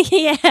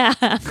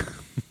 Yeah.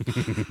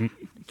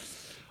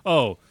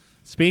 Oh,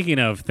 speaking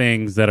of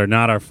things that are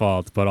not our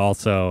fault, but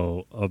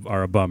also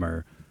are a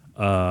bummer,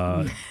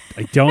 I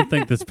don't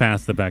think this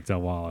passed the Bechdel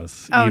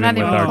Wallace. Oh, even not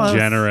with even our close.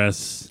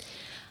 generous.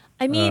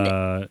 I mean,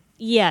 Uh,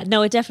 yeah,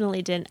 no, it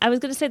definitely didn't. I was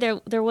going to say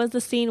there was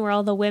the scene where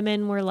all the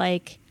women were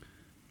like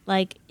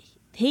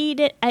he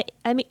did.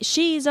 I mean,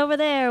 she's over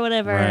there, or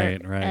whatever.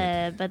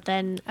 Right. But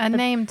then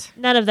Unnamed.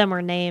 none of them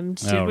were named.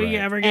 Did Oh, we right.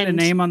 ever get a And-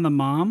 name on the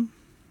mom?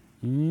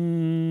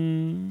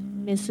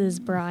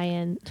 Mrs.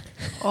 Bryant.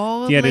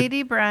 Old Yeah, did-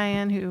 Lady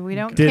Brian, who we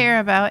don't Did- care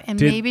about. And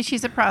did- maybe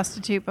she's a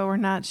prostitute, but we're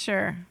not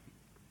sure.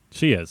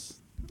 she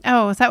is.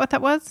 Oh, is that what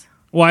that was?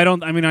 Well, I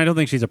don't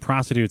think she's a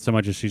prostitute so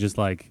much as she just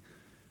like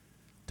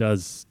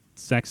does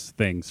sex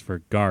things for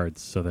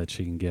guards so that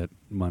she can get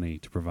money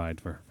to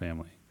provide for her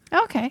family.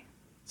 Okay.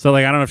 So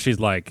like I don't know if she's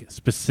like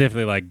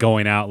specifically like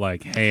going out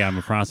like, hey, I'm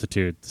a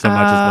prostitute, so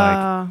much as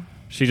like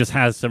she just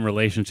has some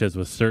relationships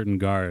with certain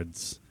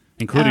guards,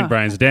 including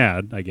Brian's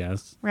dad, I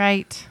guess.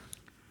 Right.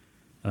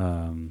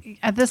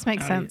 This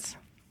makes sense.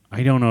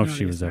 I don't know if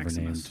she was ever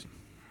named.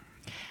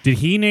 Did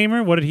he name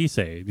her? What did he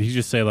say? Did he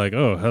just say like,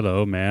 oh,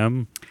 hello,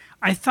 ma'am?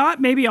 I thought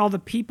maybe all the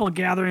people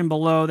gathering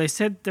below, they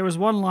said there was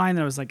one line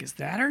that was like, is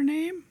that her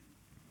name?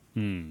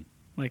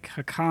 Like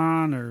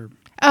Hakan or...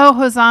 Oh,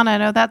 Hosanna.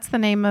 No, that's the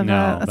name of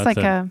that's like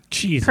a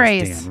Jesus,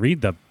 praise.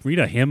 Dan, read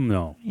a hymn,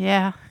 though.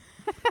 Yeah.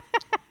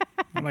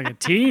 I'm like a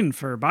teen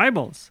for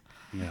Bibles.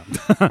 Yeah.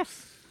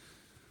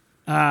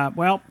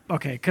 Well,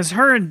 okay, because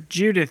her and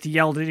Judith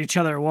yelled at each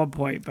other at one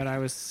point, but I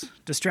was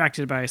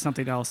distracted by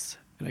something else,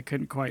 and I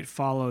couldn't quite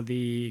follow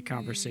the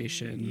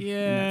conversation.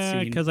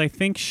 Yeah, because I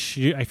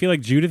feel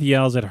like Judith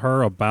yells at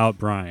her about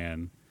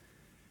Brian,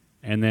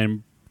 and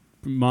then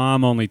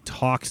Mom only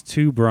talks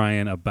to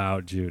Brian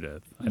about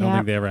Judith. I don't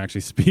think they ever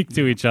actually speak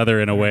to each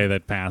other in a way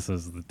that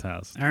passes the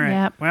test. All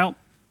right. Yep. Well,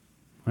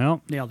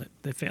 nailed it.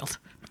 They failed.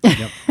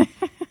 Yep.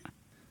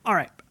 All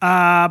right.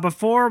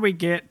 Before we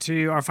get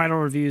to our final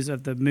reviews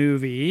of the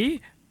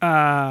movie,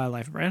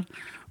 Life of Brian,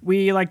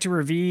 we like to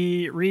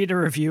read a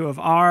review of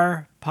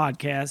our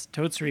podcast,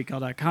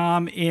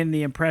 totesrecall.com, in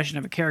the impression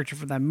of a character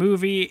from that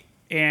movie.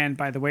 And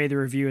by the way, the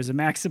review is a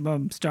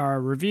maximum star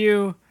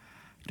review.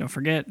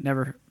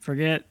 Never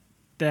forget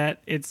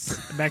that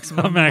it's a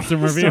maximum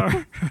review.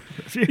 Star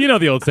review. You know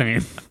the old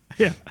saying.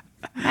 Yeah.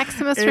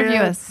 Maximus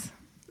Reviewus.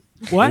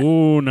 What?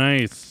 Oh,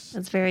 nice.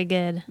 That's very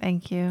good.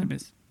 Thank you. I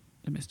missed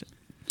it.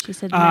 She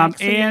said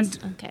Maximus.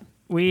 And okay.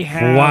 we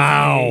have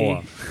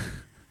Wow.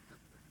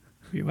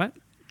 What?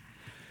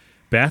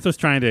 Beth was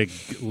trying to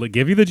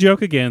give you the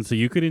joke again so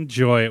you could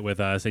enjoy it with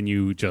us, and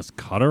you just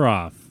cut her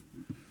off.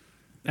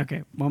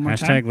 Okay, one more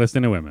Hashtag time.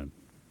 listen to women.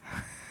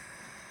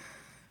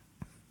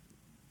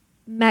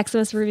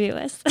 Maximus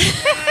Reviewus.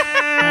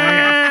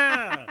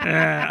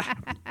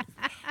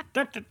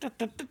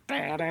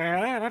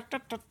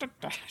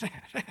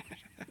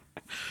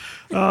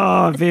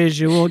 Oh,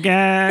 visual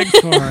gag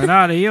for an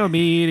audio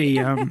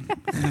medium.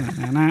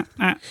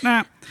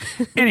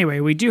 Anyway,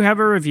 we do have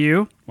a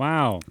review.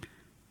 Wow.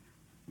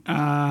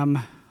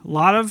 A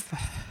lot of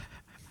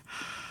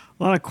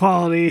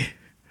quality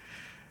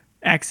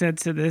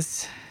accents in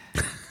this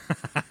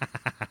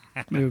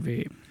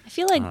movie. I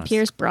feel like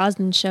Pierce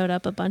Brosnan showed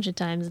up a bunch of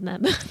times in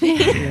that movie.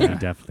 Yeah, he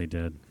definitely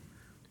did.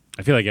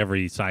 I feel like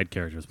every side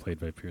character was played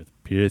by Pierce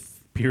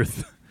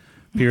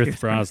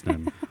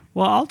Brosnan.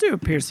 Well, I'll do a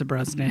Pierce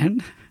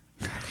Brosnan.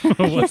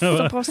 Pierce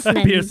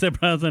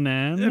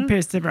Brosnan.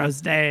 Pierce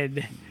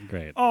Brosnan.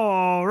 Great.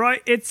 All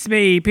right, it's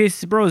me,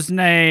 Pierce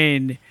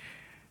Brosnan.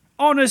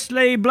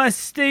 Honestly,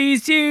 bless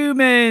these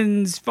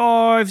humans.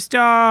 5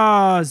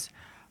 stars.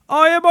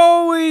 I am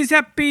always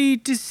happy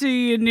to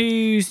see a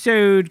new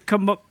episode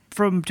come up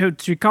from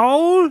Totes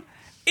Recall.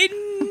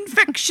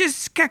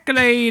 Infectious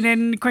cackling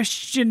and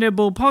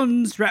questionable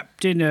puns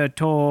wrapped in a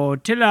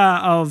tortilla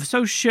of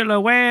social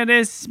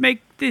awareness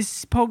make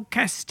this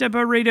podcast a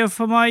burrito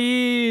for my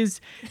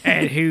ears.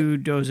 And who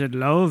doesn't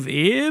love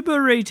ear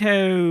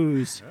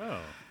burritos? Oh.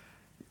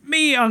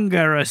 Me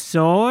hunger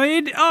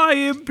aside, I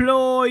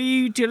implore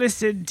you to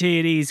listen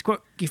to these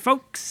quirky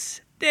folks.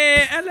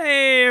 They're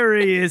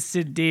hilarious,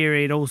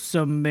 endearing,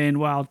 awesome, and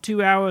while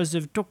 2 hours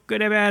of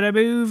talking about a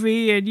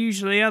movie and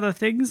usually other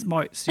things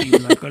might seem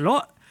like a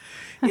lot,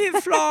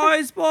 it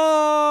flies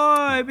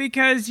by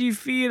because you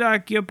feel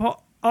like you're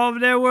part of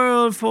their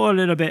world for a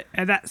little bit,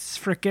 and that's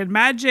freaking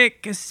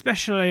magic,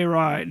 especially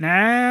right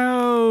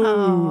now.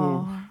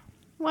 Oh.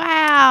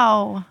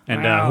 Wow.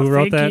 And Wow, who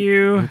wrote that? thank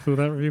you. Who wrote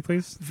that review,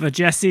 please? For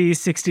Jesse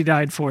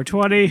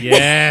 69420.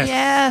 Yes.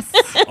 Yes.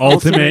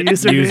 Ultimate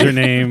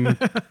username.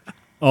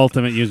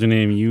 Ultimate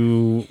username.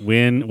 You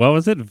win. What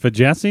was it?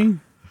 Vajesse?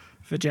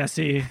 For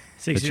Jesse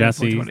For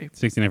Jesse 69420.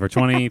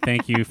 69420.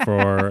 Thank you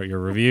for your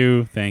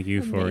review. Thank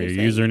you for your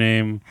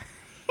username.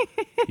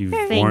 You've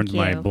warmed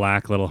my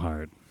black little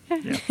heart.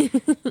 Yeah.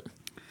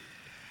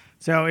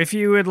 So if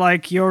you would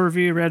like your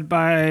review read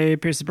by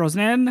Pierce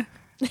Brosnan,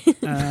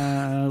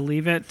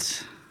 leave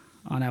it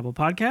on Apple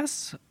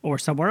Podcasts or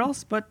somewhere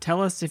else, but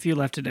tell us if you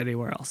left it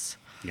anywhere else.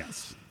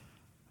 Yes.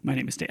 My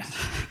name is Dan.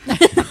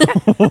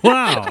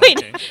 Wow.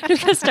 Wait, we're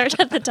going to start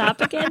at the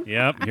top again?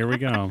 Yep, here we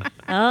go.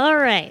 All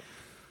right.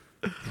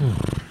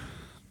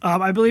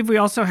 I believe we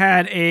also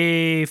had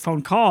a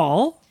phone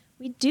call.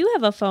 We do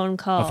have a phone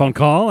call. A phone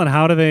call? And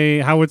how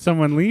would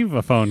someone leave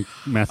a phone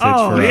message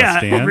for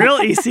us, Dan? Real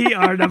easy.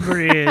 Our number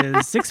is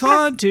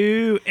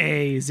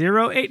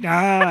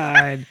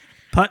 612-8089.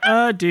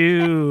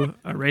 Put-a-do.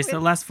 Erase the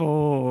last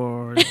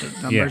 4. The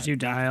numbers you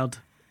dialed.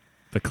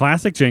 The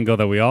classic jingle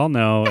that we all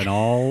know and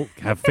all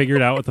have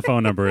figured out what the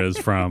phone number is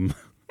from.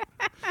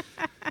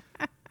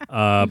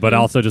 But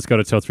also just go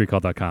to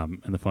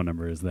totesrecall.com and the phone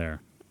number is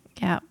there.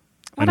 Yeah.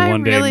 And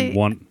one day,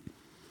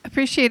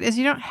 appreciate is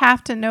you don't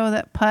have to know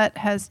that putt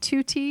has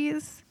 2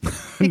 T's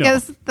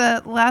because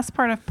the last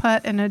part of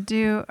putt and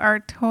ado are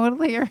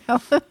totally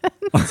irrelevant.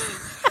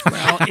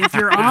 Well, if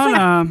you're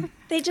on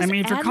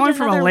if you're calling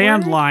from a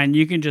landline,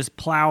 you can just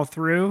plow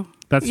through.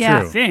 That's Yeah.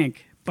 true. I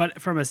think.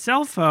 But from a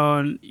cell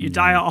phone, you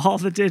dial all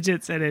the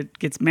digits and it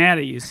gets mad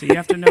at you. So you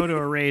have to know to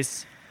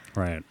erase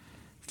Right.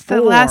 the 4.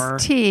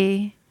 last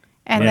T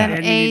and Yeah. then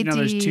And you need to know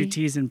there's 2 AD.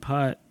 T's in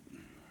putt.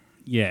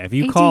 Yeah, if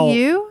you call...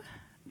 ADU?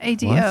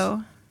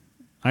 ADO.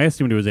 I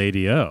assumed it was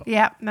ADO.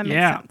 Yeah, that makes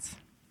Yeah. sense.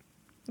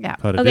 Yeah.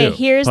 Put-a-do. Okay,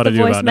 here's the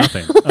Put-a-do about voicemail.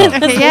 nothing. Oh.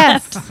 Okay,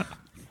 yes.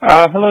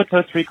 Hello,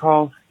 Toast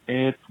Recall.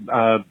 It's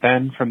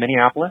Ben from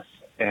Minneapolis,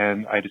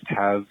 and I just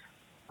have,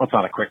 well, it's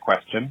not a quick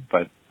question,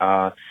 but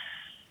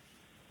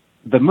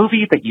the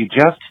movie that you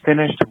just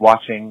finished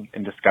watching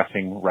and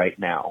discussing right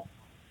now,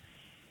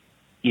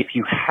 if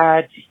you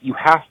have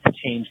to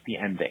change the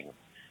ending,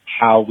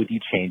 how would you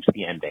change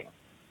the ending?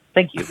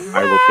 Thank you.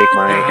 I will take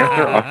my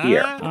answer off the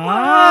air.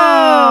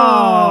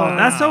 Oh,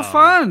 that's so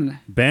fun.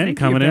 Ben Thank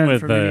coming you, in Ben, with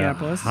from the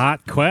Minneapolis.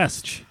 hot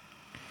quest.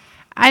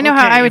 I know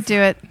how Okay, I would if-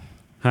 do it.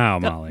 How,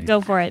 Molly?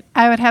 Go for it.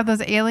 I would have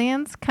those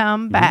aliens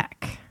come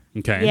back.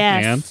 Okay.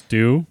 Yes. And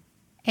do.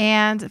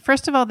 And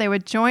first of all, they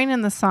would join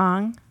in the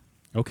song.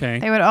 Okay.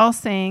 They would all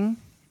sing.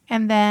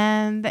 And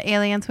then the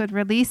aliens would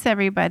release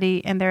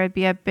everybody, and there would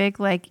be a big,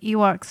 like,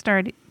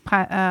 there'd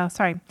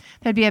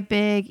be a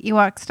big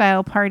Ewok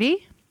style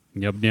party,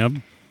 Yep. Yep.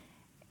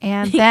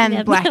 and then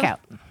Yep. blackout.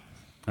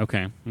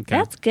 Okay. Okay.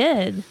 That's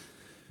good.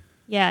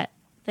 Yeah,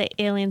 the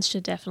aliens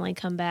should definitely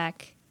come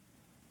back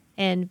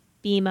and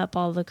beam up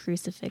all the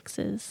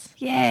crucifixes.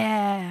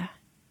 Yeah.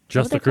 Just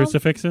what the they're called?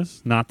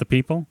 crucifixes, not the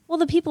people? Well,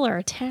 the people are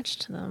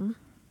attached to them.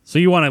 So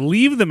you want to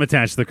leave them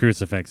attached to the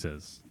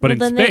crucifixes, but Well, in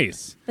then they-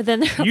 space. But then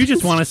they're You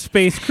just want to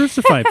space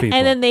crucify people.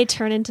 and then they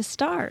turn into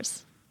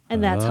stars.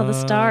 And that's how the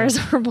stars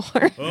were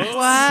born. What?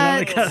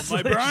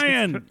 my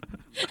Brian.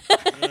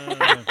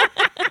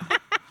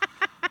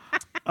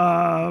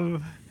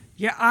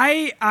 Yeah,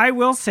 I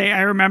will say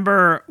I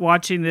remember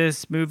watching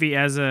this movie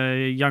as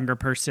a younger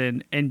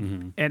person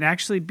and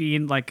actually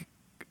being like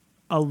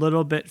a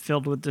little bit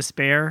filled with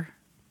despair.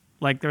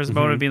 Like there was a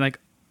moment of being like,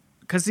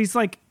 because he's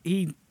like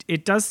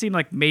it does seem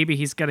like maybe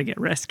he's gonna get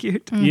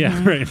rescued,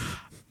 Yeah, right.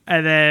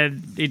 and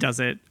then he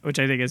doesn't, which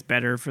I think is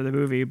better for the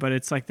movie. But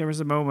it's like there was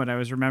a moment I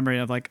was remembering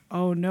of like,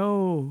 oh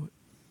no,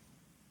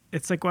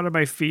 it's like one of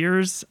my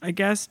fears, I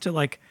guess, to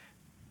like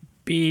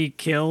be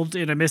killed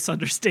in a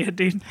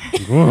misunderstanding.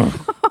 Whoa.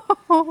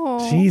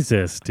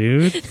 Jesus,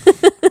 dude.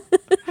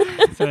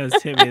 So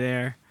it's hit me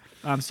there.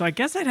 So I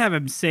guess I'd have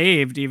him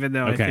saved, even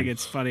though I Okay. think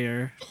it's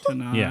funnier to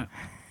not. Yeah.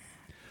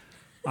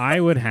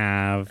 I would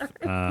have.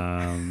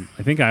 I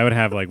think I would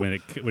have like when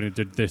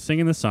they're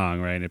singing the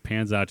song, right, and it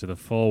pans out to the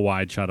full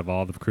wide shot of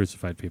all the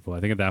crucified people. I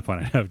think at that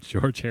point I'd have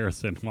George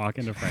Harrison walk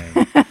into frame.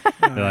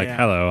 They're like, yeah.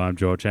 "Hello, I'm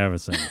George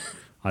Harrison.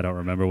 I don't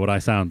remember what I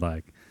sound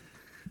like."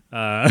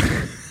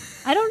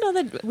 I don't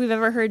know that we've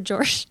ever heard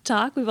George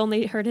talk. We've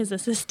only heard his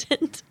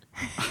assistant.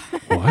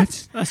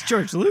 What? That's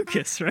George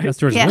Lucas, right? That's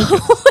George Yeah.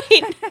 Lucas.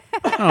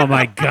 Oh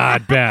my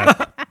God,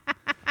 Beth.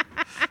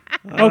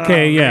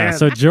 Okay, yeah. man.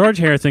 So George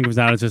Harrison comes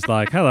out and is just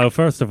like, "Hello,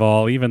 first of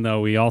all, even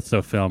though we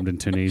also filmed in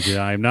Tunisia,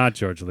 I'm not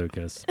George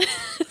Lucas.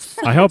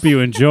 I hope you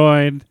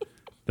enjoyed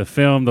the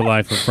film, The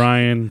Life of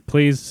Brian.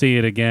 Please see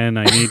it again.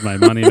 I need my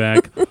money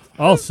back.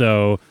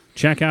 Also,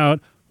 check out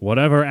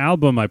whatever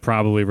album I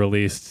probably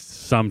released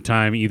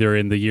sometime either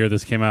in the year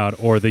this came out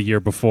or the year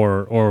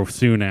before or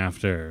soon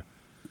after.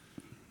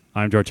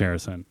 I'm George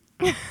Harrison.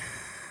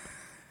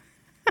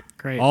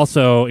 Great.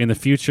 Also, in the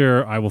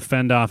future, I will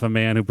fend off a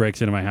man who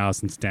breaks into my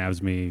house and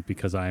stabs me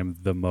because I am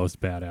the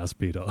most badass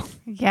Beatle."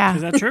 Yeah.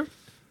 Is that true?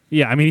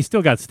 Yeah, I mean, he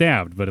still got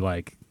stabbed, but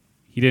like,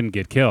 he didn't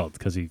get killed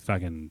because he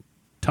fucking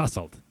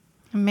tussled.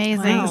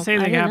 Amazing. I think Wow. the same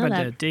I thing didn't know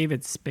happened to that.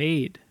 David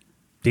Spade.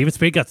 David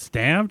Spade got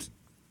stabbed?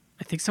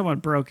 I think someone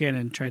broke in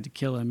and tried to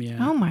kill him. Yeah.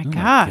 Oh my Oh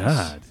gosh. my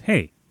God.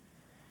 Hey,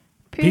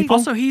 Pete-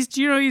 Also, he's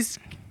he's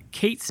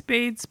Kate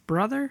Spade's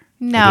brother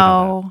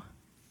No.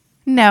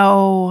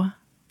 No.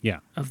 yeah.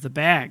 of the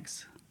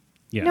bags.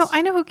 Yes. No,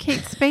 I know who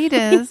Kate Spade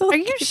is. Are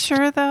you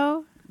sure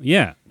though?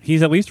 Yeah,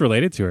 he's at least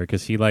related to her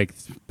because he like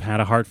had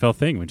a heartfelt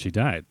thing when she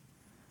died.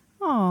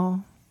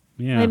 Oh.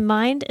 Yeah. My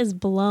mind is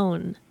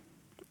blown.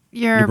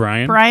 You're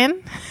Brian?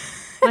 Brian?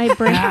 My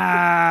brain.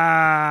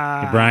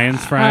 Ah,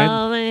 Brian's fried.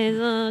 Always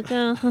look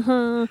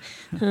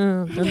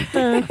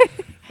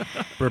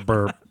Burr,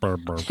 burr, burr,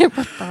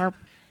 burr.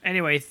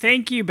 Anyway,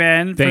 thank you,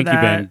 Ben. Thank for you,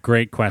 that. Ben.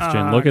 Great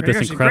question. Look at Great this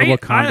question. incredible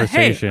Great.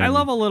 conversation. I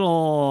love a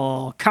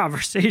little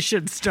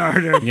conversation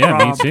starter. Yeah,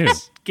 me prompt too.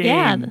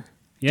 Game.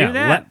 Yeah. Do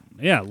that.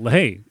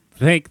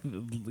 Hey,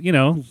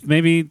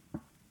 maybe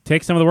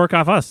take some of the work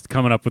off us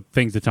coming up with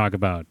things to talk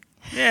about.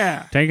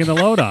 Yeah. Taking the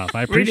load off.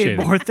 I We appreciate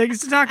need it. more things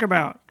to talk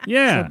about.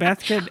 Yeah. So Beth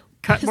can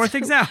cut more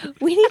things out.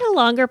 We need a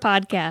longer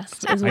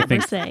podcast, is I what we're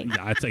think saying.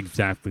 that's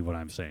exactly what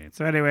I'm saying.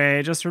 So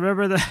anyway, just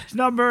remember the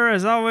number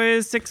as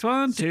always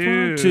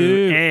 612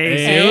 612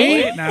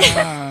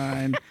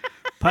 8089.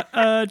 Putt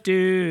a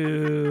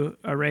do,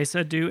 erase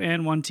a do,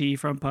 and 1 T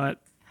from putt.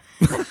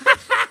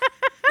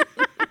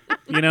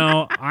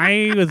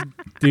 I was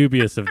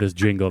dubious of this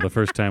jingle the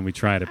first time we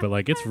tried it, but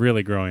like it's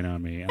really growing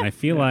on me, and I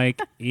feel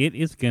like it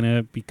is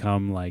gonna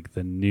become like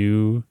the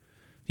new,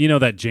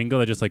 that jingle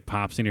that just like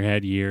pops in your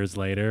head years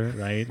later,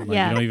 right? Like,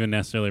 Yeah. You don't even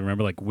necessarily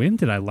remember like when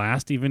did I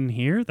last even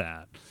hear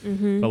that?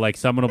 Mm-hmm. But like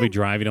someone will be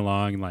driving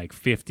along like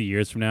 50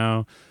 years from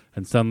now,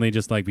 and suddenly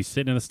just like be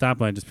sitting at a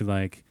stoplight, and just be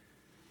like,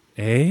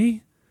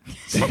 "Hey,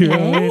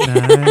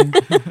 289,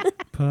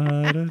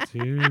 part of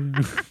two."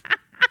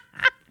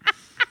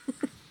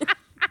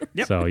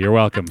 Yep. So you're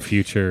welcome,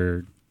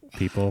 future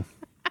people.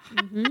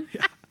 Mm-hmm.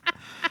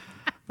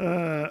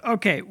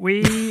 Okay,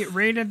 we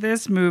rated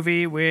this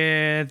movie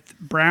with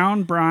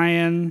Brown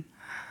Brian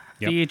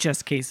Yep.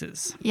 VHS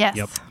cases. Yes.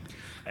 Yep.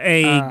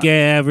 Hey,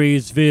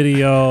 Gary's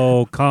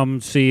video.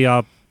 Come see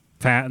our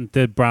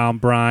patented Brown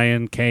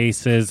Brian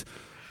cases.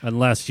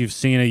 Unless you've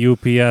seen a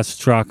UPS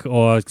truck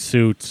or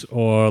suit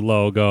or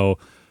logo.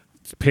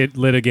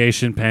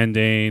 Litigation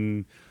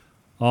pending.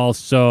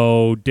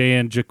 Also,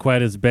 Dan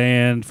Jaquette is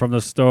banned from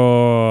the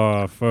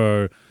store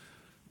for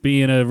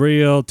being a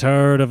real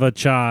turd of a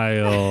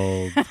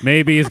child.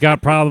 Maybe he's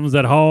got problems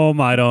at home.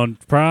 I don't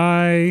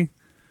pry.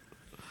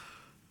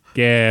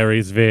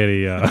 Gary's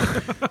video.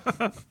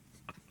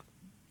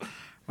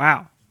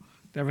 Wow.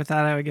 Never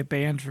thought I would get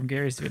banned from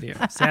Gary's video.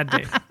 Sad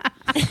day.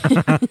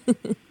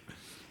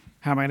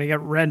 How am I going to get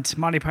rent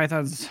Monty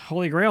Python's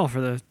Holy Grail for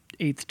the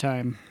 8th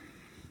time?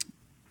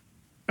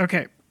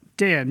 Okay,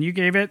 Dan, you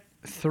gave it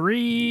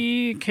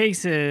 3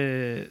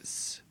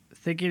 cases,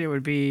 thinking it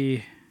would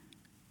be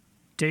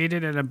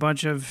dated and a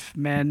bunch of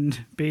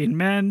men being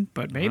men,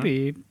 but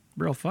maybe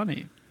real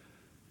funny.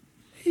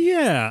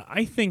 Yeah,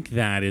 I think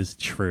that is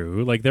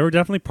true. Like, there were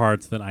definitely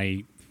parts that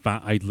I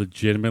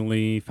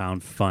legitimately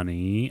found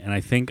funny, and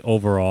I think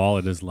overall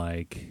it is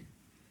like,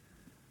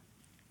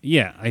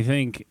 yeah, I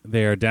think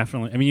they are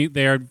definitely. I mean,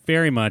 they are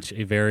very much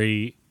a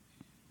very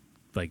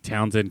like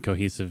talented,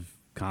 cohesive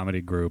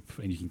comedy group,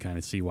 and you can kind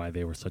of see why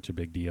they were such a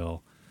big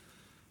deal.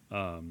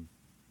 And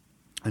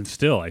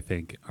still, I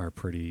think, are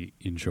pretty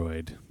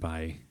enjoyed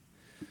by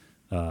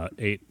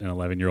 8 and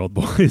 11-year-old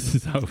boys,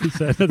 is how we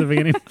said at the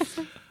beginning.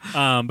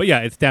 But yeah,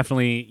 it's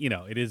definitely,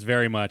 it is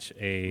very much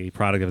a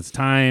product of its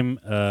time.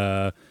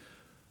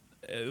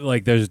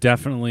 Like there's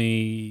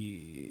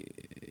definitely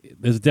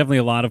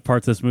a lot of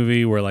parts of this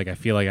movie where like I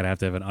feel like I'd have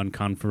to have an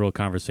uncomfortable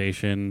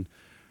conversation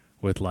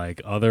with like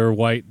other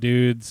white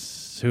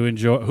dudes who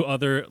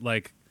other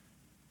like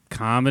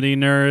comedy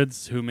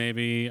nerds who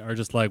maybe are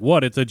just like,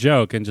 what? It's a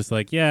joke, and just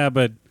like, yeah,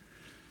 but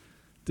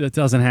it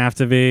doesn't have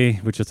to be,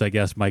 which is I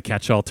guess my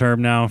catch-all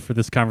term now for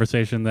this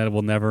conversation that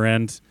will never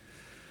end.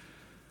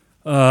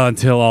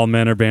 Until all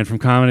men are banned from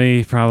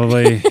comedy,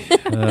 probably.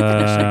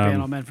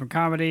 Ban all men from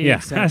comedy. Yeah,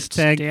 Except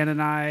hashtag Dan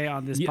and I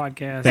on this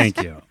podcast.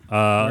 Thank you.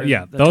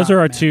 Yeah, the those top are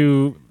our men.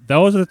 two.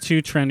 Those are the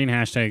 2 trending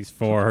hashtags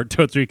for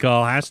Totes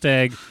Recall.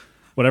 Hashtag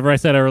whatever I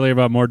said earlier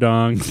about more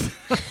dongs,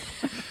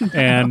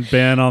 and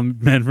ban all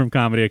men from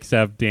comedy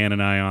except Dan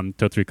and I on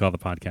Totes Recall the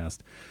podcast.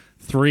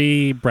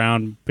 3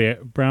 brown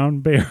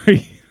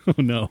berry. Oh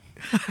no.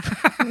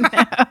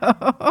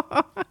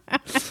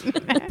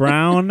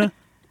 Brown.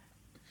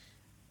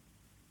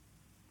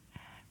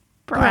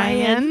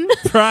 Brian.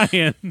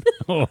 Brian.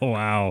 Oh,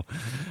 wow.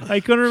 I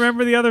couldn't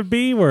remember the other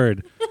B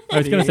word. I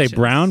was going to say VHS.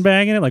 brown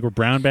bagging it, like we're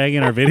brown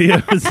bagging our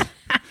videos.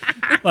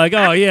 Like,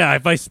 oh, yeah,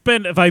 if I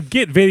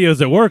get videos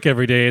at work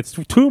every day, it's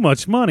too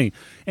much money.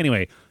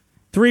 Anyway,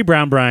 3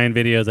 Brown Brian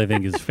videos, I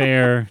think, is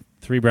fair.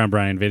 3 Brown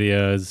Brian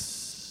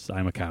videos,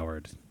 I'm a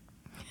coward.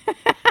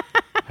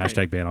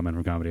 Hashtag ban all men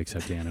from comedy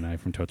except Dan and I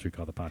from Totes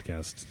Recall the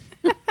podcast.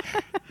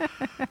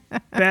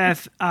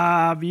 Beth,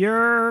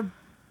 your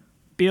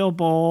Beal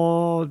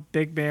Bold,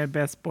 Big Man,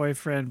 Best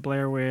Boyfriend,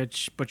 Blair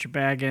Witch, Butcher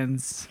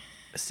Baggins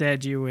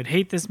said you would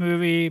hate this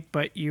movie,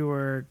 but you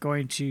were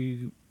going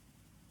to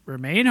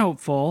remain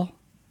hopeful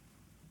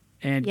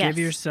and Yes. give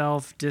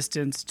yourself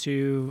distance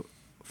to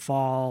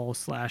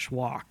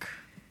fall/walk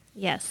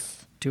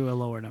Yes. to a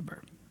lower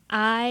number.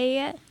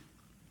 I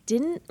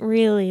didn't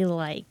really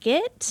like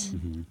it,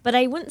 Mm-hmm. but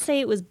I wouldn't say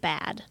it was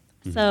bad.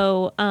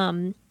 So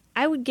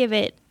I would give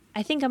it,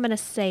 I think I'm going to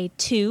say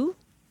 2.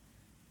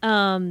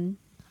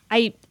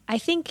 I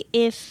think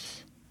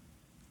if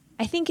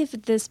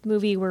this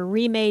movie were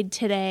remade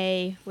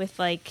today with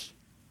like,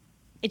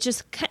 I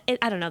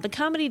don't know, the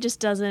comedy just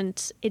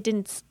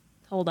didn't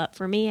hold up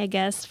for me, I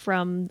guess,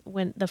 from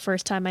when the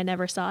first time I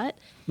never saw it.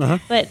 Uh-huh.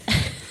 But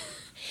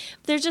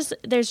there's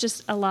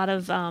just a lot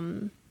of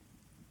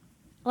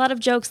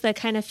jokes that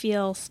kind of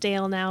feel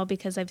stale now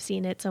because I've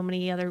seen it so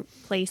many other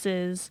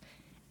places,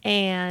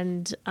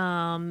 and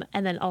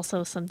then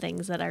also some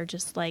things that are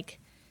just like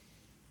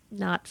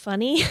not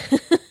funny.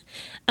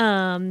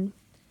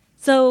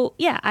 So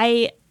yeah,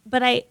 I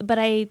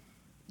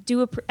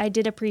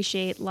did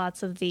appreciate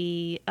lots of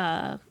the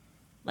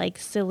like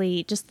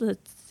just the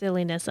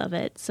silliness of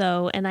it.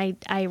 So, and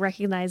I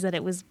recognize that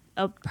it was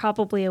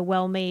probably a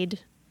well-made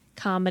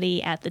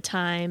comedy at the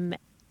time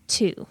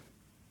too.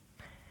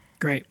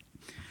 Great.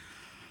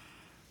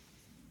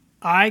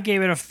 I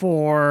gave it a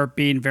 4,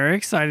 being very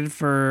excited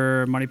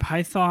for Monty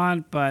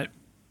Python, but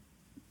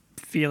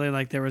feeling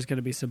like there was going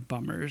to be some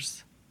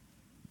bummers.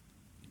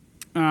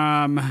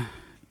 That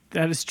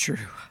is true.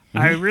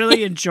 I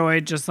really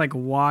enjoyed just like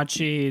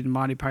watching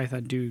Monty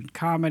Python do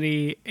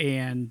comedy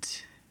and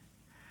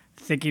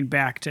thinking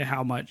back to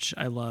how much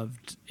I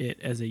loved it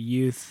as a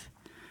youth.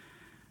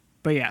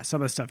 But yeah,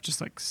 some of the stuff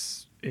just like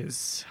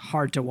is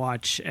hard to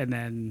watch and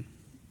then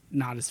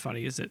not as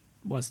funny as it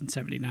was in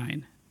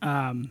 79.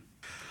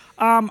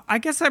 I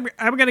guess I'm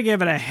going to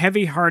give it a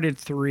heavy-hearted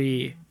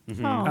 3.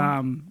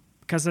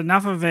 Because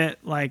enough of it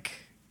like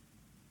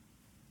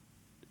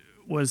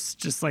was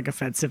just like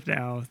offensive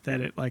now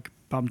that it like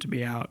bummed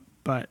me out,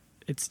 but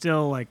it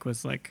still like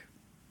was like,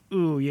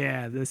 ooh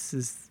yeah,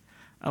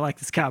 I like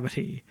this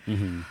comedy.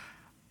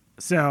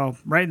 So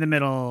right in the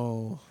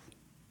middle,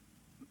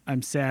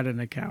 I'm sad and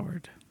a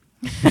coward.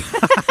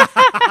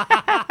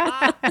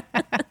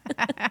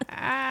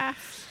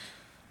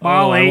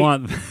 Molly,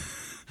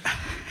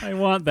 I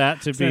want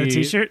that to is be that a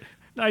t-shirt?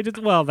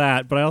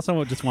 That, but I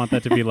also just want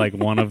that to be like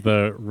one of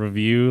the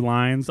review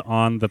lines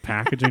on the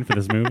packaging for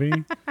this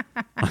movie.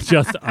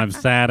 I'm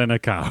sad and a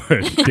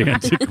coward. Dan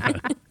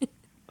Chikwa.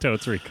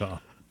 Totes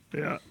Recall.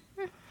 Yeah.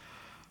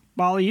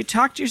 Molly, you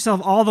talked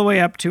yourself all the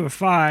way up to a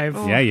 5.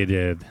 Yeah, you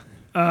did.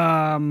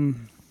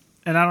 And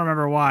I don't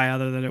remember why,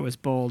 other than it was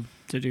bold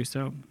to do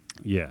so.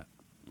 Yeah.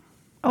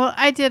 Well,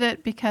 I did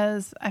it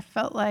because I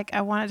felt like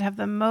I wanted to have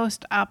the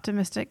most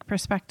optimistic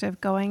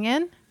perspective going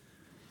in.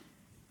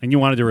 And you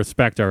wanted to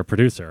respect our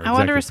producer. I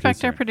wanted to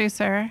respect our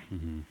producer.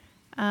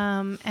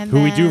 and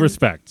who we do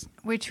respect.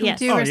 Which Yes.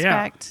 we do Oh,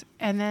 respect.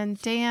 And then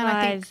Dan,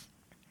 I think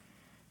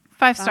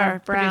 5-star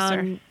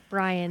producer.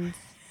 Brian's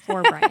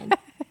for Brian.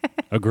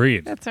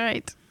 Agreed. That's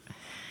right.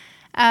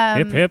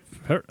 Hip, hip.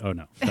 Oh,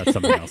 no. That's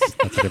something else.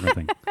 That's a different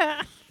thing.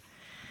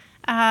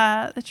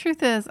 The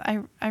truth is,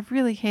 I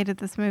really hated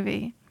this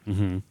movie.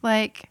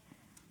 Like,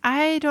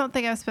 I don't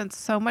think I've spent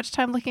so much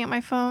time looking at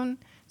my phone.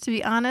 To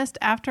be honest,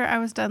 after I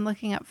was done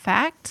looking up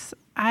facts,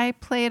 I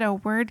played a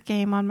word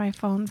game on my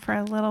phone for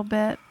a little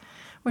bit,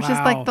 which is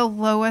like the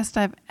lowest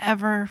I've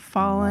ever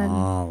fallen.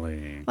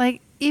 Molly.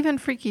 Like, even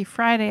Freaky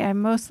Friday, I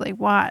mostly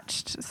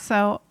watched.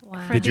 So,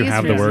 for Did you these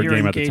have the word You're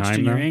game at the engaged time,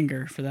 in though? your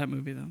anger for that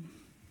movie, though.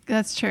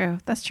 That's true.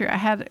 That's true. I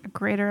had a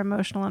greater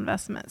emotional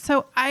investment.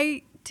 So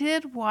I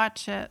did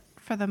watch it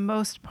for the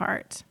most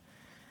part.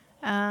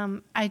 I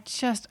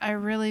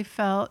really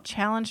felt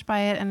challenged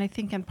by it. And I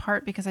think in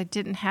part because I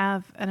didn't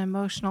have an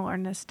emotional or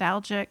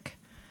nostalgic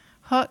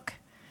hook.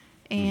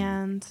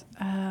 And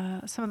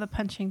some of the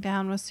punching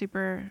down was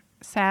super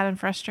sad and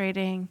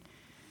frustrating.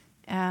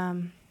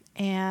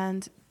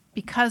 And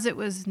because it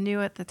was new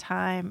at the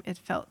time, it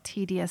felt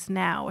tedious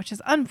now, which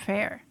is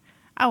unfair.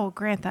 I will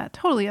grant that.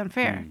 Totally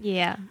unfair.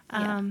 Yeah.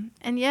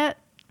 And yet,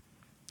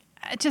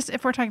 just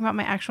if we're talking about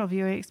my actual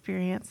viewing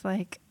experience,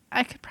 like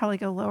I could probably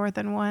go lower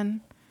than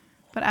 1,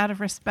 but out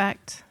of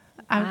respect,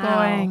 I'm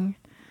going.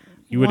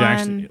 You would 1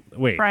 actually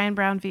wait. Brian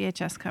Brown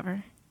VHS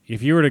cover,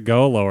 If you were to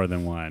go lower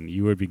than 1,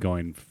 you would be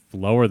going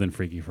lower than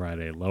Freaky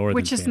Friday, lower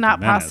which than is Phantom not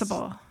Menace.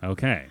 possible.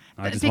 Okay,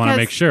 I just want to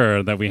make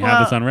sure that we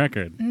have this on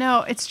record.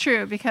 No, it's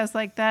true because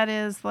like that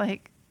is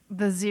like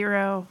the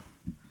zero.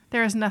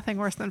 There is nothing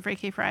worse than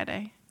Freaky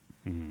Friday.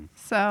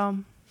 So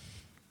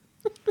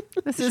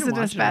this isn't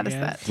as bad as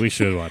that. We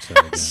should watch that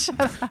again.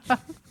 Shut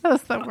up. That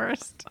was the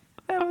worst.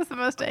 That was the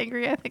most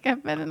angry I think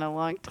I've been in a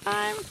long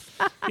time.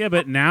 Yeah,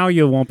 but now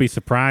you won't be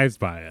surprised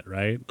by it,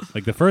 right?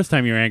 Like the first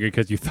time you were angry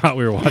because you thought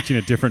we were watching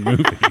a different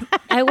movie.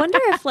 I wonder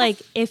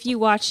if you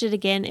watched it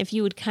again, if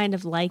you would kind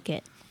of like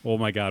it. Oh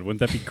my God, wouldn't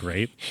that be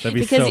great? That'd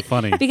be so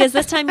funny. Because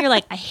this time you're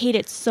like, I hate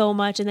it so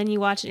much, and then you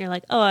watch it and you're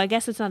like, oh, I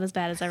guess it's not as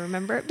bad as I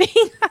remember it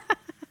being.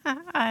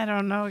 I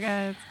don't know,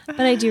 guys. But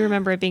I do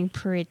remember it being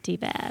pretty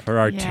bad. For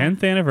our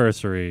 10th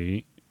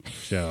anniversary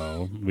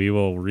show, we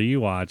will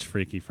rewatch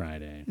Freaky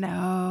Friday.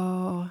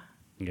 No.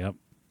 Yep.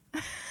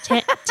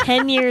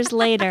 10 years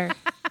later.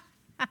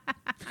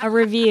 A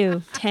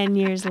review 10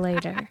 years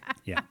later.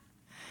 Yeah.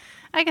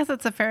 I guess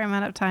it's a fair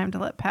amount of time to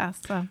let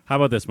pass. So How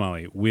about this,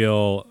 Molly?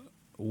 We'll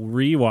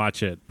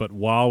rewatch it, but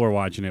while we're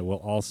watching it, we'll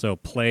also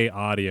play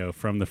audio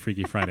from the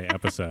Freaky Friday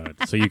episode,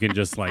 so you can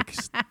just like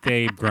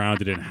stay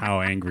grounded in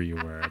how angry you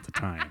were at the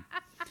time.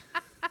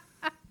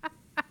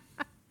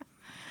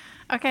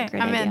 okay,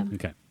 Great I'm idea. in.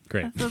 Okay,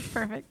 great. That's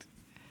perfect.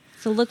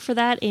 So look for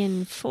that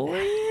in 4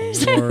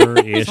 years.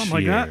 4-ish Something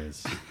like that.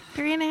 years.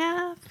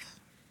 3.5.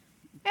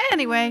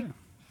 Anyway,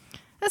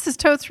 this is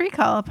Totes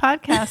Recall, a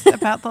podcast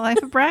about the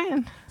life of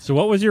Brian. So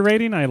what was your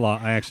rating? I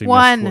actually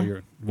 1. missed what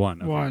your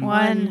 1. Okay.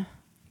 1.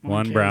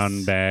 One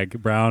brown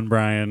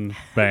Brian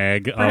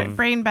bag of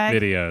brain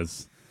bag.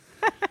 videos.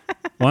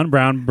 1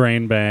 brown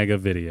brain bag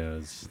of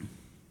videos.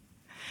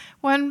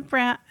 1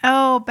 brown.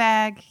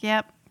 Bag.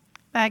 Yep.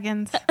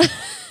 Baggins.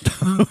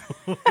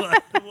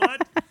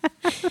 What?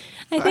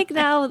 I think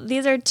now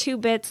these are 2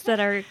 bits that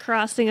are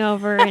crossing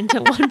over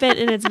into 1 bit,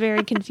 and it's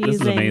very confusing.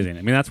 This is amazing.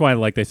 I mean, that's why,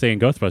 like they say in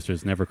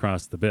Ghostbusters, never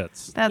cross the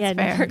bits. That's Yeah,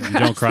 fair. never You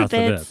don't cross the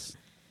bits.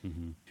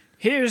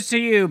 Here's to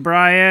you,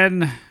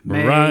 Brian.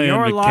 May Brian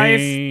your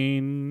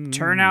McCain. life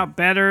turn out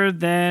better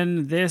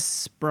than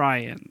this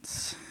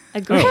Brian's.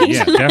 Agreed. Oh,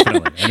 yeah,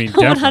 definitely. I mean,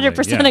 definitely.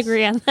 100% yes.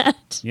 agree on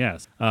that.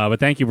 Yes.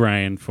 But thank you,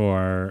 Brian,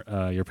 for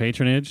your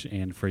patronage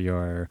and for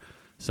your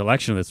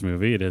selection of this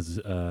movie. It has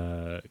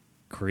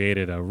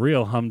created a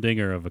real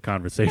humdinger of a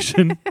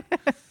conversation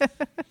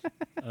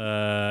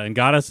and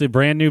got us a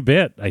brand new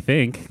bit, I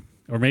think.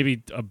 Or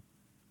maybe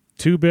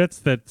 2 bits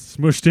that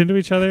smooshed into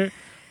each other.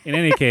 In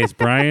any case,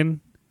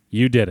 Brian,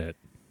 you did it.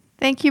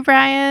 Thank you,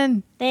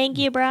 Brian. Thank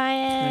you,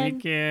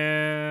 Brian. Thank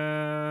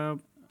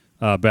you.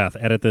 Beth,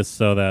 edit this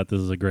so that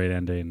this is a great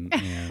ending,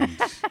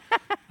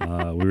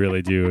 and we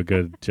really do a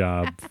good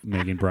job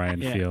making Brian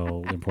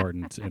feel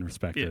important and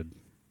respected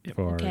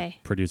for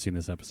producing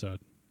this episode.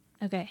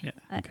 Okay. Yeah.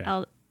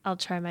 Okay. I'll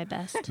try my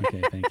best.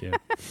 Okay, thank you.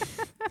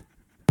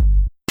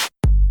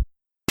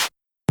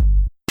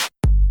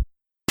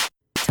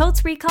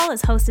 Totes Recall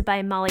is hosted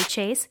by Molly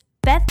Chase,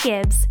 Beth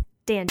Gibbs,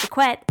 Dan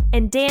DeQuette,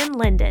 and Dan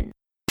Linden.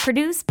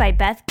 Produced by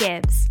Beth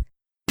Gibbs.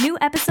 New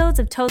episodes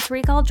of Totes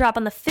Recall drop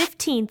on the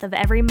 15th of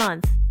every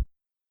month.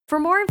 For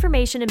more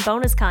information and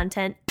bonus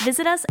content,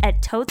 visit us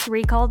at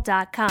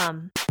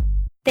totesrecall.com.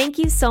 Thank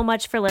you so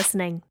much for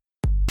listening.